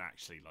 so you can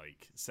actually,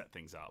 like, set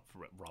things up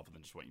rather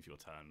than just waiting for your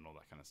turn and all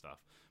that kind of stuff.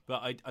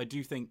 But I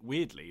do think,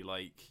 weirdly,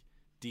 like,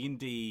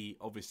 D&D,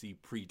 obviously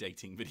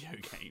predating video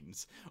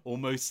games,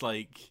 almost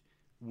like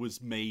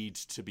was made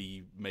to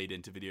be made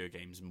into video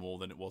games more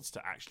than it was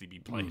to actually be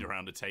played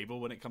around a table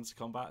when it comes to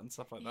combat and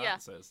stuff like that. Yeah.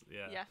 So it's,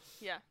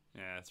 Yeah.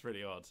 it's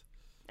really odd.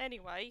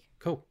 Anyway,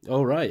 Cool.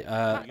 All right.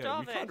 We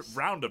kind of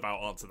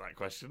roundabout answered that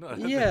question.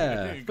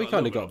 Yeah, we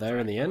kind of got there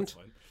in the end.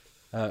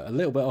 A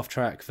little bit off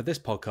track for this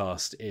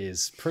podcast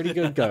is pretty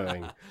good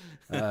going.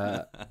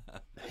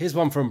 Here's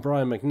one from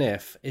Brian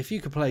McNiff. If you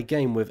could play a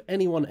game with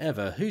anyone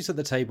ever, who's at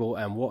the table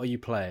and what are you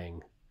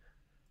playing?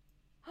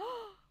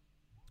 oh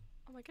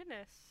my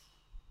goodness.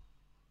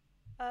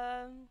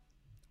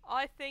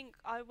 I think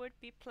I would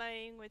be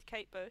playing with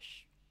Kate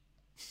Bush.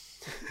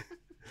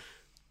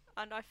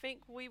 And I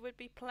think we would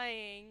be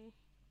playing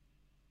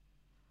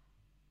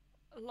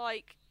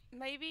like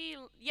maybe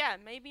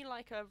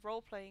like a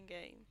role-playing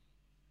game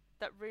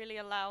that really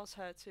allows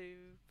her to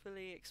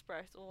fully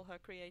express all her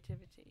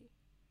creativity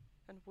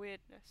and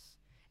weirdness.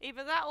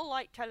 Either that or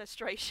like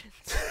Telestrations.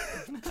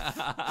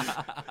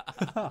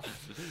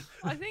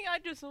 I think I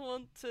just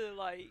want to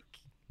like,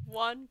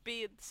 one,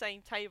 be at the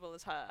same table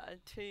as her, and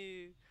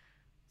two,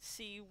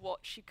 see what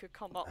she could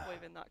come up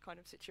with in that kind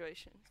of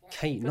situation.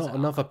 Kate, not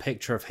another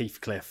picture of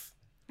Heathcliff.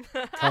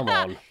 Come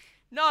on.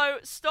 No,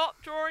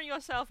 stop drawing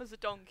yourself as a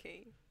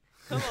donkey.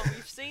 Come on,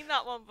 we've seen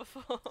that one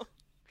before.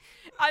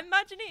 I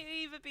imagine it would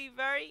either be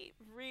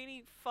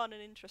really fun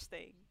and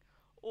interesting,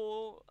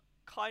 or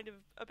kind of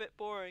a bit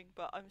boring,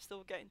 but I'm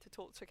still getting to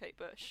talk to Kate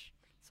Bush.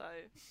 So,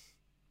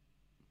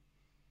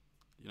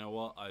 you know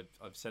what?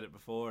 I've said it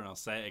before and I'll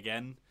say it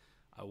again.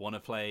 I want to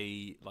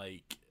play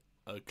like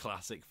a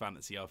classic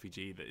fantasy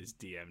RPG that is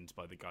DM'd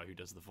by the guy who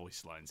does the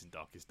voice lines in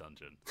Darkest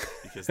Dungeon,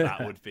 because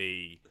that would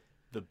be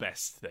the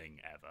best thing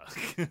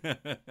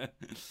ever.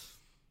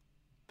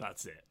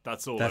 That's it.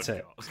 That's all I've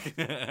got.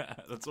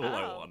 That's all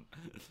I want.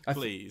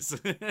 Please.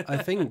 I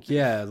think,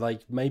 yeah,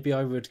 like maybe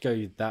I would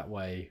go that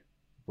way,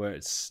 where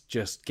it's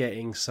just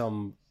getting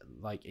some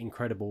like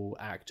incredible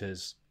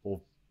actors,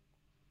 or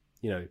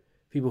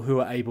people who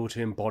are able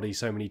to embody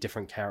so many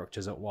different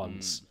characters at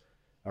once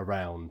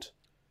around.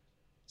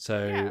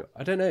 So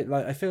I don't know,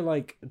 like I feel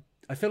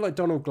like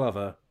Donald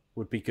Glover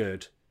would be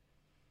good,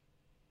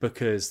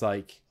 because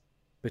like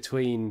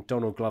between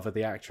Donald Glover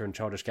the actor and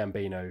Childish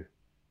Gambino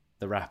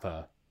the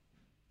rapper,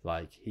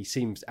 like he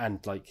seems,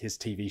 and like his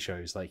TV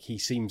shows, like he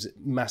seems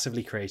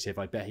massively creative.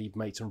 I bet he'd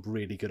make some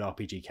really good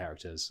RPG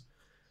characters.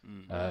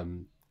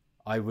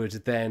 I would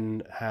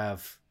then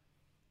have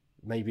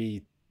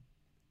maybe,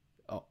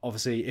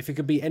 obviously, if it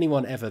could be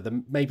anyone ever,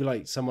 then maybe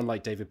like someone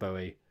like David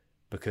Bowie,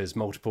 because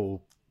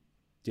multiple,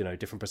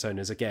 different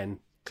personas, again,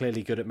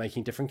 clearly good at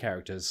making different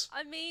characters.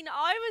 I mean,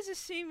 I was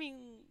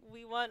assuming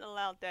we weren't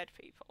allowed dead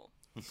people.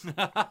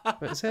 But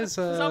it says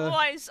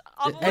otherwise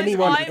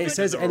anyone. I It would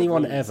says have,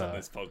 anyone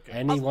ever.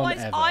 Anyone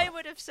otherwise ever. I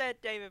would have said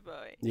David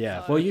Bowie.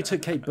 Yeah. So, Well, you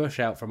took Kate Bush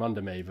out from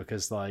under me,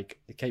 because like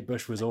Kate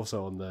Bush was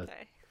also on the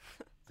okay.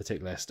 the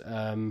tick list.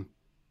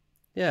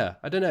 Yeah,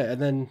 I don't know.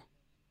 And then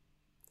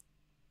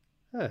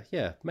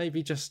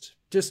maybe just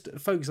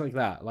folks like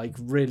that, like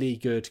really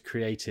good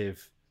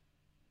creative.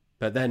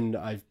 But then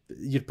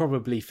you'd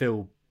probably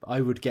feel, I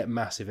would get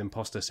massive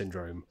imposter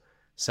syndrome,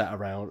 sat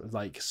around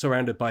like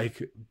surrounded by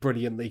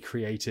brilliantly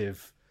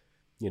creative,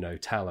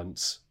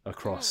 talents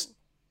across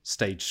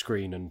stage,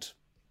 screen, and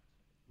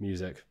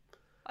music.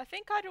 I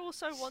think I'd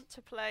also want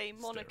to play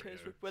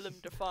Monikers with Willem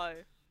Dafoe.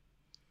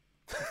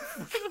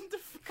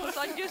 Because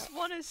I just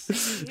want to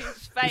see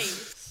his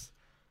face,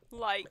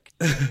 like,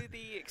 do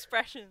the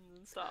expressions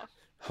and stuff.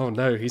 Oh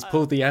no, he's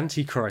pulled the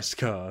Antichrist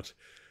card.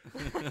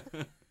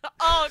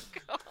 Oh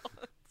god.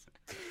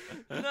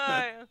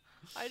 No.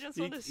 I just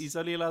want to He's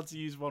only allowed to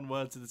use one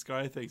word to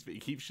describe things, but he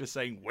keeps just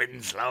saying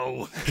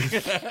Winslow.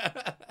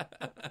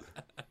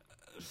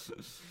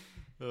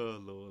 Oh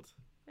Lord.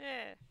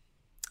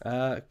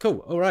 Yeah. Cool.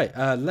 All right.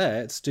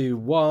 Let's do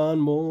one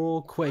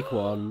more quick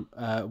one.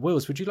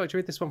 Wills, would you like to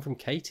read this one from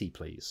Katie,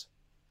 please?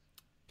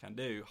 Can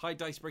do. Hi,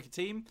 Dicebreaker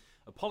team.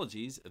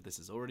 Apologies if this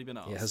has already been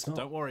asked. It has not.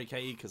 Don't worry,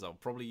 Katie, because I'll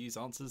probably use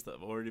answers that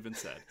have already been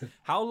said.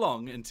 How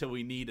long until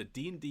we need a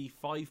D&D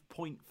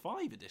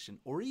 5.5 edition,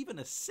 or even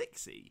a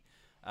 6e?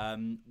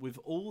 With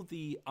all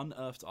the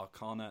unearthed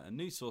arcana and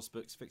new source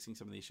books fixing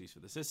some of the issues for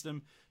the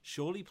system,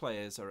 surely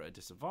players are at a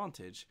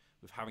disadvantage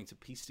with having to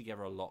piece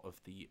together a lot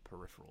of the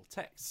peripheral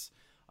texts.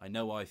 I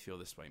know I feel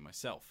this way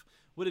myself.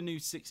 Would a new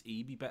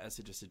 6e be better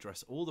to just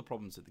address all the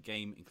problems of the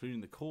game,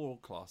 including the core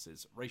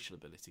classes, racial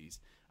abilities,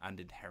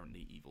 and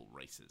inherently evil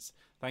races?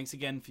 Thanks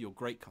again for your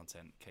great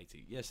content,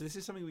 Katie. Yeah, so this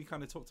is something we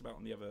kind of talked about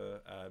on the other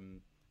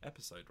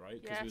episode,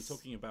 right? Because we were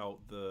talking about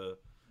the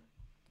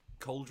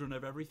Cauldron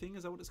of Everything,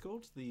 is that what it's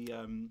called? The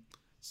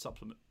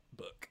supplement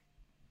book.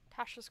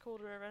 Tasha's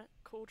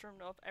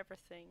Cauldron of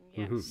Everything,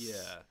 yes. Mm-hmm.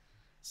 Yeah.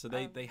 So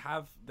they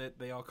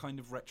are kind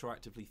of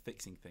retroactively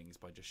fixing things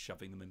by just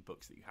shoving them in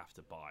books that you have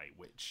to buy,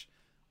 which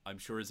I'm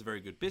sure is a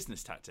very good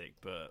business tactic,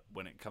 but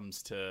when it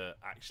comes to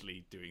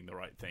actually doing the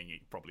right thing,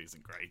 it probably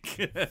isn't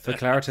great. For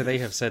clarity, they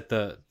have said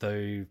that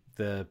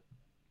the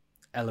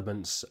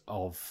elements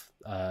of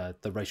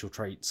the racial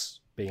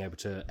traits being able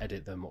to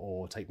edit them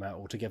or take them out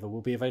altogether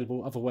will be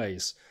available other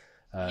ways.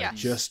 Yes.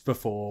 Just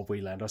before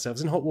we land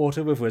ourselves in hot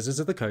water with Wizards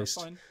of the Coast.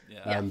 Fine.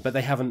 Yeah. But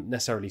they haven't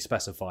necessarily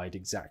specified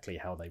exactly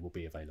how they will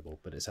be available,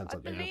 but it sounds I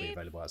like they will be believe-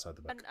 available outside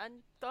the book.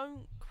 And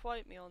don't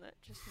quote me on it,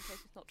 just in case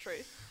it's not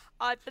true.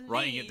 I believe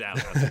Writing it down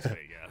as we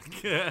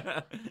speak.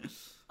 Yeah.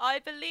 I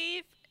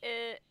believe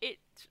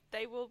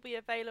they will be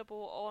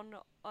available on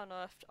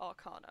Unearthed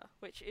Arcana,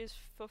 which is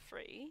for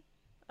free.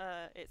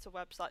 It's a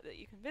website that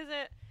you can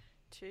visit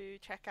to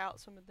check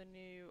out some of the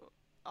new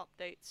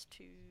updates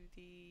to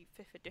the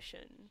 5th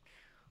edition.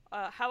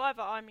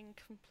 However, I'm in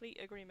complete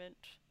agreement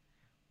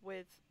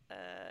with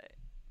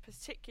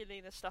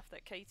particularly the stuff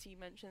that Katie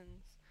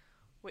mentions,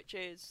 which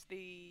is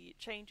the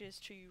changes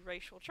to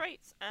racial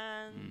traits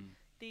and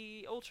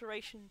the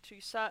alteration to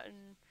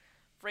certain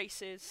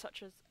races,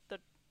 such as the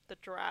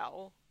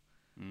Drow,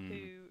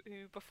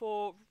 who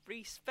before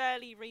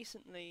fairly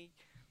recently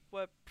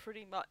were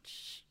pretty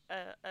much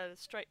a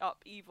straight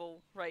up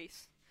evil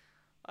race,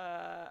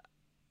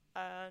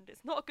 and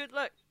it's not a good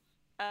look.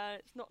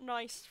 It's not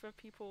nice for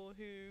people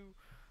who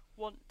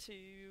want to,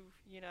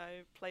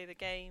 play the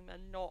game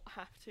and not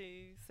have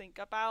to think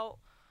about,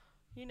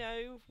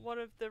 one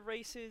of the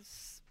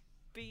races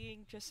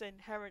being just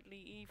inherently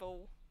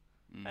evil.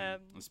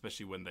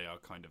 Especially when they are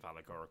kind of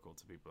allegorical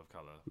to people of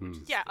colour.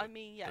 Yeah, I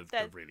mean, yeah, the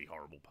they're really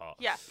horrible part.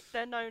 yeah,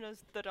 they're known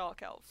as the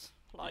Dark Elves.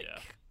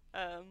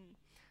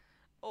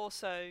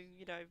 Also,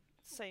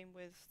 same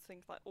with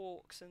things like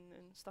orcs and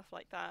stuff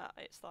like that.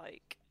 It's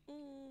like,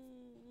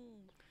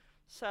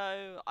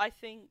 so I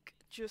think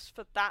just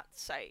for that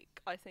sake,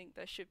 I think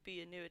there should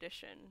be a new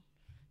edition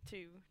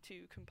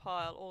to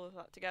compile all of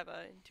that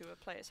together into a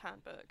player's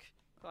handbook.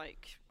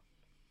 Like,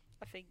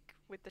 I think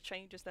with the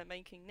changes they're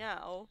making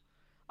now,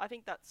 I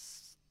think that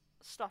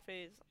stuff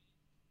is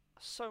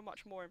so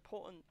much more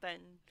important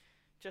than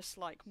just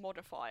like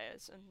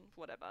modifiers and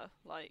whatever.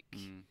 Like,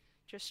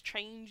 just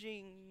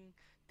changing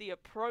the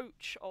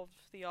approach of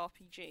the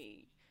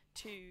RPG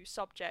to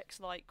subjects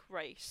like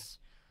race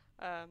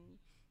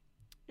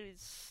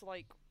is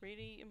like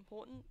really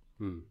important.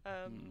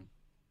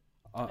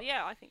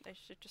 Yeah, I think they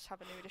should just have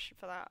a new edition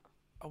for that.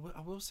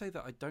 I will say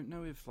that I don't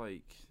know if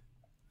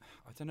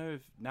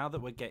now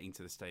that we're getting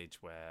to the stage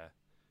where,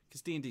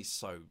 because D&D is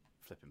so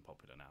flipping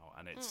popular now,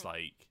 and it's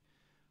like,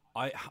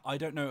 I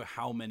don't know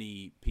how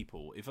many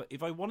people,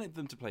 if I wanted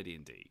them to play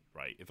D&D,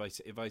 right? If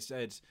I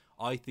said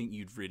I think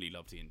you'd really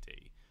love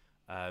D&D,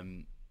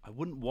 I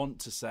wouldn't want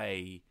to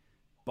say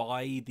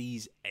buy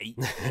these 8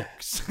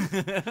 books,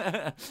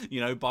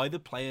 buy the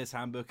player's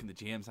handbook and the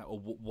GM's or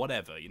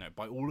whatever,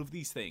 buy all of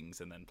these things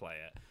and then play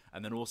it,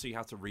 and then also you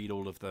have to read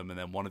all of them, and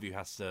then one of you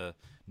has to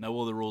know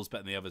all the rules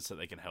better than the others so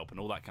they can help and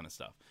all that kind of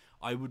stuff.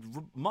 I would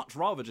much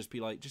rather just be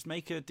like, just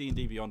make a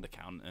D&D Beyond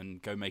account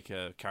and go make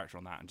a character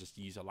on that and just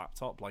use a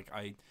laptop. Like,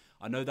 I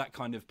know that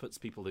kind of puts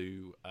people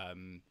who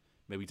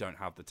maybe don't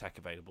have the tech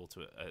available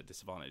to a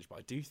disadvantage, but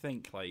I do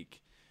think,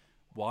 like,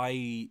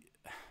 why...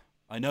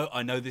 I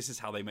know this is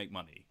how they make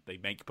money. They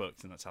make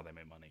books and that's how they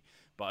make money.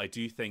 But I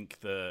do think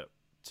that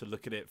to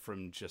look at it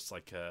from just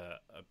like a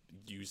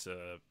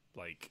user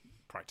like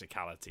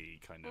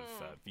practicality kind of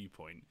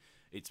viewpoint,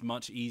 it's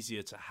much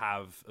easier to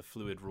have a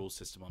fluid rule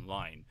system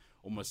online,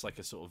 almost like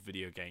a sort of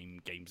video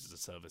games as a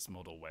service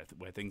model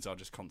where things are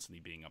just constantly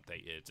being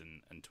updated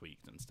and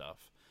tweaked and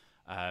stuff.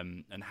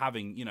 And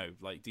having,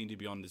 like D&D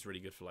Beyond is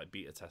really good for like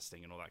beta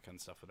testing and all that kind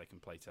of stuff, where they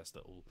can play test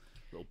little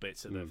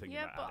bits that they're thinking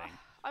about adding.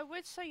 I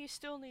would say you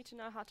still need to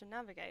know how to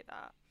navigate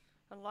that,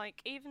 and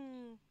like,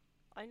 even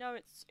I know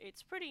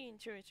it's pretty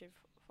intuitive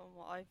from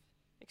what I've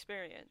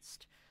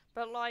experienced,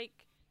 but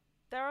like,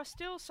 there are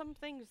still some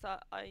things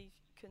that I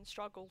can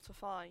struggle to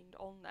find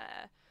on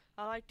there,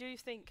 and I do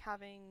think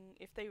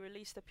if they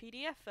released a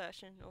PDF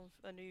version of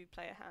a new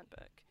player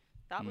handbook,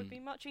 that would be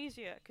much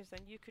easier, because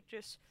then you could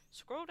just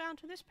scroll down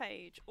to this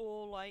page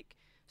or like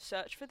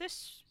search for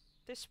this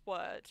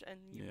word, and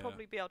you'd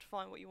probably be able to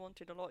find what you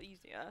wanted a lot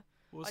easier.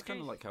 Well, it's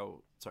kind of like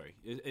how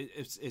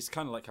it's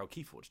kind of like how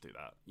Keyforge do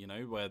that,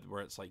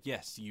 where it's like,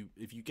 yes,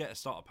 if you get a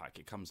starter pack,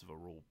 it comes with a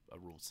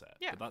rule set,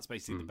 but that's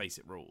basically the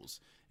basic rules.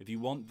 If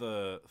you want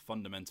the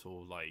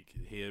fundamental, like,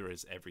 here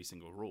is every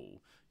single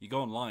rule, you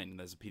go online and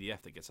there's a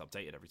PDF that gets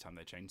updated every time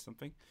they change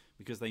something,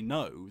 because they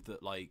know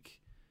that, like,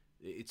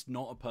 it's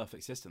not a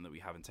perfect system that we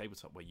have in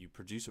tabletop where you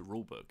produce a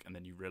rule book and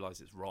then you realize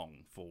it's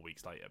wrong 4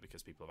 weeks later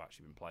because people have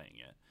actually been playing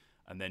it.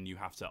 And then you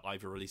have to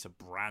either release a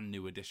brand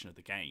new edition of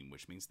the game,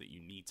 which means that you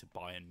need to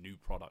buy a new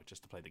product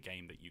just to play the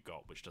game that you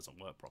got, which doesn't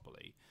work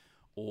properly,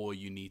 or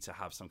you need to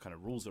have some kind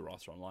of rules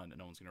errata online that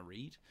no one's going to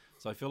read.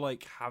 So I feel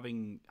like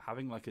having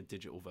like a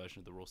digital version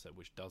of the rule set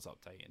which does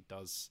update and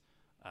does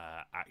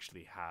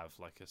actually have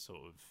like a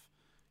sort of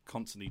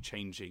constantly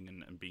changing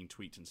and being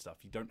tweaked and stuff,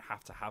 you don't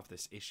have to have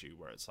this issue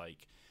where it's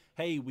like,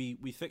 hey, we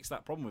fixed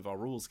that problem with our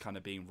rules kind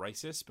of being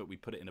racist, but we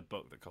put it in a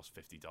book that costs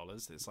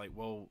 $50. It's like,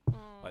 well,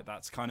 like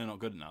that's kind of not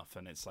good enough.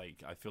 And it's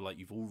like, I feel like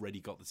you've already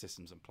got the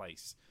systems in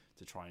place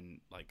to try and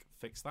like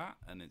fix that.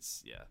 And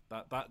it's,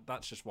 yeah,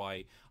 that's just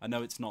why I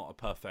know it's not a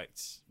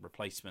perfect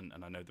replacement,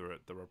 and I know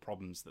there are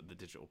problems that the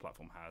digital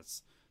platform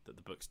has that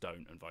the books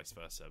don't, and vice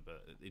versa.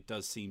 But it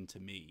does seem to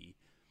me,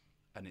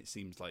 and it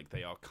seems like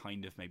they are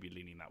kind of maybe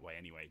leaning that way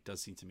anyway. It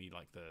does seem to me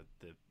like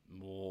the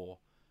more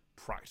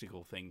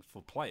practical thing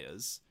for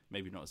players,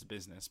 maybe not as a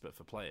business, but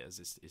for players,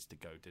 is to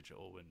go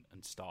digital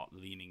and start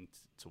leaning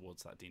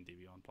towards that D&D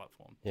Beyond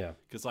platform. Yeah.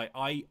 Because like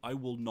I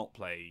will not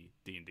play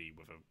D&D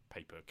with a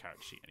paper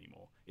character sheet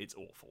anymore. It's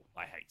awful.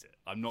 I hate it.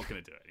 I'm not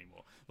going to do it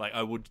anymore. Like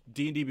I would,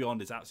 D&D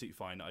Beyond is absolutely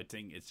fine. I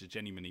think it's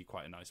genuinely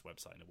quite a nice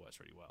website and it works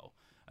really well.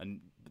 And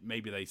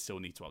maybe they still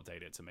need to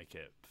update it to make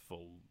it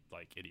full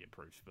like idiot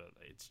proof, but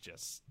it's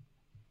just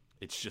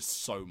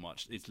so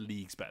much. It's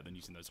leagues better than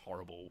using those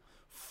horrible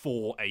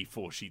 4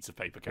 A4 sheets of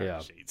paper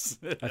character sheets.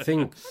 I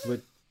think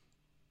with...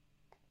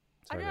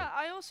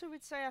 I also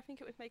would say I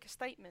think it would make a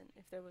statement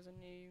if there was a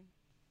new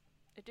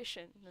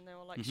edition and they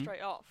were like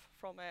straight off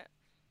from it,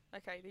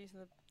 okay, these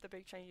are the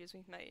big changes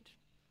we've made.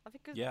 I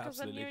think because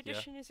a new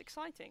edition is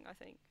exciting, I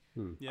think.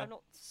 I'm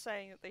not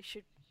saying that they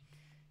should,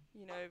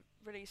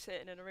 release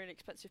it in a really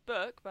expensive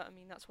book, but I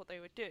mean, that's what they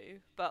would do.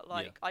 But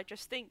I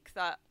just think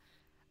that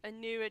a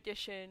new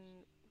edition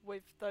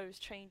with those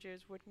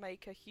changes would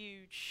make a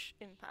huge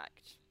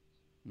impact,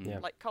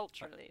 like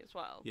culturally as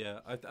well. Yeah,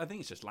 I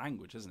think it's just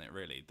language, isn't it?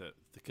 Really,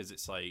 because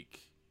it's like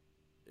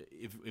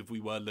if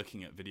we were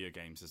looking at video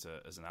games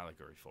as an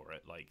allegory for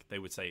it, like they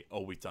would say,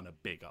 "Oh, we've done a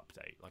big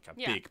update, like a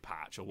big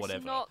patch or whatever."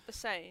 It's not the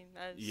same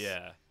as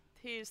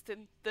here's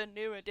the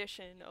new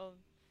edition of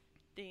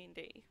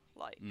D&D,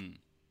 like.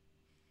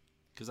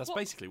 Because that's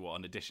basically what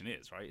an edition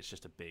is, right? It's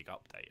just a big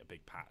update, a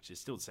big patch. It's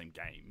still the same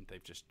game.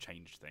 They've just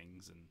changed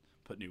things and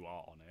put new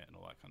art on it and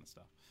all that kind of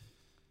stuff.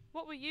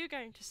 What were you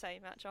going to say,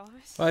 Matt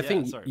Jarvis? Well, I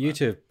think you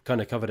two kind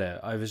of covered it.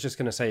 I was just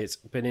going to say it's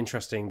been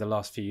interesting the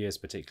last few years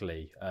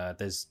particularly.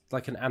 There's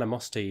like an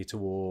animosity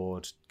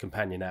toward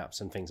companion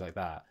apps and things like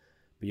that.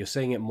 But you're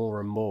seeing it more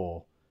and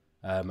more.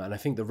 And I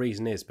think the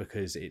reason is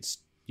because it's,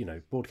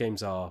 board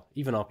games are,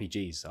 even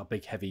RPGs, are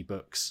big, heavy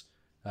books.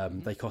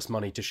 They cost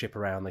money to ship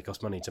around. They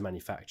cost money to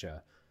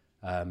manufacture.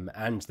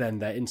 And then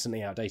they're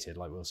instantly outdated,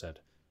 like Will said.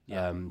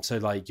 Yeah. So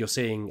like you're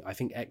seeing, I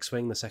think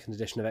X-Wing, the second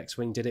edition of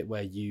X-Wing did it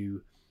where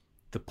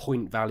the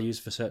point values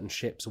for certain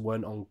ships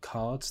weren't on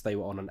cards, they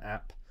were on an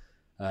app.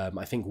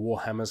 I think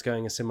Warhammer's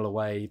going a similar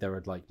way. There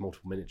are like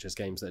multiple miniatures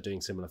games that are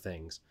doing similar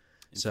things.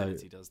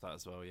 Infinity does that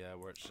as well, yeah,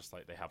 where it's just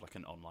like they have like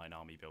an online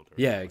army builder.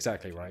 Yeah,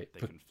 exactly, right.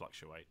 They can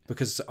fluctuate.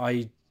 Because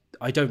I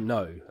don't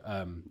know,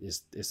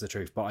 is the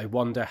truth, but I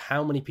wonder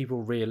how many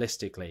people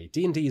realistically...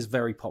 D&D is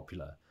very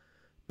popular,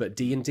 but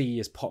D&D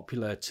is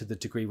popular to the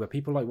degree where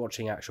people like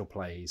watching actual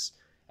plays,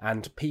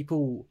 and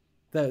people...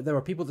 There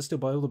are people that still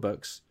buy all the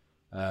books,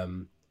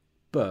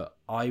 but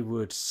I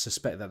would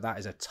suspect that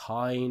is a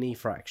tiny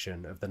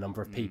fraction of the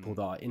number of people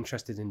that are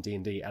interested in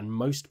D&D, and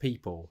most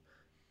people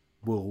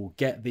will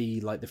get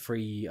the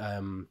free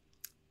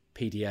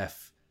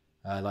PDF,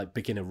 like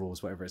beginner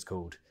rules, whatever it's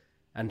called.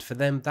 And for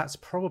them, that's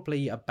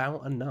probably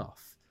about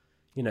enough.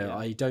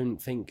 I don't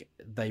think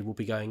they will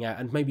be going out.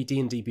 And maybe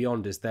D&D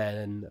Beyond is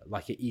then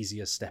like an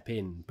easier step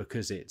in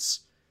because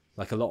it's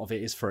like a lot of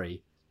it is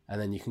free. And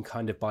then you can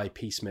kind of buy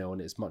piecemeal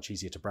and it's much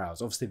easier to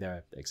browse. Obviously, there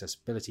are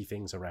accessibility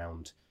things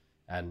around.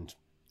 And,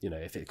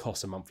 if it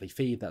costs a monthly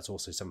fee, that's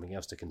also something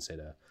else to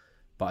consider.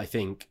 But I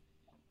think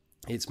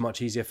it's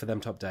much easier for them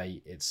to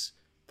update. It's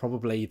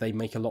probably they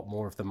make a lot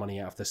more of the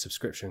money out of the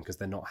subscription because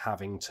they're not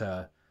having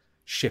to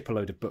ship a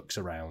load of books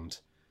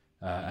around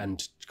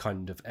and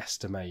kind of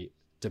estimate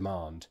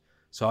demand.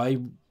 So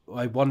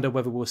I wonder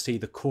whether we'll see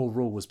the core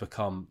rules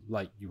become,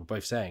 like you were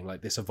both saying,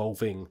 like this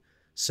evolving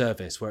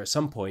service where at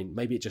some point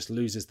maybe it just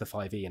loses the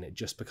 5e and it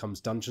just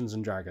becomes Dungeons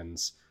and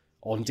Dragons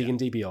on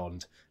D&D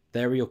Beyond.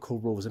 There are your core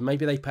rules, and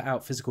maybe they put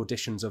out physical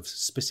editions of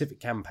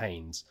specific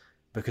campaigns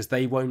because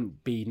they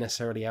won't be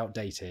necessarily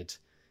outdated.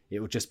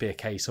 It will just be a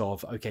case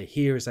of, okay,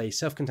 here is a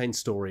self-contained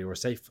story or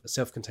a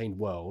self-contained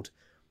world.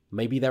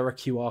 Maybe there are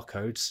QR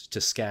codes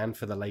to scan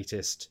for the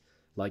latest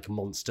like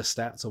monster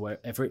stats or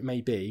wherever it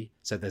may be.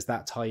 So there's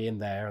that tie in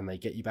there and they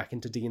get you back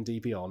into D&D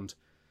Beyond.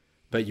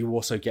 But you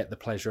also get the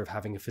pleasure of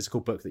having a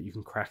physical book that you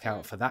can crack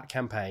out for that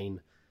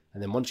campaign.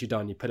 And then once you're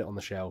done, you put it on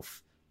the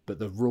shelf. But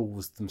the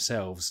rules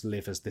themselves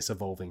live as this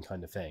evolving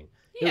kind of thing.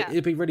 Yeah.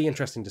 It'd be really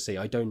interesting to see.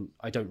 I don't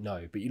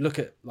know. But you look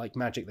at like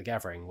Magic the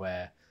Gathering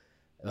where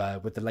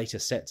with the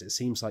latest sets, it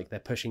seems like they're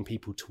pushing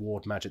people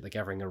toward Magic the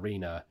Gathering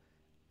Arena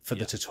for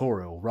the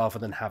tutorial rather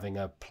than having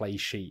a play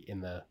sheet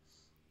in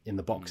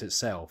the box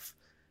itself.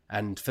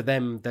 And for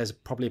them, there's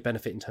probably a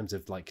benefit in terms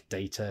of like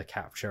data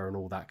capture and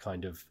all that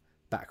kind of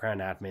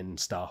background admin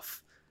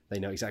stuff. They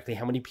know exactly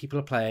how many people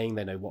are playing.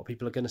 They know what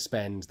people are going to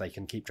spend. They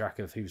can keep track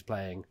of who's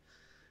playing.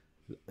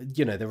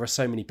 there are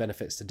so many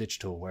benefits to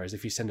digital, whereas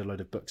if you send a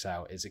load of books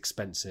out, it's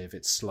expensive,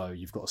 it's slow,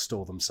 you've got to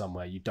store them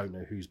somewhere, you don't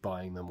know who's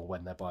buying them or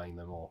when they're buying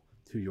them or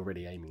who you're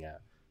really aiming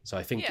at. So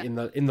I think in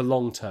the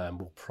long term,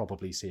 we'll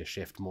probably see a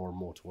shift more and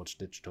more towards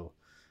digital.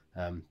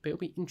 But it'll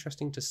be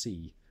interesting to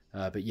see.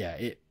 But yeah,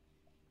 it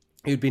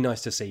would be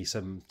nice to see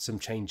some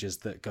changes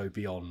that go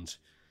beyond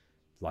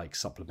like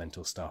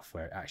supplemental stuff,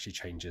 where it actually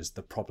changes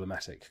the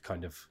problematic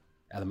kind of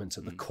elements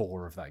at the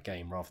core of that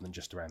game rather than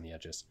just around the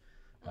edges.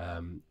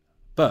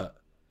 But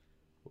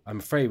I'm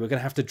afraid we're going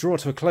to have to draw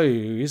to a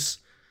close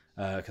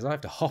because I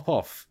have to hop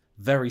off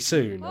very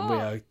soon, and we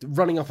are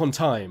running up on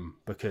time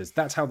because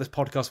that's how this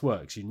podcast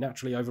works. You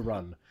naturally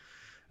overrun.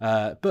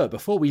 But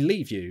before we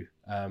leave you,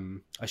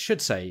 I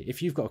should say,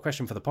 if you've got a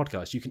question for the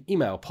podcast, you can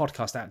email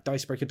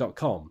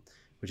podcast@dicebreaker.com,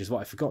 which is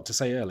what I forgot to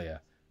say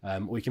earlier.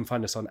 Or you can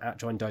find us on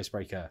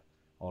 @joindicebreaker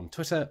on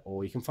Twitter,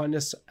 or you can find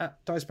us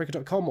at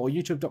dicebreaker.com or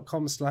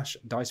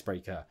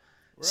youtube.com/dicebreaker.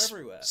 We're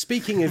everywhere.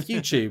 Speaking of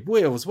YouTube,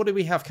 Wheels, what do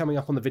we have coming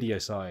up on the video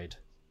side?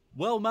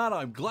 Well, Matt,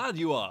 I'm glad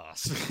you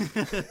asked.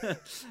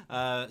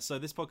 So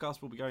this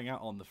podcast will be going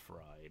out on the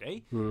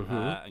Friday,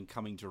 and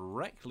coming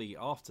directly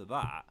after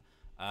that,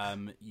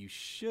 you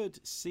should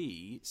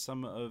see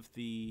some of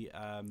the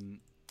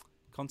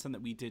content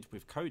that we did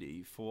with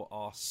Cody for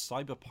our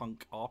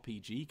Cyberpunk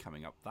RPG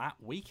coming up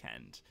that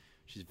weekend,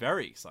 which is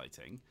very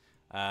exciting.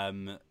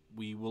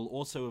 We will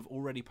also have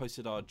already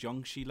posted our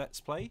Jiangxi Let's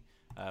Play,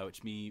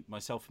 which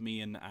myself,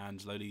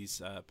 and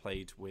Loli's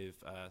played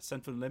with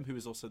Senfun Lim, who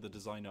is also the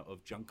designer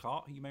of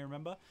Junkart, who you may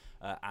remember,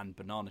 and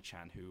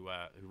Banana-chan, who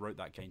wrote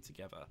that game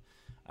together.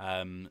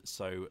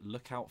 So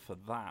look out for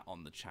that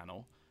on the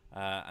channel.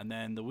 And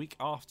then the week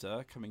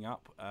after, coming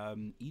up,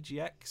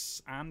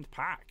 EGX and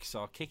PAX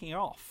are kicking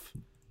off.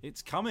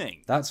 It's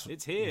coming.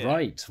 It's here.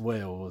 Right,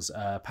 Wheels.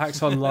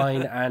 PAX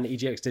Online and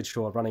EGX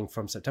Digital are running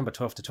from September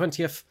 12th to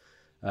 20th.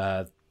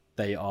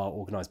 They are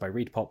organised by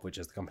ReadPop, which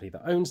is the company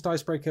that owns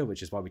Dicebreaker,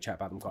 which is why we chat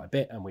about them quite a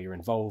bit, and we are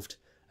involved.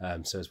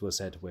 So as Will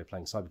said, we're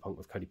playing Cyberpunk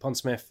with Cody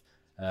Pondsmith.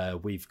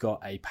 We've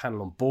got a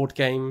panel on board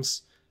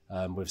games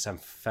with some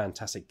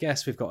fantastic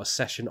guests. We've got a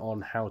session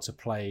on how to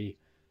play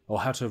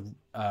or how to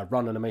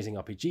run an amazing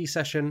RPG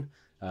session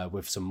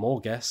with some more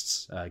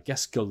guests,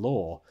 guests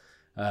galore.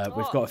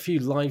 We've got a few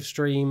live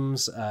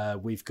streams.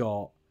 We've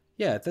got,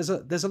 there's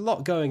a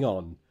lot going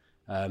on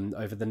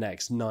over the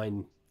next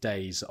 9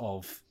 days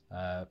of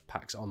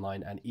PAX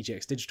Online and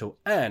EGX Digital.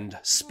 And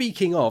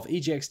speaking of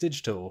EGX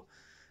Digital,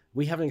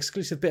 we have an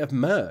exclusive bit of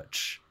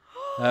merch,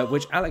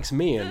 which Alex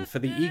Meehan, for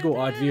the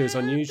eagle-eyed viewers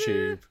on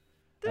YouTube,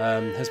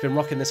 has been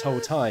rocking this whole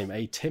time.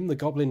 A Tim the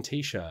Goblin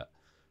t-shirt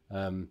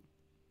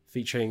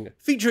featuring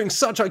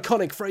such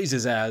iconic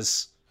phrases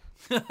as...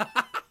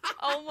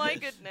 Oh my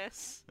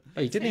goodness.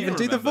 Oh, you didn't even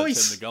do the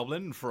voice. Tim the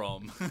Goblin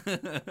from...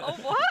 Oh,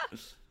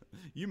 what?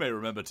 You may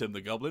remember Tim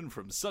the Goblin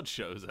from such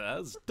shows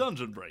as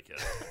Dungeon Breaker,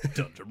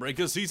 Dungeon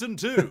Breaker Season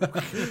 2.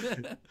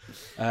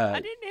 I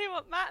didn't hear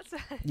what Matt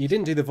said. You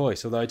didn't do the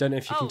voice, although I don't know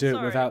if you can do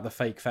it without the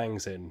fake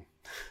fangs in.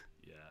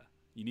 Yeah,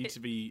 you need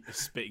to be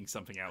spitting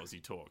something out as you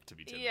talk to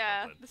be Tim the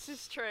Yeah, Goblin. this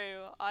is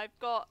true. I've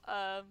got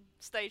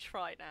stage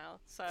fright now,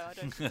 so I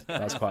don't...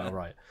 That's quite all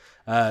right.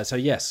 So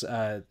yes,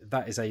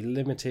 that is a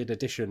limited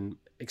edition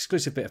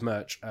exclusive bit of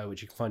merch,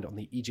 which you can find on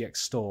the EGX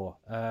store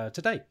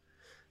today.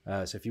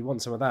 So if you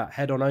want some of that,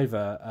 head on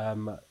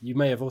over. You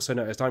may have also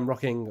noticed I'm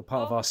rocking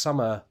part of our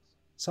summer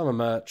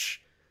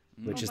merch,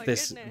 which is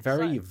this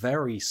very,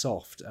 very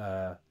soft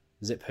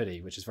zip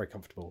hoodie, which is very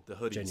comfortable. The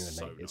hoodie genuinely, is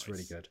so it's nice.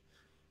 really good.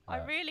 I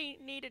really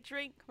need a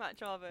drink, Matt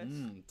Jarvis.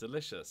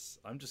 Delicious.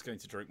 I'm just going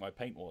to drink my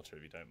paint water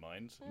if you don't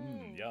mind.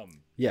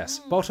 Yum. Yes,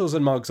 bottles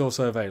and mugs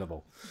also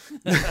available,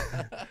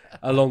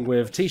 along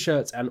with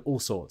t-shirts and all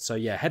sorts. So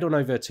yeah, head on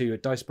over to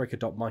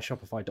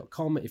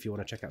dicebreaker.myshopify.com if you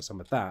want to check out some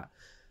of that.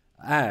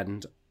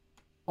 And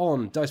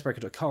on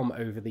dicebreaker.com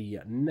over the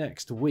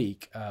next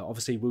week,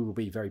 obviously we will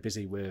be very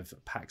busy with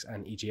PAX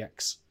and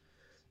EGX.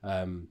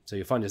 So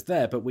you'll find us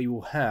there, but we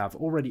will have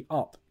already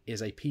up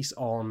is a piece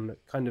on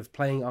kind of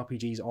playing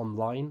RPGs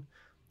online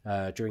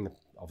during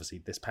obviously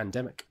this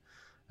pandemic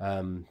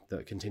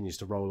that continues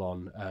to roll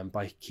on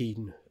by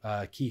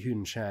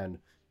Ki-Hoon Chan,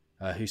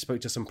 who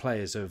spoke to some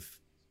players of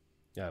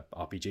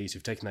RPGs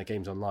who've taken their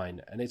games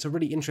online. And it's a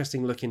really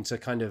interesting look into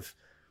kind of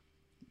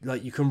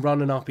like you can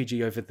run an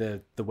RPG over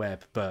the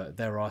web, but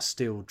there are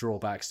still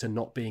drawbacks to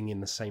not being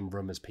in the same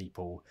room as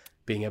people,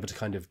 being able to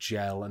kind of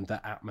gel and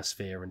the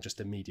atmosphere and just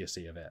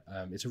immediacy of it.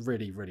 It's a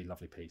really, really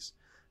lovely piece.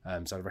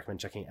 So I'd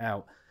recommend checking it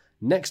out.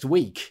 Next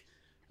week,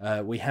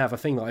 we have a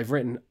thing that I've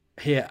written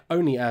here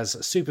only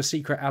as Super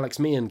Secret Alex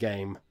Meehan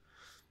game,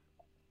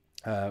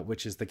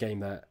 which is the game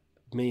that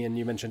Meehan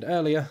you mentioned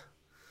earlier,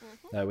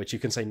 which you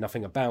can say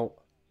nothing about,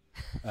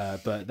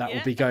 but that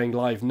will be going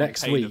live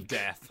next Pain week of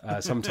death.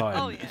 sometime.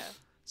 Oh, yeah.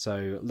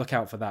 So look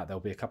out for that. There'll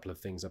be a couple of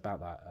things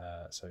about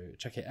that. So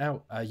check it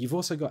out. You've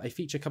also got a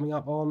feature coming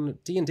up on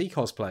D&D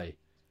cosplay,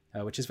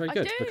 which is very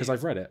good because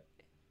I've read it.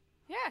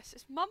 Yes,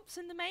 it's months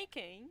in the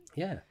making.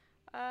 Yeah.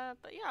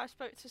 But yeah, I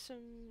spoke to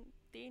some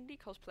D&D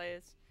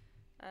cosplayers,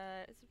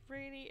 It's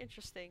really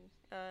interesting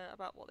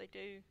about what they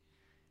do,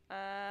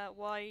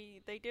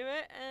 why they do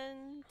it,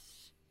 and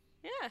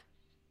yeah.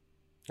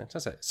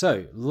 Fantastic.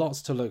 So,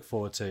 lots to look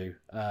forward to.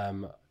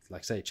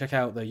 Like I say, check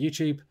out the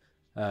YouTube,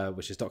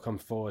 which is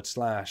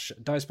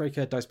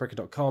 .com/Dicebreaker,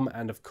 dicebreaker.com,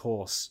 and of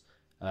course,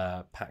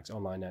 PAX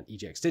Online and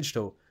EGX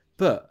Digital.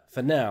 But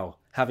for now,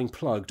 having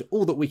plugged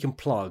all that we can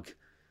plug,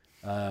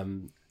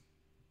 it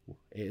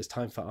is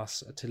time for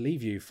us to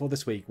leave you for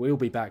this week. We'll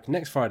be back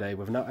next Friday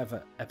with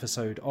another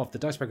episode of the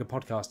Dicebreaker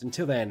podcast.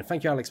 Until then,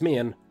 thank you, Alex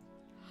Meehan.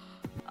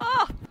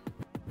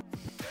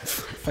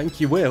 Thank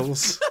you,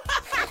 Wills.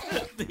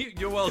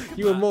 You're welcome.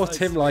 You were more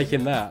Tim-like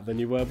in that than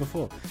you were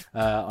before.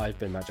 I've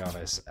been Matt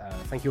Jarvis.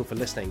 Thank you all for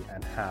listening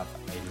and have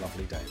a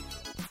lovely day.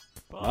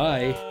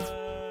 Bye.